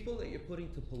 the people that you're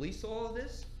putting to police all of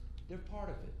this, they're part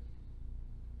of it.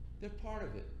 They're part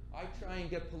of it. I try and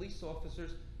get police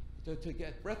officers to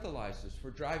get breathalyzers for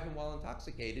driving while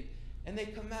intoxicated, and they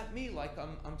come at me like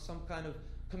I'm some kind of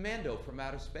commando from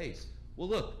outer space. Well,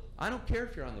 look, I don't care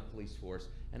if you're on the police force,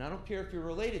 and I don't care if you're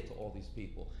related to all these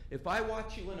people. If I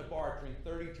watch you in a bar drink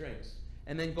 30 drinks,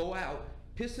 and then go out,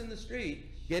 piss in the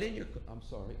street, get in your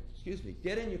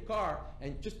car,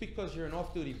 and just because you're an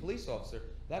off-duty police officer,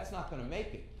 that's not going to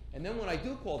make it. And then when I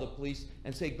do call the police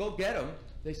and say, go get them,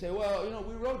 they say, well, you know,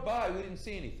 we rode by, we didn't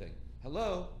see anything.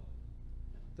 Hello?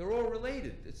 They're all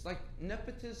related. It's like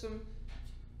nepotism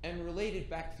and related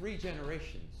back 3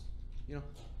 generations. You know,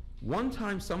 one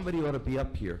time somebody ought to be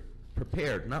up here,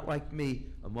 prepared, not like me,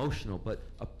 emotional, but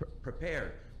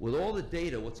prepared with all the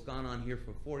data, what's gone on here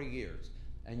for 40 years.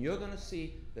 And you're going to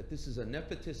see that this is a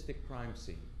nepotistic crime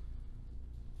scene.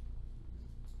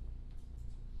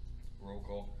 Roll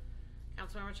call.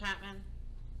 Councilmember Chapman?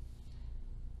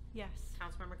 Yes.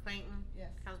 Councilmember Clayton?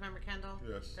 Yes. Councilmember Kendall?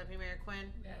 Yes. Deputy Mayor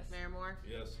Quinn? Yes. Mayor Moore?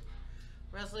 Yes.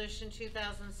 Resolution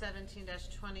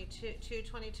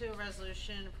 2017-222, a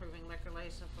resolution approving liquor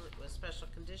license with special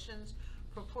conditions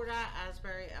for Porta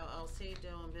Asbury LLC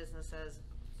doing business as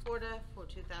Florida for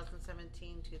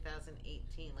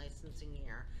 2017-2018 licensing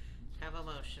year. Have a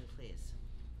motion, please.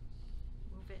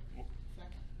 Move it.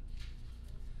 Second.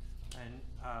 And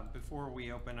before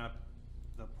we open up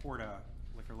the Porta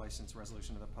liquor license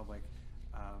resolution to the public,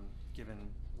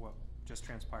 given what just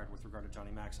transpired with regard to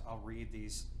Johnny Max, I'll read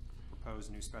these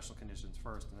proposed new special conditions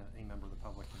first, and then any member of the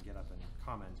public can get up and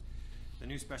comment. The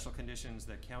new special conditions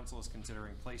that council is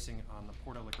considering placing on the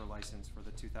Porta liquor license for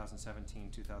the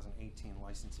 2017-2018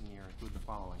 licensing year include the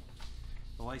following.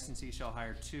 The licensee shall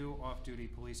hire 2 off-duty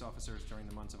police officers during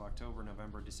the months of October,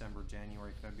 November, December,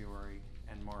 January, February,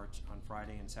 and March on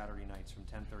Friday and Saturday nights from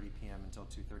 10:30 p.m. until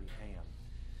 2:30 a.m.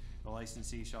 The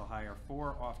licensee shall hire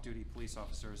 4 off-duty police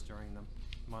officers during the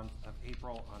month of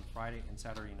April on Friday and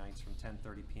Saturday nights from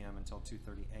 10:30 p.m. until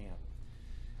 2:30 a.m.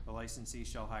 The licensee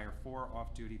shall hire 4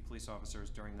 off-duty police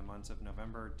officers during the months of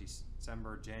November,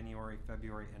 December, January,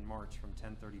 February, and March from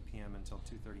 10:30 p.m. until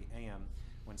 2:30 a.m.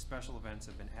 when special events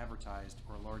have been advertised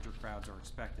or larger crowds are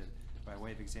expected, by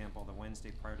way of example, the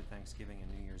Wednesday prior to Thanksgiving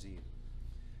and New Year's Eve.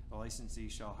 The licensee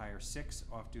shall hire 6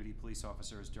 off-duty police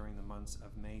officers during the months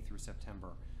of May through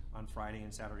September on Friday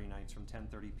and Saturday nights from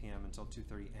 10:30 p.m. until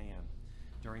 2:30 a.m.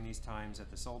 During these times, at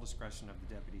the sole discretion of the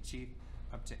deputy chief,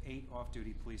 up to 8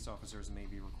 off-duty police officers may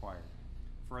be required.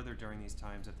 Further, during these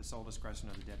times, at the sole discretion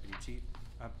of the deputy chief,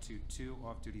 up to 2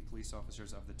 off-duty police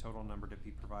officers of the total number to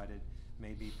be provided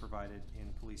may be provided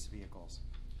in police vehicles.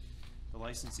 The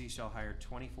licensee shall hire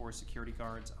 24 security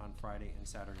guards on Friday and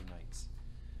Saturday nights.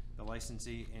 The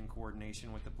licensee, in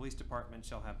coordination with the police department,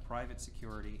 shall have private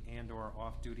security and/or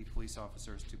off-duty police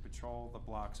officers to patrol the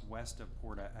blocks west of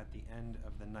Porta at the end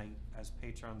of the night as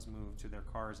patrons move to their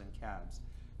cars and cabs.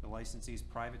 The licensee's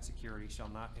private security shall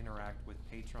not interact with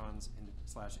patrons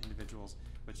 / individuals,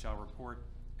 but shall report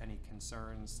any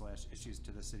concerns / issues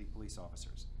to the city police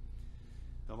officers.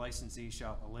 The licensee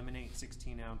shall eliminate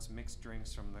 16-ounce mixed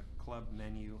drinks from the club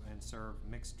menu and serve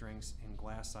mixed drinks in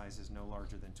glass sizes no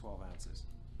larger than 12 ounces.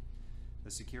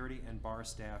 The security and bar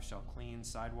staff shall clean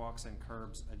sidewalks and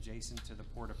curbs adjacent to the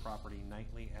Porta property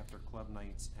nightly after club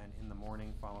nights and in the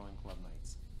morning following club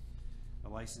nights. The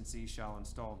licensee shall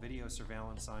install video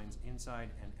surveillance signs inside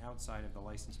and outside of the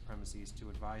licensed premises to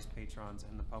advise patrons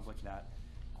and the public that,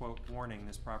 quote, warning,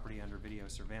 this property under video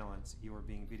surveillance, you are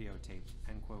being videotaped,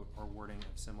 end quote, or wording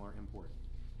of similar import.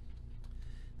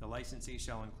 The licensee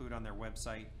shall include on their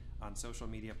website, on social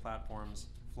media platforms,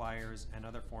 flyers, and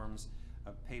other forms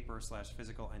of paper /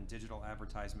 physical and digital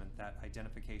advertisement that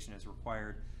identification is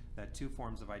required, that 2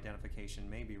 forms of identification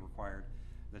may be required,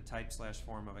 the type /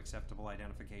 form of acceptable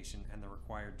identification, and the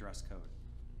required dress code.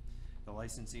 The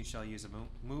licensee shall use a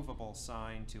movable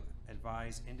sign to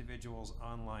advise individuals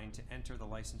online to enter the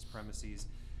licensed premises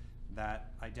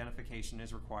that identification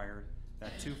is required,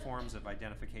 that 2 forms of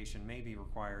identification may be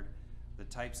required, the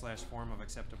type/form of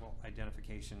acceptable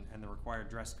identification, and the required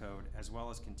dress code, as well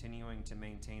as continuing to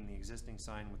maintain the existing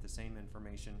sign with the same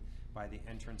information by the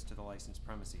entrance to the licensed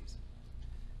premises.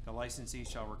 The licensee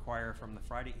shall require from the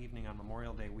Friday evening on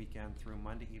Memorial Day weekend through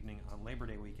Monday evening on Labor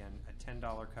Day weekend a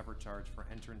 $10 cover charge for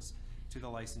entrance to the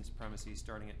licensed premises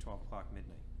starting at 12 o'clock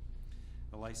midnight.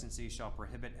 The licensee shall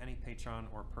prohibit any patron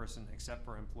or person except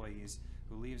for employees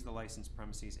who leaves the licensed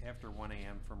premises after 1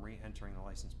 a.m. from re-entering the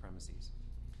licensed premises.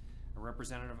 A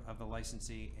representative of the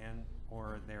licensee and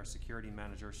or their security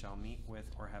manager shall meet with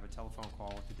or have a telephone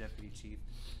call with the Deputy Chief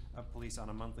of Police on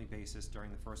a monthly basis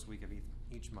during the first week of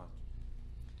each month.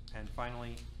 And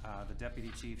finally, the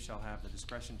Deputy Chief shall have the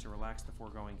discretion to relax the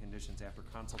foregoing conditions after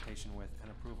consultation with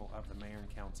and approval of the Mayor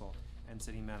and Council and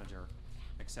City Manager,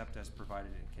 except as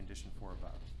provided in Condition 4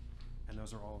 above. And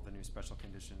those are all of the new special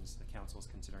conditions the Council is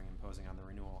considering imposing on the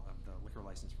renewal of the Liquor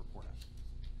License Report Act.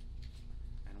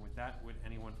 And with that, would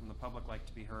anyone from the public like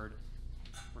to be heard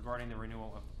regarding the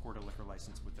renewal of the Porter Liquor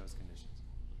License with those conditions?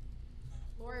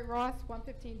 Lori Ross,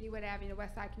 115 Dewood Avenue,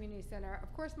 Westside Community Center.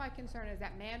 Of course, my concern is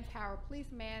that manpower,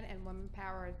 police man and woman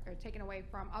power are taken away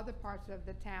from other parts of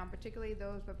the town, particularly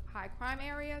those with high crime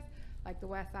areas, like the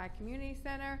Westside Community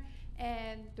Center,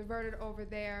 and diverted over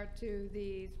there to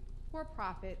these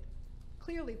for-profit,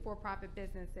 clearly for-profit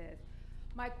businesses.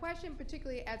 My question,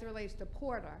 particularly as it relates to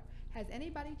Porter, has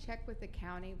anybody checked with the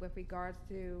county with regards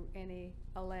to any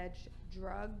alleged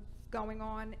drugs going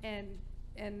on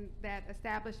in that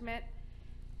establishment?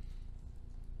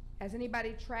 Has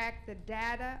anybody tracked the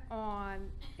data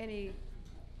on any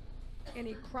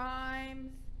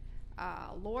crimes,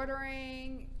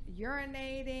 loitering,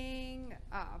 urinating,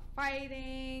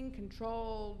 fighting,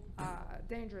 controlled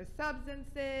dangerous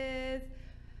substances,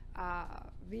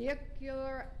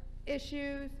 vehicular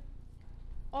issues?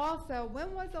 Also,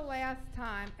 when was the last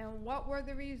time and what were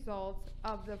the results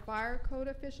of the fire code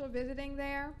official visiting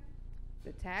there,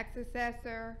 the tax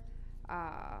assessor,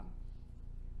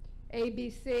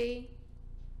 ABC?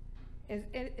 Is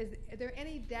there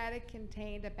any data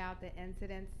contained about the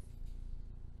incidents?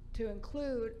 To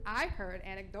include, I heard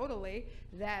anecdotally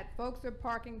that folks are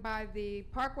parking by the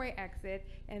Parkway exit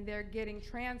and they're getting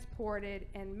transported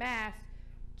en masse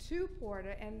to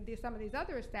Porter and some of these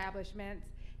other establishments,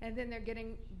 and then they're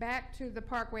getting back to the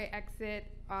Parkway exit,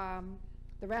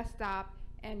 the rest stop,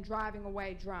 and driving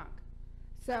away drunk.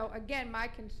 So again, my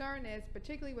concern is,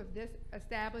 particularly with this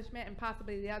establishment and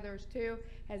possibly the others too,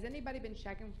 has anybody been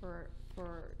checking for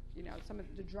some of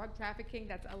the drug trafficking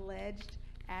that's alleged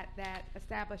at that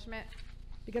establishment?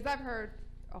 Because I've heard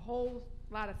a whole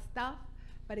lot of stuff,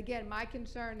 but again, my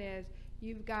concern is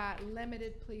you've got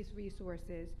limited police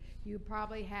resources. You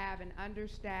probably have an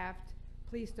understaffed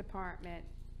police department.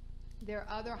 There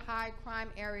are other high crime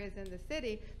areas in the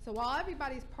city, so while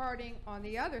everybody's partying on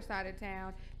the other side of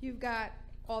town, you've got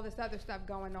all this other stuff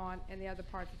going on in the other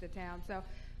parts of the town. So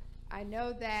I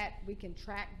know that we can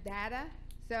track data.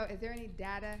 So is there any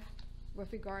data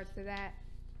with regards to that?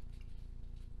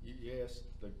 You asked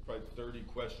probably 30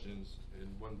 questions in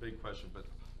one big question, but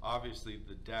obviously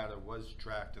the data was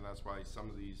tracked, and that's why some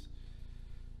of these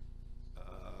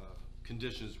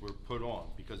conditions were put on,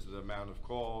 because of the amount of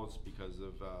calls, because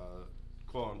of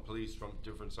calling police from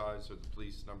different sides, so the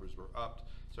police numbers were upped.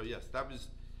 So yes, that was,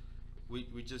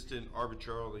 we just didn't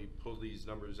arbitrarily pull these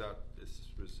numbers out. This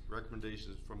was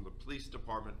recommendations from the police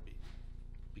department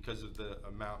because of the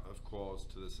amount of calls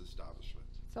to this establishment.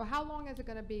 So how long is it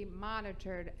going to be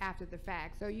monitored after the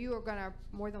fact? So you are going to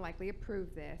more than likely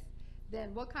approve this.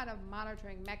 Then what kind of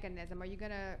monitoring mechanism? Are you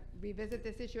going to revisit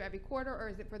this issue every quarter, or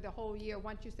is it for the whole year?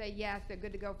 Once you say yes, they're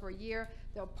good to go for a year,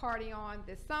 they'll party on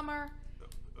this summer,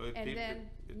 and then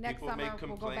next summer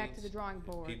we'll go back to the drawing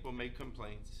board. If people make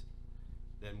complaints,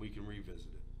 then we can revisit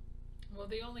it. Well,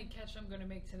 the only catch I'm going to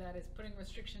make to that is putting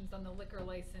restrictions on the liquor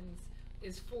license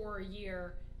is for a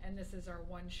year, and this is our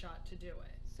one shot to do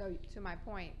it. So to my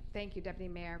point, thank you, Deputy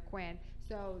Mayor Quinn.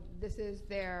 So this is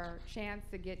their chance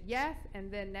to get yes, and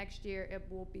then next year it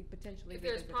will be potentially If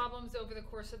there's revisited. problems over the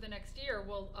course of the next year,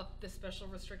 we'll up the special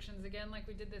restrictions again like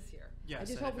we did this year. Yes, I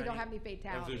just and hope if we don't any- have any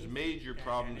fatalities. If there's major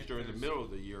problems if during the there's- middle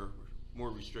of the year, more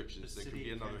The restrictions, there could be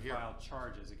city another can hearing. file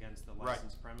charges against the Right.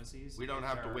 licensed premises. We don't if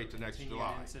have to there wait are till next continued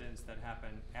July. incidents that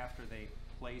happen after they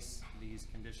place these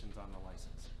conditions on the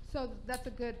license. So that's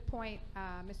a good point,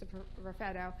 Mr.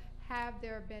 Raffetto. Have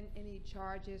there been any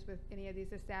charges with any of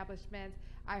these establishments?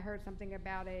 I heard something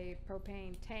about a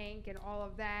propane tank and all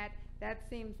of that. That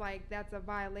seems like that's a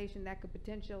violation that could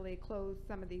potentially close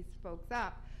some of these folks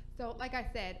up. So like I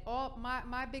said,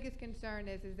 my biggest concern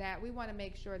is that we want to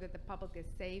make sure that the public is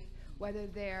safe, whether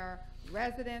they're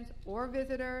residents or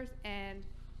visitors. And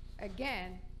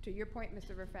again, to your point,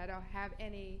 Mr. Raffetto, have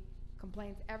any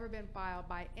complaints ever been filed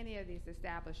by any of these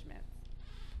establishments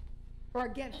or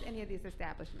against any of these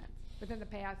establishments within the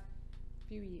past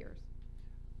few years?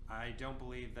 I don't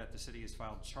believe that the city has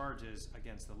filed charges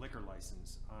against the liquor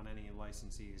license on any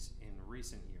licensees in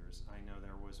recent years. I know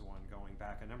there was one going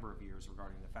back a number of years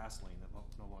regarding the fast lane that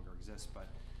no longer exists, but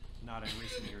not in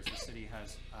recent years. The city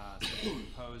has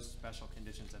imposed special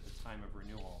conditions at the time of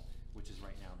renewal, which is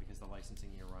right now because the licensing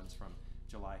year runs from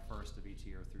July 1st of each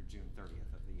year through June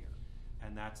 30th of the year.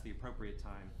 And that's the appropriate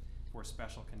time for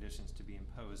special conditions to be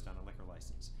imposed on a liquor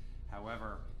license.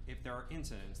 However, if there are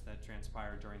incidents that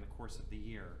transpire during the course of the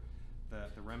year,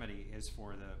 the remedy is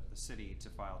for the city to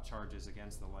file charges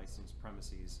against the licensed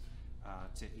premises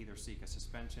to either seek a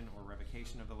suspension or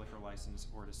revocation of the liquor license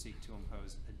or to seek to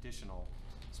impose additional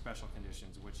special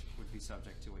conditions which would be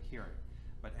subject to a hearing.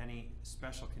 But any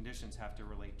special conditions have to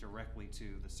relate directly to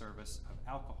the service of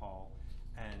alcohol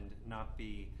and not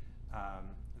be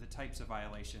the types of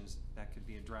violations that could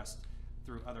be addressed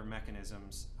through other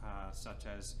mechanisms, such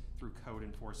as through code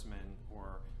enforcement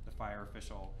or the fire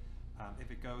official.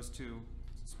 If it goes to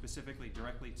specifically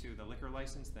directly to the liquor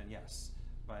license, then yes.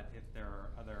 But if there are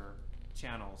other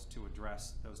channels to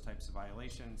address those types of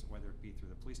violations, whether it be through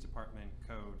the police department,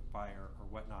 code, fire, or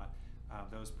whatnot,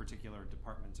 those particular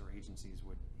departments or agencies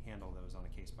would handle those on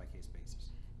a case-by-case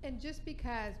basis. And just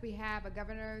because we have a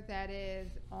governor that is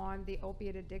on the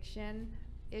opiate addiction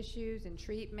issues and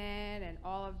treatment and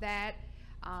all of that,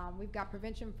 we've got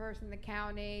prevention first in the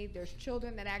county. There's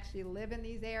children that actually live in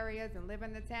these areas and live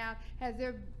in the town. Has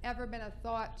there ever been a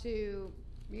thought to,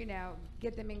 you know,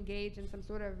 get them engaged in some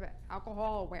sort of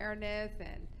alcohol awareness,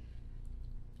 and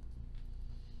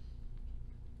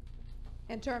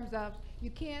in terms of, you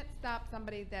can't stop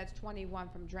somebody that's 21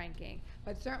 from drinking,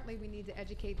 but certainly we need to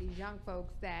educate these young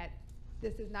folks that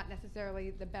this is not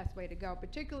necessarily the best way to go,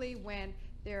 particularly when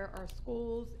there are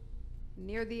schools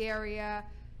near the area,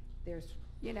 there's,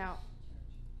 you know,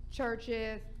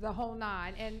 churches, the whole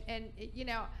nine. And you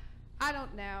know, I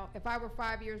don't know, if I were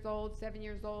 5 years old, 7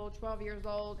 years old, 12 years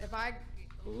old, if I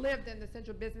lived in the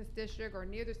Central Business District or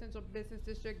near the Central Business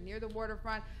District, near the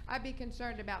waterfront, I'd be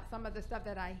concerned about some of the stuff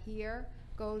that I hear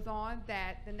goes on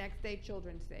that the next day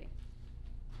children see.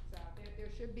 So there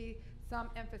should be some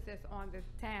emphasis on the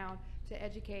town to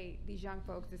educate these young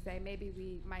folks to say, maybe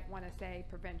we might want to say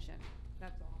prevention.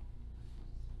 That's all.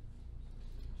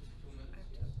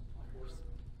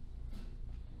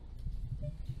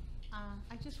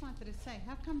 I just wanted to say,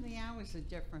 how come the hours are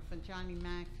different for Johnny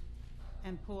Mac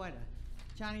and Porter?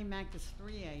 Johnny Mac is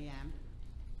 3 a.m.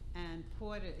 and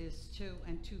Porter is 2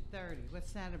 and 2:30.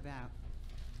 What's that about?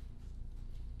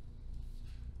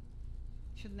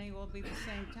 Shouldn't they all be the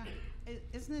same time?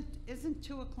 Isn't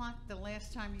 2 o'clock the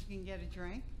last time you can get a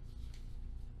drink?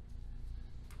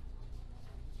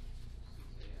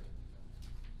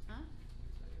 Huh?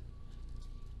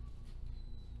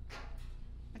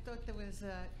 I thought there was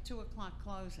a 2 o'clock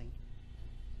closing.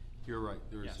 You're right,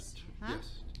 there is Yes. Huh?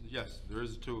 yes, there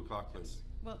is a 2 o'clock closing.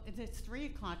 Well, it's 3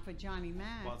 o'clock for Johnny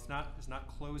Mac. Well, it's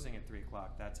not closing at 3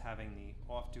 o'clock. That's having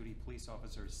the off-duty police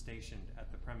officers stationed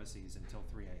at the premises until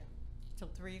 3 a.m. Till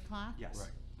 3 o'clock? Yes.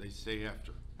 Right, they say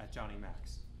after. At Johnny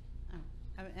Mac's.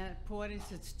 Oh. At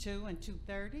Porter's, it's 2 and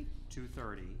 2:30?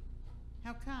 2:30.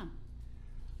 How come?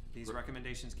 These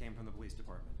recommendations came from the police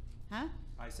department. Huh?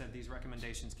 I said these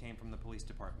recommendations came from the police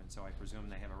department, so I presume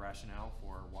they have a rationale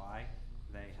for why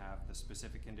they have the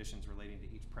specific conditions relating to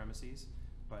each premises,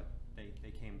 but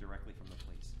they came directly from the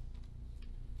police.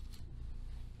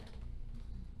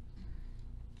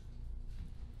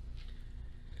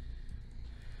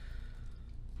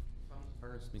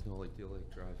 Ernest Mignola, Deal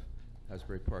Lake Drive,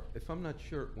 Asbury Park. If I'm not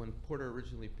sure, when Porter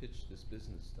originally pitched this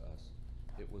business to us,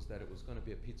 it was that it was going to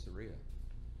be a pizzeria.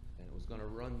 And it was going to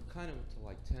run kind of until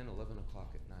like 10, 11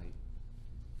 o'clock at night.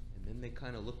 And then they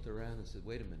kind of looked around and said,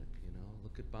 wait a minute, you know,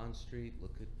 look at Bond Street,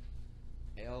 look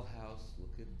at Ale House,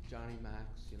 look at Johnny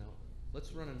Mac's, you know.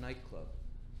 Let's run a nightclub.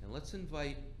 And let's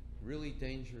invite really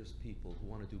dangerous people who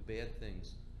want to do bad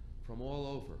things from all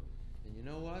over. And you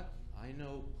know what? I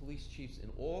know police chiefs in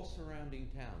all surrounding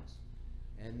towns,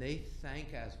 and they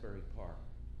thank Asbury Park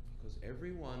because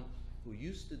everyone who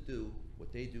used to do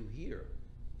what they do here,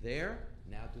 there,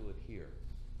 now do it here.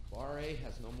 Bar A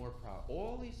has no more problems.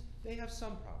 All these, they have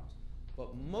some problems,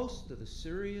 but most of the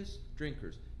serious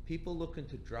drinkers, people looking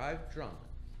to drive drunk,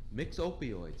 mix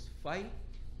opioids, fight,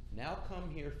 now come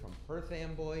here from Perth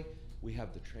Amboy. We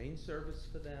have the train service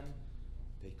for them.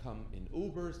 They come in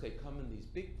Ubers, they come in these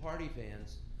big party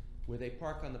vans where they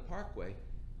park on the parkway.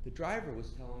 The driver was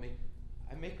telling me,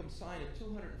 I make them sign a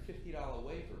 $250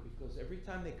 waiver because every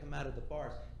time they come out of the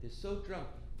bars, they're so drunk,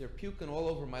 they're puking all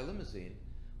over my limousine.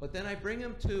 But then I bring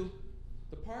them to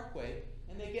the Parkway,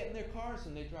 and they get in their cars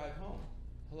and they drive home.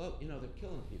 Hello, you know, they're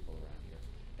killing people around here.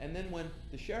 And then when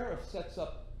the sheriff sets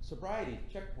up sobriety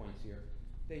checkpoints here,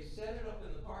 they set it up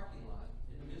in the parking lot,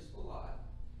 in the municipal lot,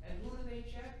 and who do they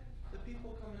check? The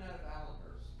people coming out of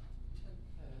Allenhurst.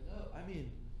 I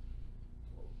mean,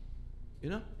 you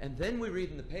know, and then we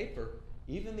read in the paper,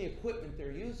 even the equipment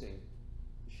they're using,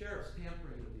 the sheriff's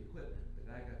tampering with the equipment.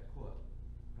 The guy got caught,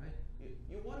 right?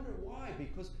 You wonder why,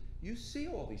 because you see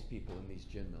all these people in these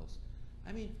gin mills.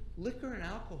 I mean, liquor and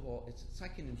alcohol, it's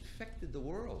like it infected the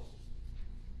world.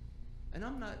 And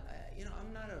I'm not, you know,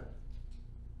 I'm not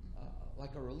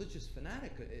like a religious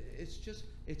fanatic. It's just,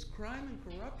 it's crime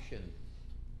and corruption.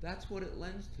 That's what it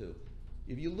lends to.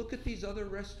 If you look at these other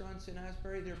restaurants in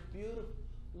Asbury, they're beautiful.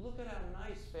 Look at how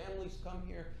nice families come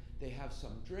here. They have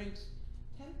some drinks.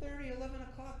 10:30, 11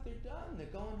 o'clock, they're done. They're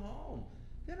going home.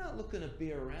 They're not looking to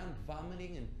be around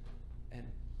vomiting and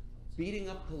beating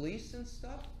up police and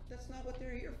stuff. That's not what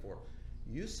they're here for.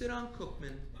 You sit on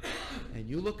Cookman and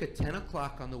you look at 10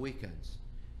 o'clock on the weekends,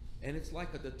 and it's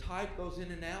like the tide goes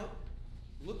in and out.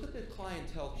 Look at the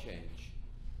clientele change.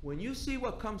 When you see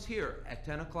what comes here at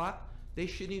 10 o'clock, they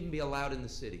shouldn't even be allowed in the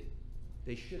city.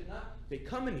 They should not. They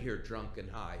come in here drunk and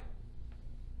high.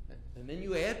 And then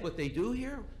you add what they do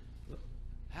here.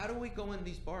 How do we go in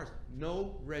these bars?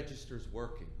 No registers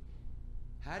working.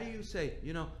 How do you say,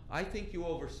 you know, I think you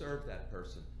overserved that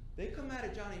person? They come out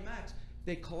of Johnny Mac's,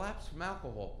 they collapse from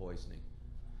alcohol poisoning.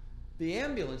 The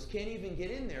ambulance can't even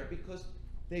get in there because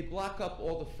they block up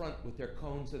all the front with their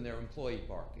cones and their employee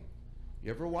parking.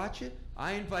 You ever watch it?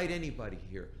 I invite anybody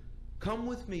here. Come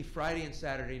with me Friday and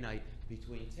Saturday night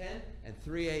between 10 and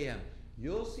 3 a.m.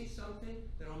 You'll see something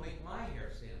that'll make my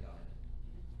hair stand on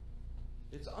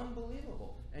end. It's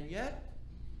unbelievable. And yet,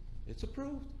 it's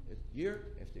approved year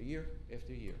after year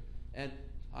after year. And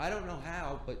I don't know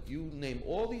how, but you name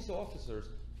all these officers,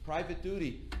 private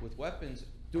duty with weapons,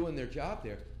 doing their job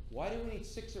there. Why do we need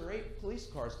 6 or 8 police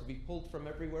cars to be pulled from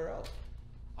everywhere else?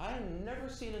 I have never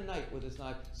seen a night where there's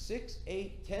not 6,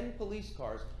 8, 10 police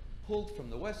cars pulled from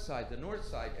the west side, the north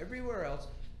side, everywhere else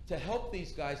to help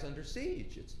these guys under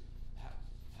siege.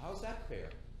 How's that fair?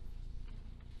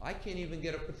 I can't even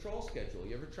get a patrol schedule.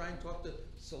 You ever try and talk to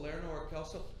Salerno or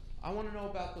Kelso? I want to know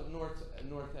about the north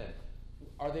end.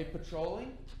 Are they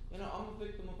patrolling? You know, I'm a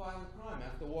victim of violent crime. I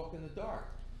have to walk in the dark.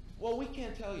 Well, we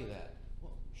can't tell you that.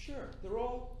 Well, sure, they're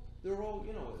all, you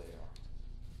know where they are.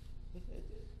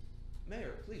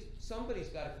 Mayor, please, somebody's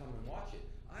got to come and watch it.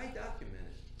 I document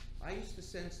it. I used to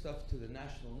send stuff to the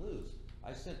national news.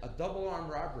 I sent a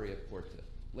double-armed robbery at Porta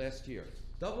last year.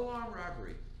 Double-armed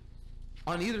robbery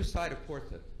on either side of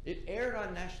Porta. It aired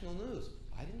on national news.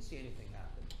 I didn't see anything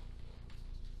happen.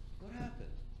 What happened?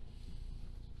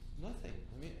 Nothing.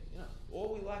 I mean, you know,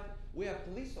 all we lack, we have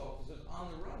police officers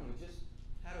on the run. We just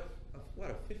had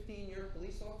a 15-year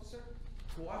police officer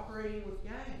cooperating with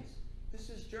gangs. This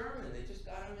is German. They just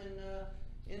got him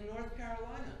in North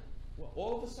Carolina. Well,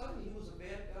 all of a sudden, he was a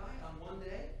bad guy on one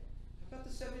day. How about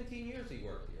the 17 years he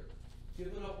worked here?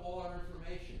 Giving up all our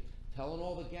information, telling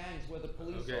all the gangs where the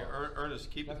police Okay, are. Ernest,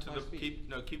 keep it to the,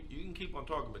 you can keep on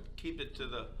talking, but keep it to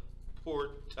the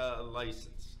port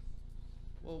license.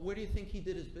 Well, where do you think he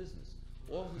did his business?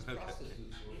 All his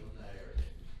prostitutes were from that area.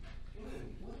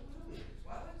 What are we,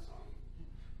 Twilight Zone?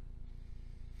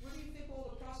 Where do you think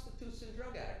all the prostitutes and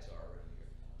drug addicts are around here?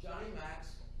 Johnny Mac's,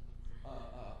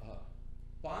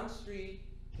 Bond Street,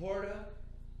 Porta,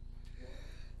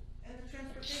 and the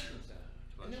transportation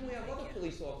center. And then we have other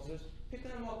police officers picking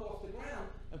them up off the ground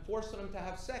and forcing them to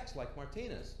have sex like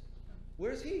Martinez.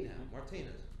 Where's he now,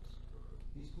 Martinez?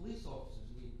 These police officers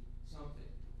need something.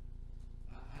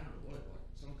 I don't know what, like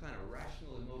some kind of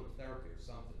rational emotive therapy or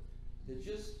something.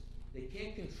 They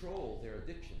can't control their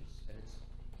addictions. And it's,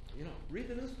 you know, read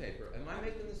the newspaper. Am I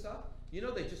making this up? You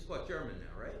know they just caught German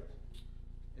now, right?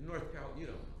 In North Carolina, you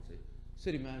don't know. See,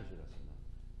 city manager doesn't know.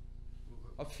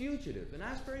 A fugitive, an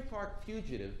Asbury Park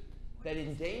fugitive that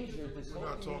endangered this whole community. We're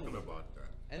not talking about that.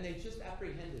 And they just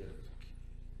apprehended him.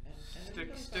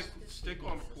 Stick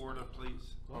on Porta,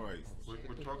 please. All right.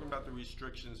 We're talking about the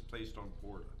restrictions placed on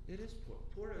Porta. It is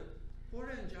Porta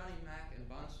and Johnny Mac and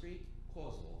Bond Street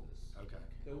caused all this. Okay.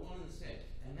 They're one and the same.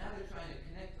 And now they're trying to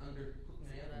connect under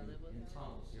Cookman Avenue in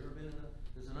tunnels. You ever been in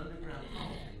there's an underground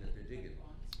tunnel thing that they're digging.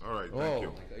 All right, thank you.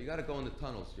 My God, you got to go in the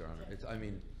tunnels, Your Honor. I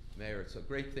mean, Mayor, it's a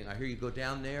great thing. I hear you go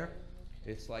down there.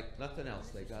 It's like nothing else.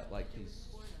 They got like these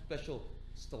special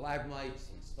stalagmites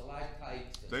and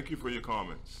stalactites. Thank you for your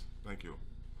comments. Thank you.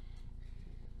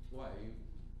 Why?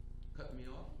 cut me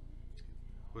off?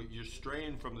 But you're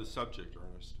straying from the subject,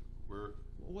 Ernest. We're,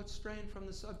 What's straying from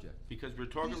the subject? because we're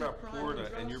talking These are about crime and Florida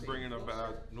drug and you're scenes. bringing No, sir.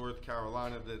 about North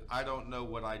Carolina that I don't know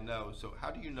what I know. So how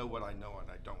do you know what I know and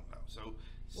I don't know? So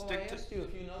Well, I stick to. asked you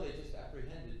if you know they just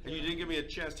apprehended. And you didn't give me a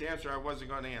chance to answer. I wasn't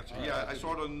going to answer. All right, Yeah, I'll I give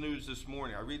saw it you- on the news this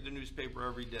morning. I read the newspaper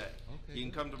every day. Okay, You can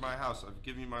good. come to my house. I've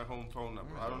given you my home phone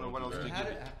number. I don't know what else to give How you.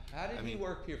 did, how did I he mean,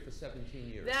 work here for 17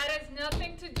 years? That has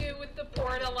nothing to do with the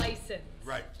Porta license.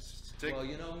 right. Stick. Well,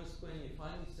 you know, Ms. Quinn, you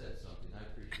finally said something. I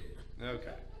appreciate it.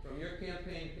 Okay. From your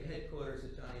campaign headquarters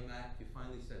at Johnny Mac, you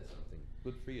finally said something.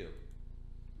 Good for you.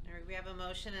 All right, we have a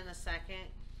motion and a second.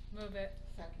 Move it.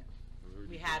 Second.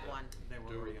 We had one. They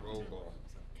were Do already a on. roll call.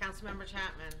 Councilmember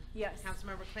Chapman? Yes.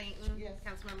 Councilmember Clayton? Yes.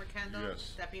 Councilmember Kendall?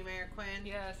 Yes. Deputy Mayor Quinn?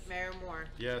 Yes. Mayor Moore?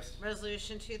 Yes.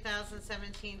 Resolution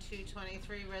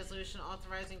 2017-223, resolution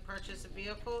authorizing purchase of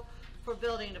vehicle for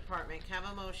building department. Can I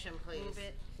have a motion, please? Move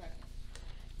it. Second.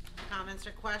 Comments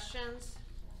or questions?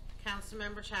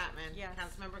 Councilmember Chapman? Yes.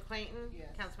 Councilmember Clayton? Yes.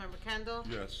 Councilmember Kendall?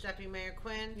 Yes. Deputy Mayor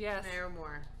Quinn? Yes. Mayor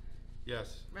Moore?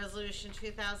 Yes. Resolution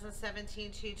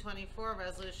 2017-224,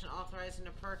 resolution authorizing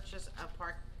the purchase of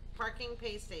parking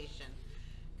pay station.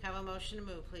 Can I have a motion to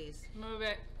move, please? Move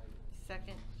it.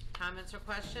 Second. Comments or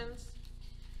questions?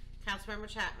 Councilmember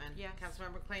Chapman? Yes.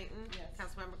 Councilmember Clayton? Yes.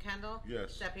 Councilmember Kendall?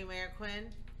 Yes. Deputy Mayor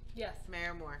Quinn? Yes.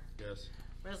 Mayor Moore? Yes.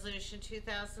 Resolution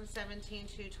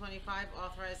 2017-225,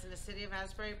 authorizing the City of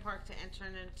Asbury Park to enter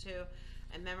into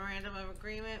a memorandum of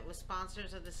agreement with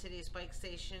sponsors of the city's bike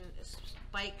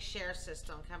share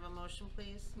system. Can I have a motion,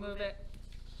 please? Move it.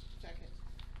 Second.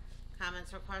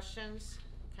 Comments or questions?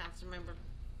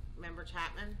 Member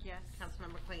Chapman? Yes.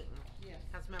 Councilmember Clayton? Yes.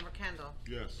 Councilmember Kendall?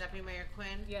 Yes. Deputy Mayor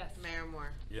Quinn? Yes. Mayor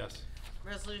Moore? Yes.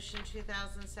 Resolution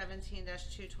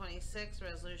 2017-226,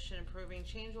 resolution approving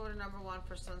change order number 1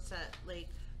 for Sunset Lake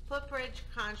Footbridge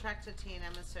contract to T&M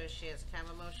Associates. Can I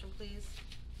have a motion, please?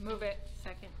 Move it.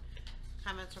 Second.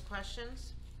 Comments or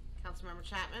questions? Councilmember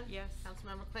Chapman? Yes.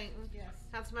 Councilmember Clayton? Yes.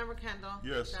 Councilmember Kendall?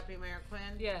 Yes. Deputy Mayor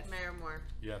Quinn? Yes. Mayor Moore?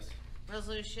 Yes.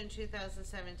 Resolution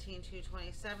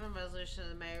 2017-227, resolution of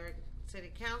the Mayor and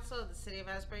City Council of the City of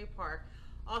Asbury Park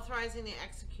authorizing the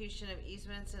execution of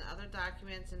easements and other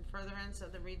documents in furtherance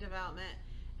of the redevelopment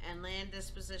and land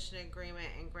disposition agreement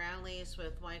and ground lease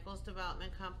with Michael's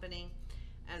Development Company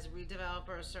as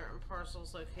redeveloper of certain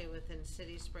parcels located within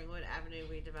City Springwood Avenue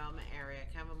redevelopment area.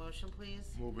 Can I have a motion,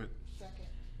 please? Move it. Second.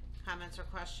 Comments or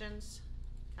questions?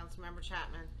 Councilmember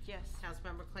Chapman? Yes.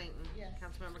 Councilmember Clayton? Yes.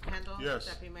 Councilmember Kendall? Yes.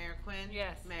 Deputy Mayor Quinn?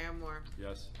 Yes. Mayor Moore?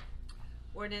 Yes.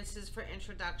 Ordinances for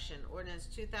introduction. Ordinance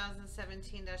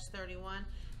 2017-31,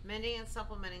 amending and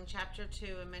supplementing Chapter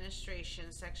 2 Administration,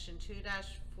 Section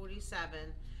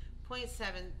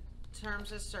 2-47.7,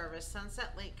 Terms of Service,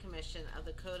 Sunset Lake Commission of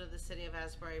the Code of the City of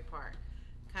Asbury Park.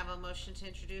 Can I have a motion to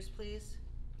introduce, please?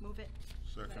 Move it.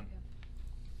 Second.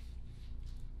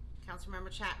 Councilmember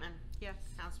Chapman? Yes.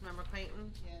 Councilmember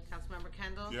Clayton? Yes. Councilmember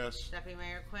Kendall? Yes. Deputy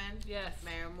Mayor Quinn? Yes.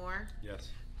 Mayor Moore? Yes.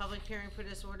 Public hearing for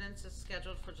this ordinance is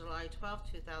scheduled for July 12,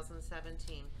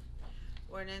 2017.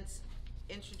 Ordinance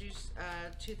introduced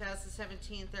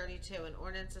 2017-32, an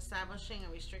ordinance establishing a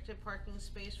restricted parking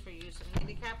space for use of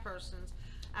handicapped persons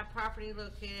at property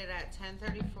located at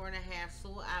 1034 1/2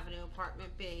 Sewell Avenue,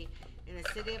 Apartment B, in the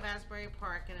City of Asbury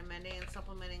Park, and amending and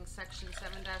supplementing Section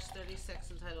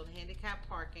 7-36 entitled Handicap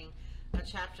Parking of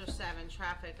Chapter 7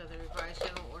 Traffic of the revised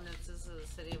general ordinances of the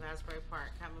City of Asbury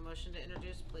Park. Can I have a motion to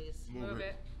introduce, please? Move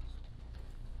it.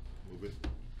 Move it.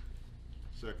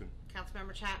 Second.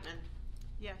 Councilmember Chapman?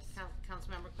 Yes.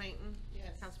 Councilmember Clayton?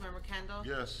 Yes. Councilmember Kendall?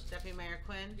 Yes. Deputy Mayor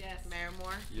Quinn? Yes. Mayor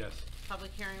Moore? Yes.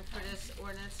 Public hearing for this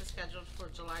ordinance is scheduled for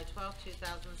July 12,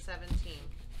 2017.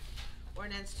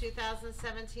 Ordinance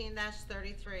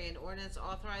 2017-33, an ordinance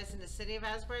authorizing the City of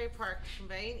Asbury Park to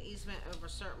convey an easement over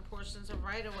certain portions of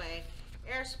right-of-way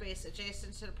airspace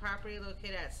adjacent to the property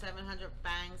located at 700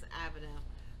 Bangs Avenue,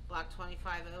 Block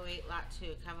 2508, Lot 2.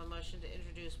 Can I have a motion to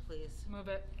introduce, please? Move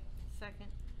it. Second.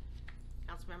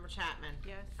 Councilmember Chapman?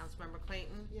 Yes. Councilmember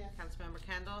Clayton? Yes. Councilmember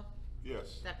Kendall?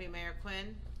 Yes. Deputy Mayor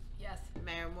Quinn? Yes.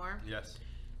 Mayor Moore? Yes.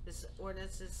 This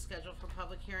ordinance is scheduled for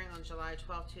public hearing on July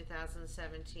 12,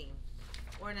 2017.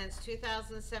 Ordinance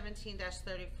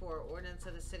 2017-34, ordinance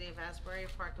of the City of Asbury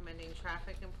Park amending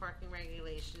traffic and parking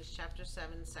regulations, Chapter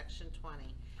 7, Section 20.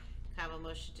 Can I have a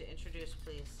motion to introduce,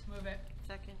 please? Move it.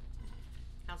 Second.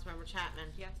 Councilmember Chapman?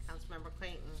 Yes. Councilmember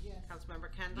Clayton? Yes. Councilmember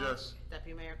Kendall? Yes.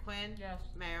 Deputy Mayor Quinn? Yes.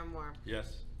 Mayor Moore?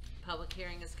 Yes. Public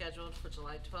hearing is scheduled for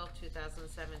July 12,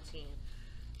 2017.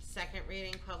 Second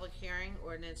reading, public hearing,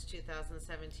 ordinance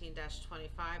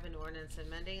 2017-25, an ordinance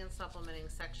amending and supplementing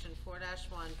section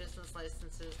 4-1 business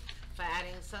licenses by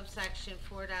adding subsection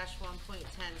 4-1.10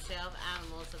 sale of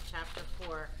animals of chapter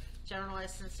 4 general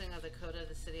licensing of the code of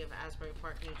the city of Asbury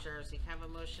Park, New Jersey. Can I have a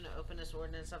motion to open this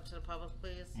ordinance up to the public,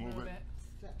 please? Move it.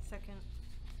 Second.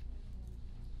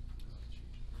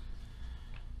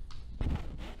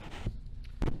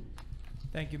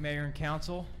 Thank you, Mayor and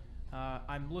Council.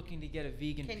 I'm looking to get a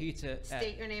vegan Can pizza.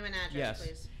 state your name and address, yes.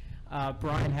 please.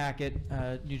 Brian Hackett,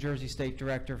 New Jersey State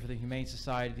Director for the Humane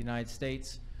Society of the United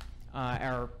States.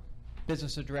 Our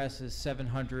business address is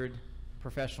 700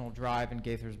 Professional Drive in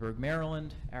Gaithersburg,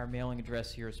 Maryland. Our mailing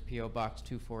address here is P.O. Box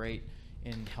 248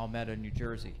 in Helmetta, New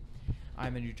Jersey.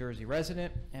 I'm a New Jersey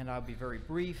resident, and I'll be very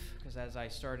brief, because as I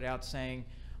started out saying,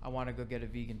 I want to go get a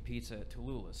vegan pizza at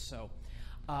Tallulah's. So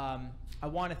I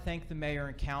want to thank the mayor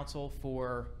and council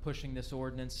for pushing this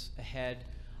ordinance ahead.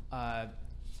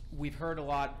 We've heard a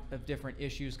lot of different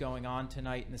issues going on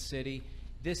tonight in the city.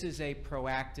 This is a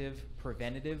proactive,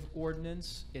 preventative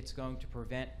ordinance. It's going to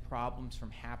prevent problems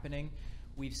from happening.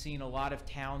 We've seen a lot of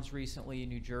towns recently in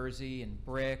New Jersey and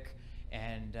Brick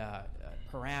and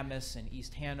Paramus and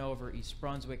East Hanover, East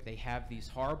Brunswick. They have these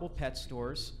horrible pet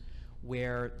stores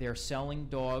where they're selling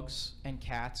dogs and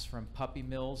cats from puppy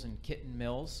mills and kitten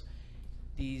mills.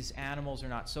 These animals are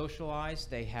not socialized.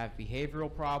 They have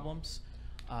behavioral problems.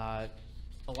 A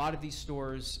lot of these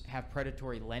stores have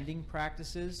predatory lending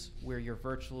practices where you're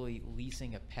virtually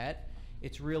leasing a pet.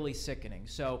 It's really sickening.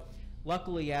 So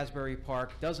luckily Asbury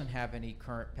Park doesn't have any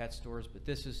current pet stores, but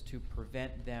this is to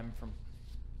prevent them from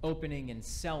opening and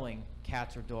selling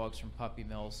cats or dogs from puppy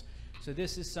mills. So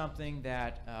this is something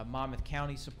that Monmouth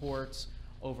County supports.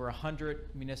 Over 100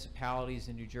 municipalities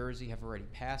in New Jersey have already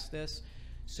passed this.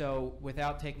 So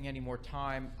without taking any more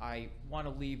time, I want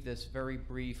to leave this very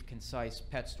brief, concise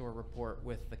pet store report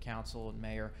with the council and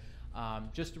mayor,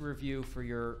 just a review for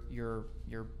your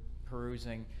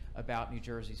perusing about New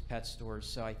Jersey's pet stores.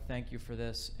 So I thank you for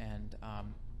this and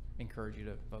encourage you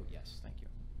to vote yes. Thank you.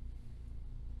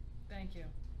 Thank you.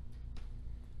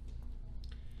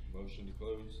 Motion to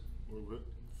close. Move it.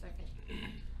 Second.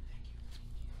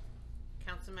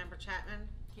 Councilmember Chapman?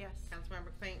 Yes.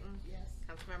 Councilmember Clayton? Yes.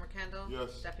 Councilmember Kendall?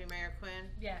 Yes. Deputy Mayor Quinn?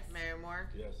 Yes. Mayor Moore?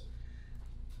 Yes.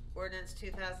 Ordinance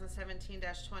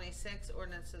 2017-26,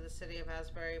 ordinance of the City of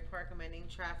Asbury Park amending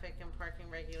traffic and parking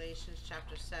regulations,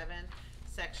 Chapter 7,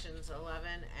 Sections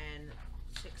 11 and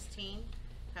 16.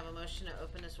 Have a motion to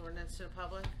open this ordinance to the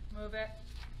public? Move it.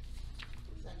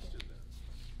 Second.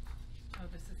 Oh,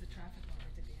 this is the traffic one,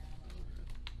 we did the animal.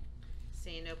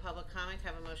 Seeing no public comment,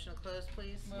 have a motion to close,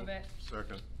 please? Move it.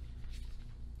 Second.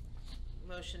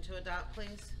 Motion to adopt,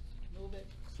 please? Move it.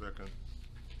 Second.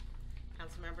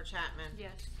 Councilmember Chapman?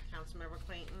 Yes. Councilmember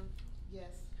Clayton?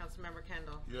 Yes. Councilmember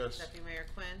Kendall? Yes. Deputy Mayor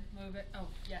Quinn? Move it. Oh,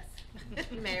 yes.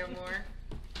 Mayor Moore?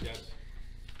 Yes.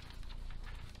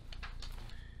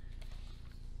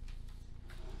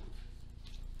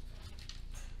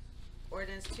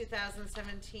 Ordinance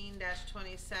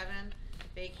 2017-27,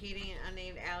 vacating an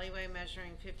unnamed alleyway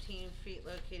measuring 15 feet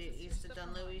located east of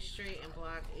Dunleavy Street in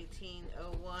block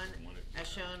 1801, as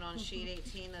shown on sheet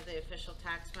 18 of the official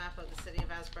tax map of the city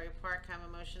of Asbury Park. Have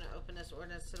a motion to open this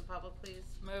ordinance to the public, please?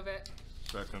 Move it.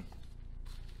 Second.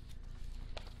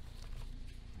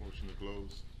 Motion to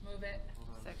close. Move it.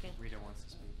 Second. Rita wants to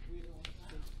speak. Rita wants to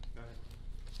speak. Go ahead.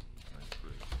 Thanks,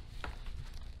 Chris.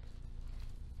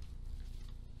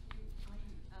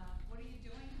 What are you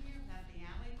doing here? Is that the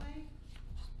alleyway?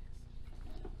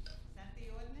 Is that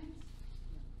the ordinance?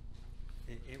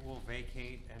 It will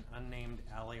vacate an unnamed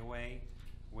alleyway,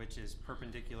 which is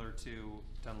perpendicular to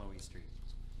Dunleavy Street.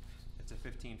 It's a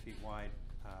 15 feet wide,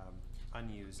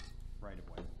 unused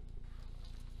right-of-way.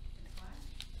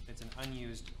 It's an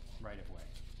unused right-of-way.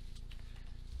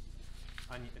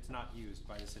 It's not used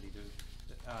by the city.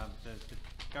 The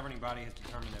governing body has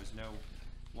determined there's no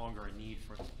longer a need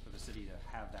for the city to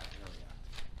have that area.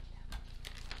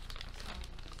 So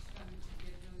it's going to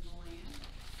give them the land?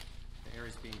 The area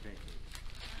is being vacated.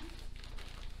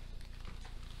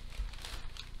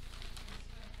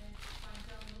 It's on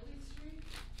Dunleavy Street?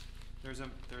 There's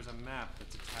a map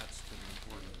that's attached to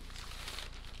the ordinance.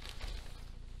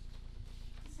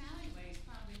 This alleyway is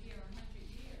probably here 100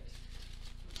 years.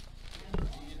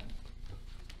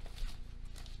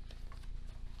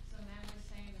 So now we're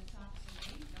saying it's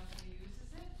obsolete, nobody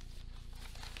uses it?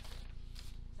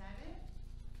 Is that it?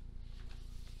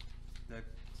 The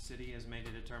city has made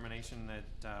a determination that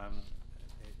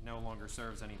it no longer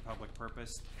serves any public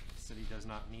purpose. The city does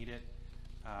not need it.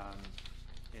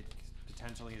 It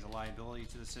potentially is a liability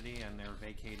to the city, and they're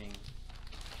vacating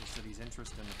the city's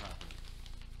interest in the property.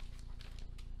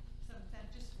 So is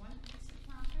that just one piece of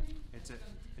property? It's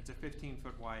a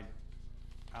 15-foot wide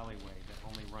alleyway that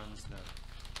only runs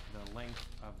the length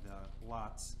of the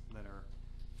lots that are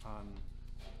on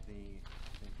the,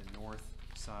 I think, the north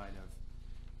side of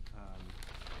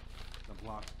the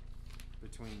block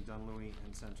between Dunlewy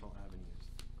and Central Avenues.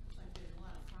 Looks like there's a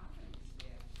lot of properties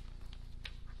there.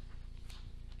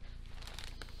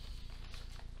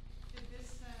 Did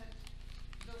this,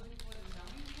 go before the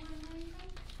zoning board or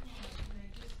anything? Can they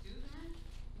just do that?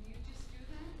 Can you just do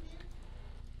that here?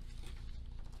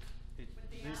 With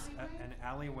the alleyway? An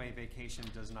alleyway vacation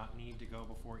does not need to go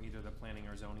before either the planning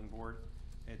or zoning board.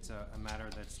 It's a matter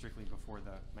that's strictly before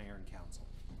the mayor and council.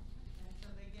 And so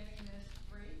they're getting this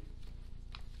free?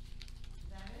 Is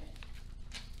that it?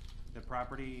 The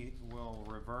property will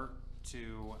revert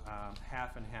to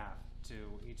half and half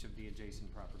to each of the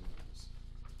adjacent property owners.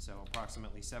 So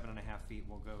approximately 7.5 feet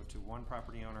will go to one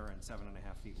property owner and 7.5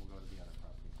 feet will go to the other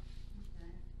property owner.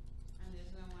 Okay. And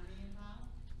there's no money involved?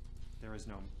 There is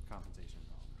no compensation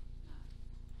involved. No.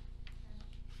 Okay.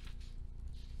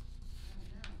 I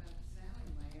don't know about this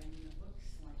alleyway. I mean, it looks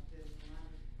like there's a lot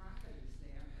of properties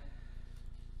there, but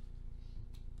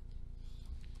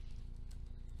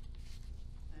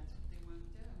that's what they want to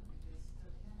do. I guess it's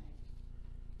okay.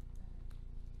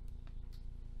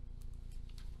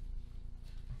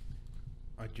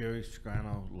 Jerry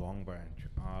Scrano, Long Branch.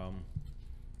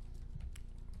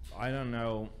 I don't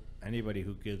know anybody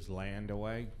who gives land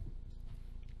away.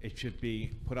 It should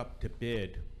be put up to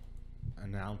bid,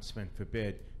 announcement for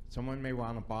bid. Someone may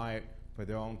want to buy it for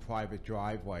their own private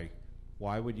driveway.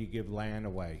 Why would you give land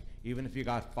away? Even if you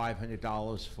got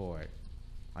 $500 for it.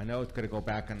 I know it's going to go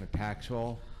back on the tax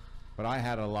roll, but I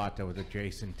had a lot that was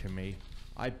adjacent to me.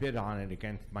 I bid on it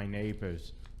against my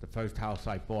neighbors, the first house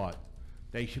I bought.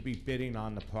 They should be bidding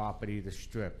on the property, the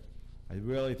strip. I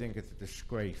really think it's a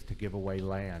disgrace to give away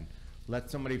land.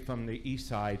 Let somebody from the east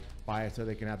side buy it so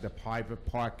they can have the private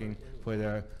parking for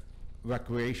their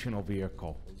recreational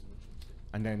vehicle.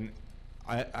 And then,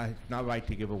 it's not right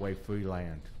to give away free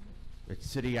land. It's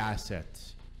city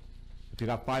assets. If you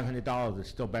got $500, it's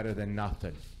still better than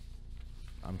nothing.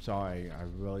 I'm sorry, I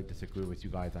really disagree with you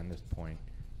guys on this point.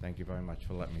 Thank you very much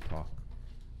for letting me talk.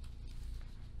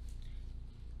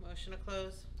 Motion to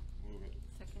close? Move it.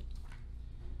 Second.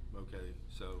 Okay,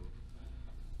 so,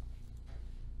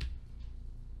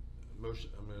 motion,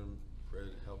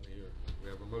 Fred, help me here. We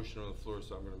have a motion on the floor,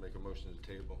 so I'm gonna make a motion to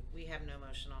table. We have no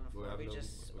motion on the Do I floor, have we no-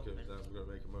 just Okay, opened. then I'm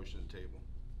gonna make a motion to table.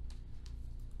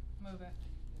 Move it.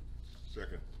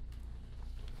 Second.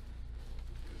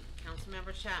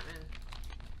 Councilmember Chapman?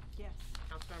 Yes.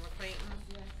 Councilmember Clayton?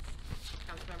 Yes.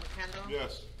 Councilmember Kendall?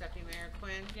 Yes. Deputy Mayor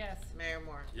Quinn? Yes. Mayor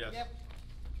Moore? Yes. Yep.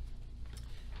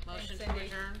 Motion Thanks, to Cindy.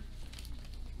 adjourn?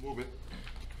 Move it.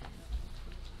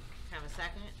 Have a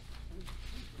second?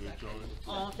 Good, Charlie.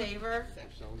 All in favor?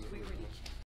 Sounds good.